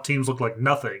make SWAT teams look like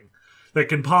nothing. That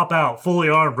can pop out, fully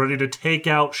armed, ready to take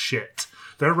out shit.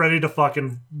 They're ready to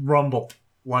fucking rumble.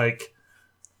 Like...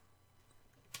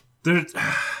 They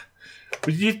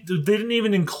didn't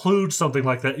even include something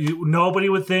like that. Nobody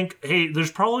would think, hey,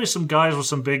 there's probably some guys with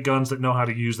some big guns that know how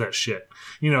to use that shit.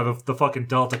 You know, the fucking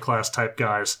Delta class type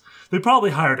guys. They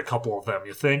probably hired a couple of them,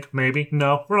 you think? Maybe?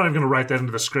 No, we're not even going to write that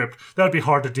into the script. That would be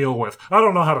hard to deal with. I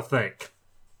don't know how to think.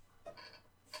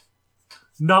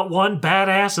 Not one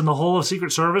badass in the whole of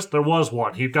Secret Service? There was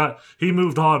one. He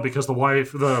moved on because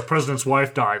the president's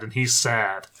wife died, and he's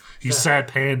sad. He's sad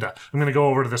panda. I'm going to go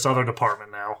over to this other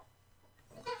department now.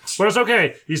 But it's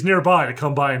okay. He's nearby to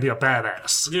come by and be a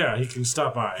badass. Yeah, he can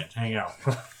stop by and hang out.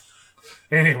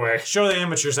 Anyway. Show the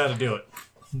amateurs how to do it.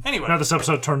 Anyway. Now this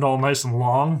episode turned all nice and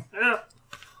long. Yeah.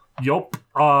 Yup.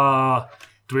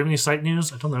 Do we have any site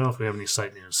news? I don't know if we have any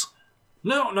site news.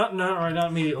 No, not right now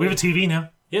immediately. We have a TV now.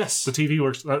 Yes. The TV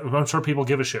works. I'm sure people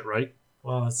give a shit, right?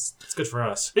 Well, it's good for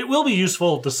us. It will be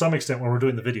useful to some extent when we're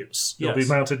doing the videos. It'll be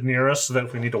mounted near us so that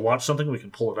if we need to watch something, we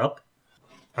can pull it up.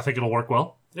 I think it'll work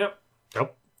well. Yep.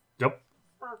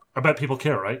 I bet people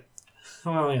care, right?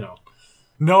 Well, you know.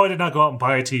 No, I did not go out and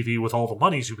buy a TV with all the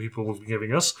monies you people have been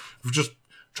giving us. We're just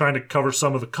trying to cover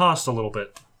some of the cost a little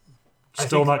bit.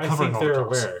 Still not covering all the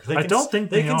costs. Aware. I don't think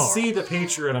they are. They can see the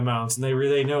Patreon amounts, and they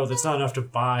really know that's not enough to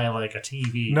buy, like, a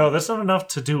TV. No, that's not enough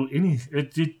to do any...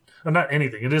 not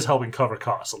anything. It is helping cover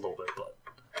costs a little bit,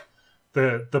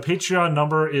 but... The Patreon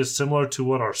number is similar to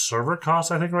what our server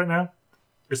costs, I think, right now.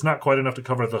 It's not quite enough to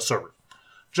cover the server.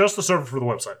 Just the server for the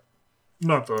website.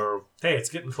 Not the... Hey,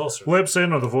 it's getting closer.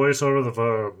 Lip-sync or the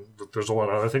voiceover, there's a lot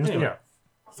of other things, anyway, yeah.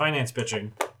 Finance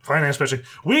bitching.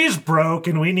 We's broke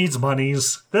and we needs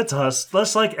monies. That's us.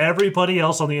 That's like everybody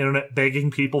else on the internet begging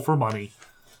people for money.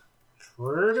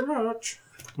 Pretty much.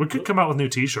 We could come out with new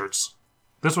t-shirts.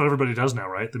 That's what everybody does now,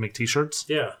 right? They make t-shirts?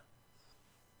 Yeah.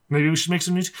 Maybe we should make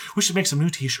some new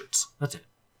t-shirts. That's it.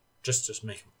 Just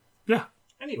make them. Yeah.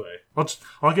 Anyway.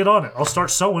 I'll get on it. I'll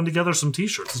start sewing together some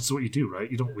t-shirts. That's what you do, right?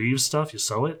 You don't weave stuff, you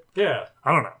sew it? Yeah.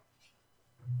 I don't know.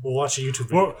 We'll watch a YouTube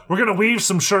video. We're going to weave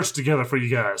some shirts together for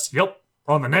you guys. Yep.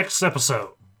 On the next episode.